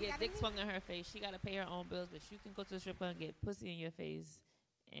and get dick swung in her face, she gotta pay her own bills. But you can go to the strip club and get pussy in your face,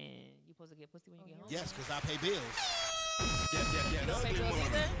 and you supposed to get pussy when you get home. Yes, because I pay bills. You don't pay bills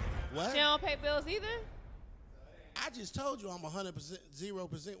either? What? She don't pay bills either? I just told you I'm 100%,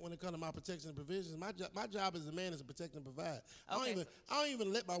 0% when it comes to my protection and provisions. My job as a man is to protect and provide. Okay. I don't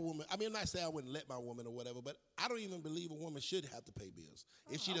even let my woman. I mean, I'm not saying I wouldn't let my woman or whatever, but I don't even believe a woman should have to pay bills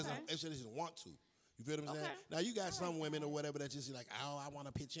if she doesn't want to. You feel what I'm saying? Now, you got some women or whatever that just like, oh, I want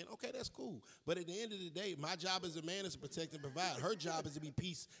to pitch in. Okay, that's cool. But at the end of the day, my job as a man is to protect and provide. Her job is to be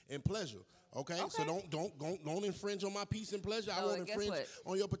peace and pleasure. Okay? So don't infringe on my peace and pleasure. I won't infringe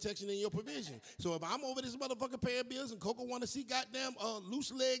on your protection and your provision. So if I'm over this motherfucker paying bills and Coco want to see goddamn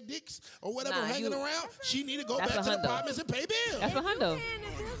loose leg dicks or whatever hanging around, she need to go back to the apartments and pay bills. That's a hundo.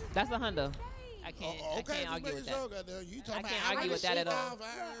 That's a hundo. I can't argue with that. I can't argue with that at all.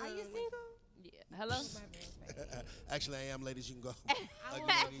 Are you single? Hello? Actually, I am, ladies. You can go. Look,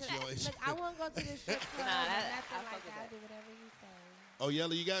 I won't go to the strip club. Nothing like that. I'll do whatever you say. Oh,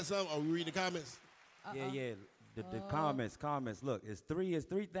 Yella, you got something? Oh, we read the comments? Yeah. The comments. Look, it's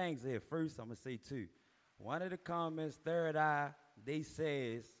three things here. First, I'm gonna say two. One of the comments, Third Eye, they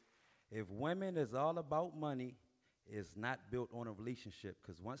says, if women is all about money, it's not built on a relationship.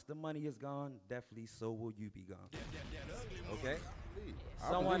 Because once the money is gone, definitely so will you be gone. Okay?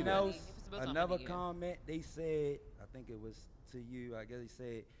 Someone else, another comment, they said, I think it was to you, I guess they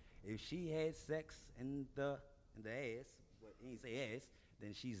said, if she had sex in the ass, but he didn't say ass,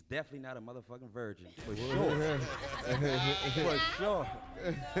 then she's definitely not a motherfucking virgin. For sure. For sure.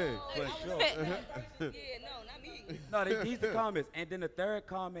 Yeah, no, not me. No, these the comments. And then the third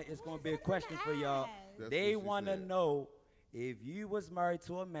comment is going to be a question for y'all. They want to know if you was married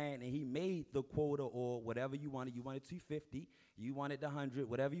to a man and he made the quota or whatever you wanted 250, you wanted the 100,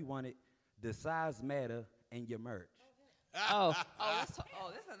 whatever you wanted, the size matter in your merch. This is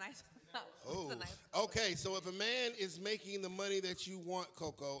a nice one. Okay, so if a man is making the money that you want,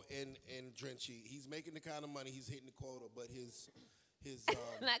 Coco and Drenchy, he's making the kind of money, he's hitting the quota, but his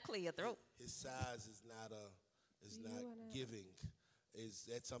not clear your throat. His size is not giving. Is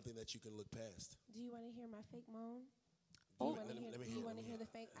that something that you can look past? Do you want to hear my fake moan? Let me Do you want to hear the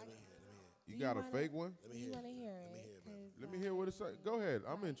fake? You got a fake one? Do you want to hear it? Let me hear what it's like. Go ahead.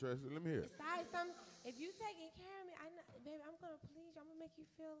 I'm interested. Let me hear it. Besides, if you taking care of me, baby, I'm gonna please you. I'm gonna make you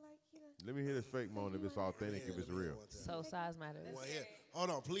feel like Let me hear this fake moan if it's authentic, if it's real. So size matters. Hold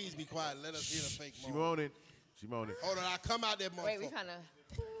on, please be quiet. Let us hear the fake moan. She moaning. Hold on, I come out that motherfucker. Wait, we kind of.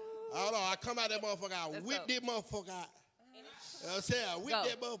 Hold on, I come out that motherfucker. I whip that motherfucker out. You know what I'm saying? I whip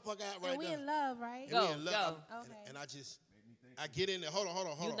that motherfucker out right now. And we in love, right? Go. Okay. And I get in there. Hold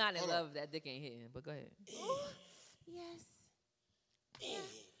on. You're not in love. That dick ain't hitting, but go ahead. Yes. Yeah.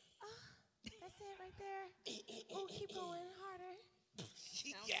 That's it right there. Oh, keep going harder.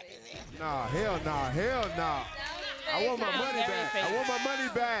 Nah, hell nah. I want my money back.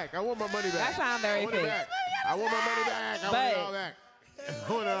 I want my money back. That sounds very fake. I want my money back. I want it all back.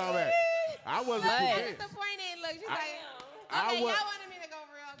 I want it all back. I wasn't convinced. Disappointed. Look, she's like, okay, y'all wanted me to go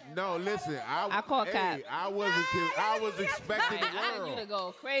real. Okay. No, listen. I call cap. I was expecting the I world. need you to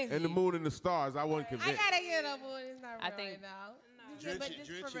go crazy. And the moon and the stars. I wasn't convinced. I gotta get up, boy. It's not real I think- right now. But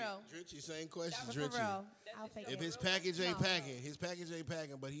just for real. Drenchy, same question, For Drenchy. real. I'll fake If it. his package ain't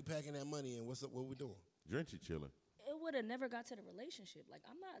packing, but he packing that money in, what we doing? Drenchy chilling. It would have never got to the relationship. Like,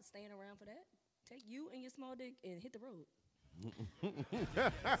 I'm not staying around for that. Take you and your small dick and hit the road.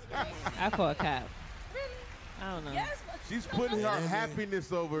 I call a cap. Really? I don't know. Yes, She's putting her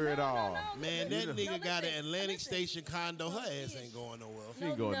happiness over it all. Man, that nigga got an Atlantic Station condo. Her ass ain't going nowhere. She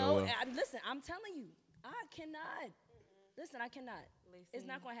ain't going nowhere. Listen, I'm telling you, I cannot. Listen, I cannot. It's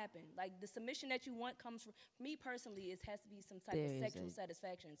not gonna happen. Like the submission that you want comes from me personally. It has to be some type There of is sexual a-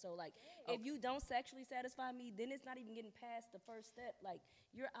 satisfaction. So like, if you don't sexually satisfy me, then it's not even getting past the first step. Like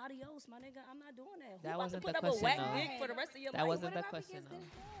you're adios, my nigga. I'm not doing that. Who That about wasn't to put the up a question, whack though. dick for the rest of your That life? wasn't the question, though.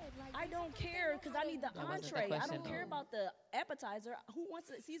 I don't care because I need the That wasn't the entree. I question, don't care though. about the appetizer. Who wants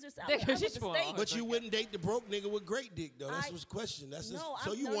a Caesar salad? Nigga, I want she's the for steak. But you wouldn't date the broke nigga with great dick, though. That's I- what's the question. That's just, No,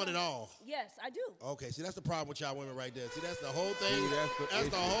 so I'm- you no, want no. it all. Yes, I do. Okay, see, that's the problem with y'all women right there. See, that's the whole thing. See, that's the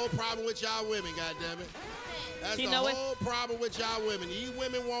issue. whole problem with y'all women, goddammit. That's You the know what? whole problem with y'all women. You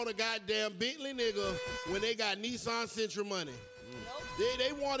women want a goddamn Bentley nigga when they got Nissan Sentra money.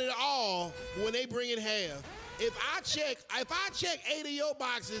 They want it all when they bring in half. If I check 8 of your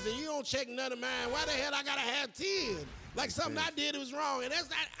boxes and you don't check none of mine, why the hell I gotta have 10? Like something I did was wrong, and that's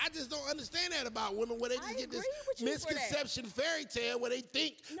not. I just don't understand that about women, where they just get this agree with you for that. misconception fairy tale where they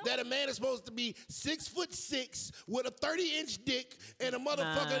think that a man is supposed to be 6'6" with a 30-inch dick and a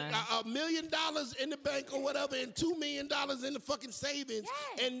motherfucking $1 million in the bank or whatever, and $2 million in the fucking savings,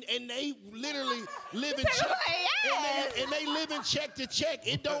 and they literally live in check, and they live in check to check.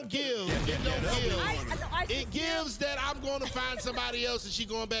 It don't give. It don't give. It gives that I'm going to find somebody else and she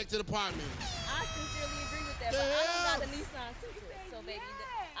going back to the apartment. I sincerely agree with that. The But I hell? don't got a Nissan Sentra, so baby,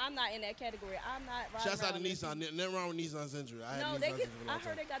 I'm not in that category. I'm not riding Shouts out to around in- Nissan. Nothing wrong with Nissan Sentra. I had No, Nissan they Sentra get. for a I long heard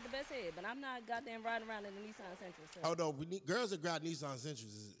time. they got the best head, but I'm not goddamn riding around in the Nissan Sentra. So. Oh no, girls that got Nissan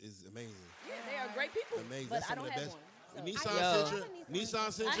Sentras is amazing. Yeah, they are great people. Amazing. But That's I some don't of the have best. one. The So. Nissan Sentra, Nissan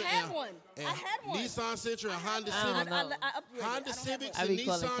Sentra, I had and, one. and I had one. Nissan Sentra and Honda I don't Civic. know. I upgraded. Honda I don't have Civics one. and be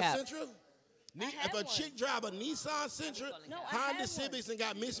calling Nissan cap. Sentra. If had a one. chick drive a Nissan Sentra, No, I had Honda one. Civics, and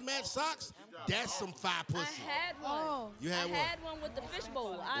got mismatched socks, that's some fire I pussy. had one. You had I one? had one with the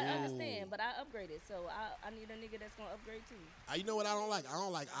fishbowl. I Ooh. understand, but I upgraded. So I need a nigga that's gonna upgrade too. You know what I don't like? I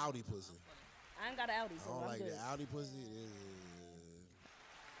don't like Audi pussy. I ain't got an Audi, I so don't I'm like good. the Audi pussy.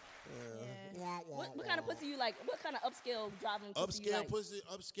 What kind of pussy you like? What kind of upscale driving pussy you Upscale like? pussy,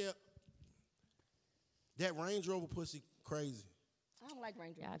 upscale. That Range Rover pussy crazy. I don't like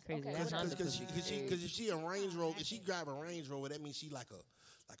Range Yeah, Rovers. crazy. Okay. That's Honda Because pussy. if she a Range Rover, if she drive a Range Rover, that means she like a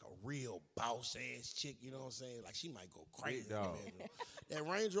real boss ass chick. You know what I'm saying? Like she might go crazy. dog. Man. That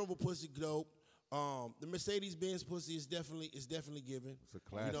Range Rover pussy dope. The Mercedes Benz pussy is definitely given. It's a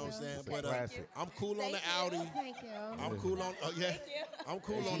classic. You know what I'm saying? It's a But classic. I'm cool on the Audi. Thank you. I'm cool on. Oh yeah. I'm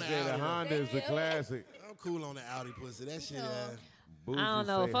cool on She the said the Audi. Honda is the classic. I'm cool on the Audi pussy. That shit. Bougie I don't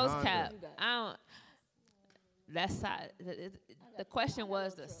know. say Folks Honda. cap. I don't. That size. The question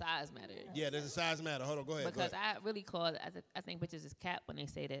was the size matter. Yeah, there's a size matter. Hold on, go ahead. Because I really call it. I think bitches is cap when they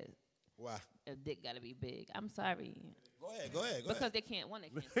say that Why? a dick gotta be big. I'm sorry. Go ahead. Because they can't. One, they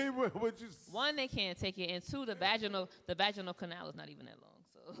can't. Hey, what you One, they can't take it, and two, the vaginal canal is not even that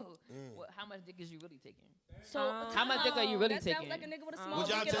long. So, how much dick is you really taking? So how much dick are you really that taking? sounds like a nigga with a small Would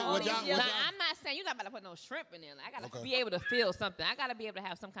y'all dick and take- all would these y'all- yellow- would Now, I'm not saying you're not about to put no shrimp in there. Like, I gotta Okay. be able to feel something. I gotta be able to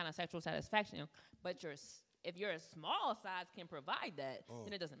have some kind of sexual satisfaction. But if you're a small size can provide that,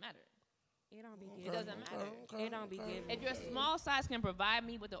 then it doesn't matter. It don't be It given. doesn't matter. It don't be given. If your small size can provide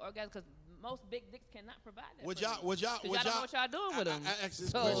me with the orgasm, because most big dicks cannot provide that. Would for y'all? me. Would y'all? 'Cause Would y'all don't know what y'all doing with them. I asked this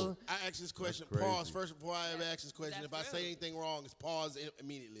So- question. I asked this question. That's Pause crazy. first before I ever ask this question. If I That's say real. anything wrong, it's pause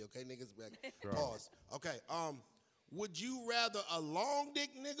immediately. Okay, niggas back. Sure. Pause. Okay. Would you rather a long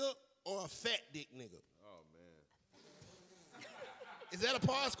dick nigga or a fat dick nigga? Oh man. Is that a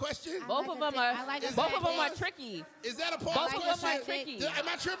pause question? Both of them are. Both of them are tricky. Is that a pause Both of them question? are tricky. Am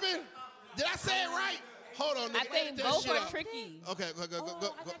I tripping? Did I say it right? Hold on, nigga. I think edit that both shit are out. tricky. Okay, I thought you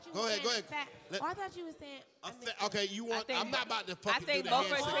go were ahead. saying fat. Let- Oh, I thought you were saying. Okay, you want? think I'm not about to fucking think do the both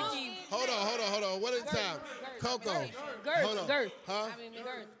hand are signals. tricky. Hold on. What is the time? Coco. Hold on. Girth. Huh?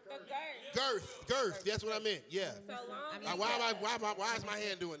 Girth. Girth. That's what I meant. Yeah. So long. Why is my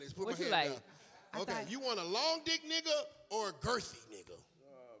hand doing this? Put What my you hand like? down. Okay, you want a long dick nigga or a girthy nigga?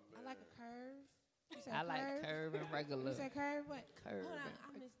 I like a curve. You said I like curve and regular. You said curve? What? Curve. Hold on,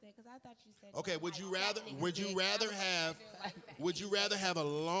 I missed that because I thought you said. Okay, would you rather have a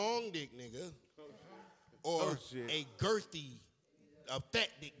long dick nigga or Oh, shit. a girthy, a fat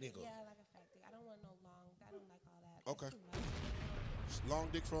dick nigga? Yeah, I like a fat dick. I don't want no long. I don't like all that. Okay. That's too much. Long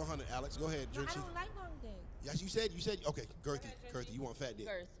dick for 100. Alex, go ahead. No, I Drinksy. don't like long dicks. Yes, you said. Okay, girthy. You want fat dick?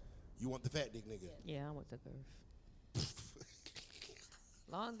 Girth. You want the fat dick nigga? Yeah, I'm with the girth.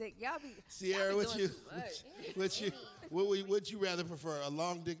 Long dick, y'all be. Sierra, y'all be what doing you, too much. would you rather prefer, a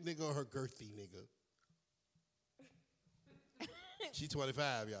long dick nigga or a girthy nigga? She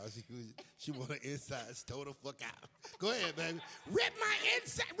 25, y'all. She want her insides tore the fuck out. Go ahead, baby. Rip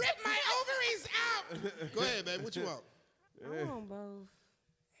my ovaries out. Go ahead, baby. What you want? I want both.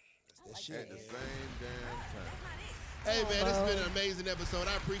 That's that At shit. the same damn time. Hey, man, this has been an amazing episode.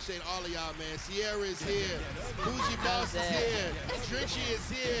 I appreciate all of y'all, man. Sierra is here. Bougie Boss is here. Drenchy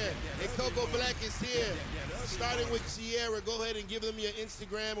is here. And Coco Black is here. Starting with Sierra, go ahead and give them your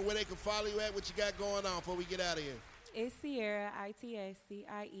Instagram and where they can follow you at, what you got going on before we get out of here. It's Sierra,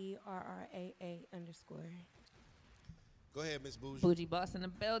 ITSCIERRAA_. Go ahead, Miss Bougie. Bougie Boss in the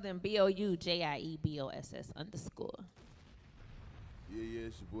building. BOUJIEBOSS_.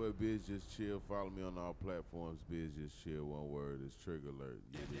 Yeah, it's your boy Biz Just Chill. Follow me on all platforms. Biz Just Chill. One word. It's Trigger Alert.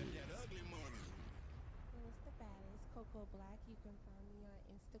 Yeah, And it's the baddest, Coco Black. You can find me on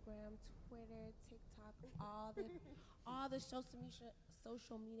Instagram, Twitter, TikTok, all the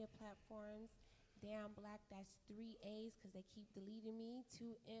social media platforms. Damn Black, that's 3 A's because they keep deleting me.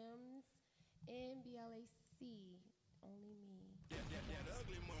 2 M's and BLAC. Only me.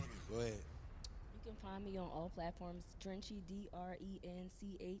 Go ahead. You can find me on all platforms, Drenchy,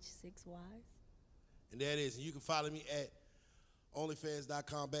 DRENCH 6 Ys. And there it is. And you can follow me at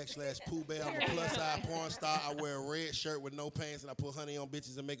onlyfans.com/PoohBear. I'm a plus-size porn star. I wear a red shirt with no pants, and I put honey on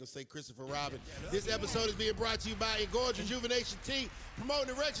bitches and make them say Christopher Robin. This episode is being brought to you by Engorge Rejuvenation Tea,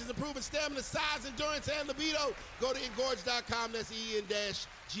 promoting erections, improving stamina, size, endurance, and libido. Go to engorge.com. That's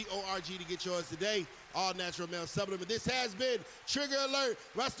EN-GORG to get yours today. All natural male supplement. This has been Trigger Alert.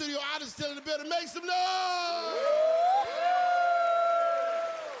 My studio audience still in the building. Make some noise!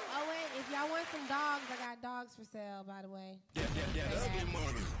 Oh, wait, if y'all want some dogs, I got dogs for sale, by the way. Ugly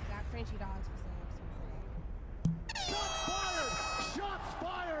money.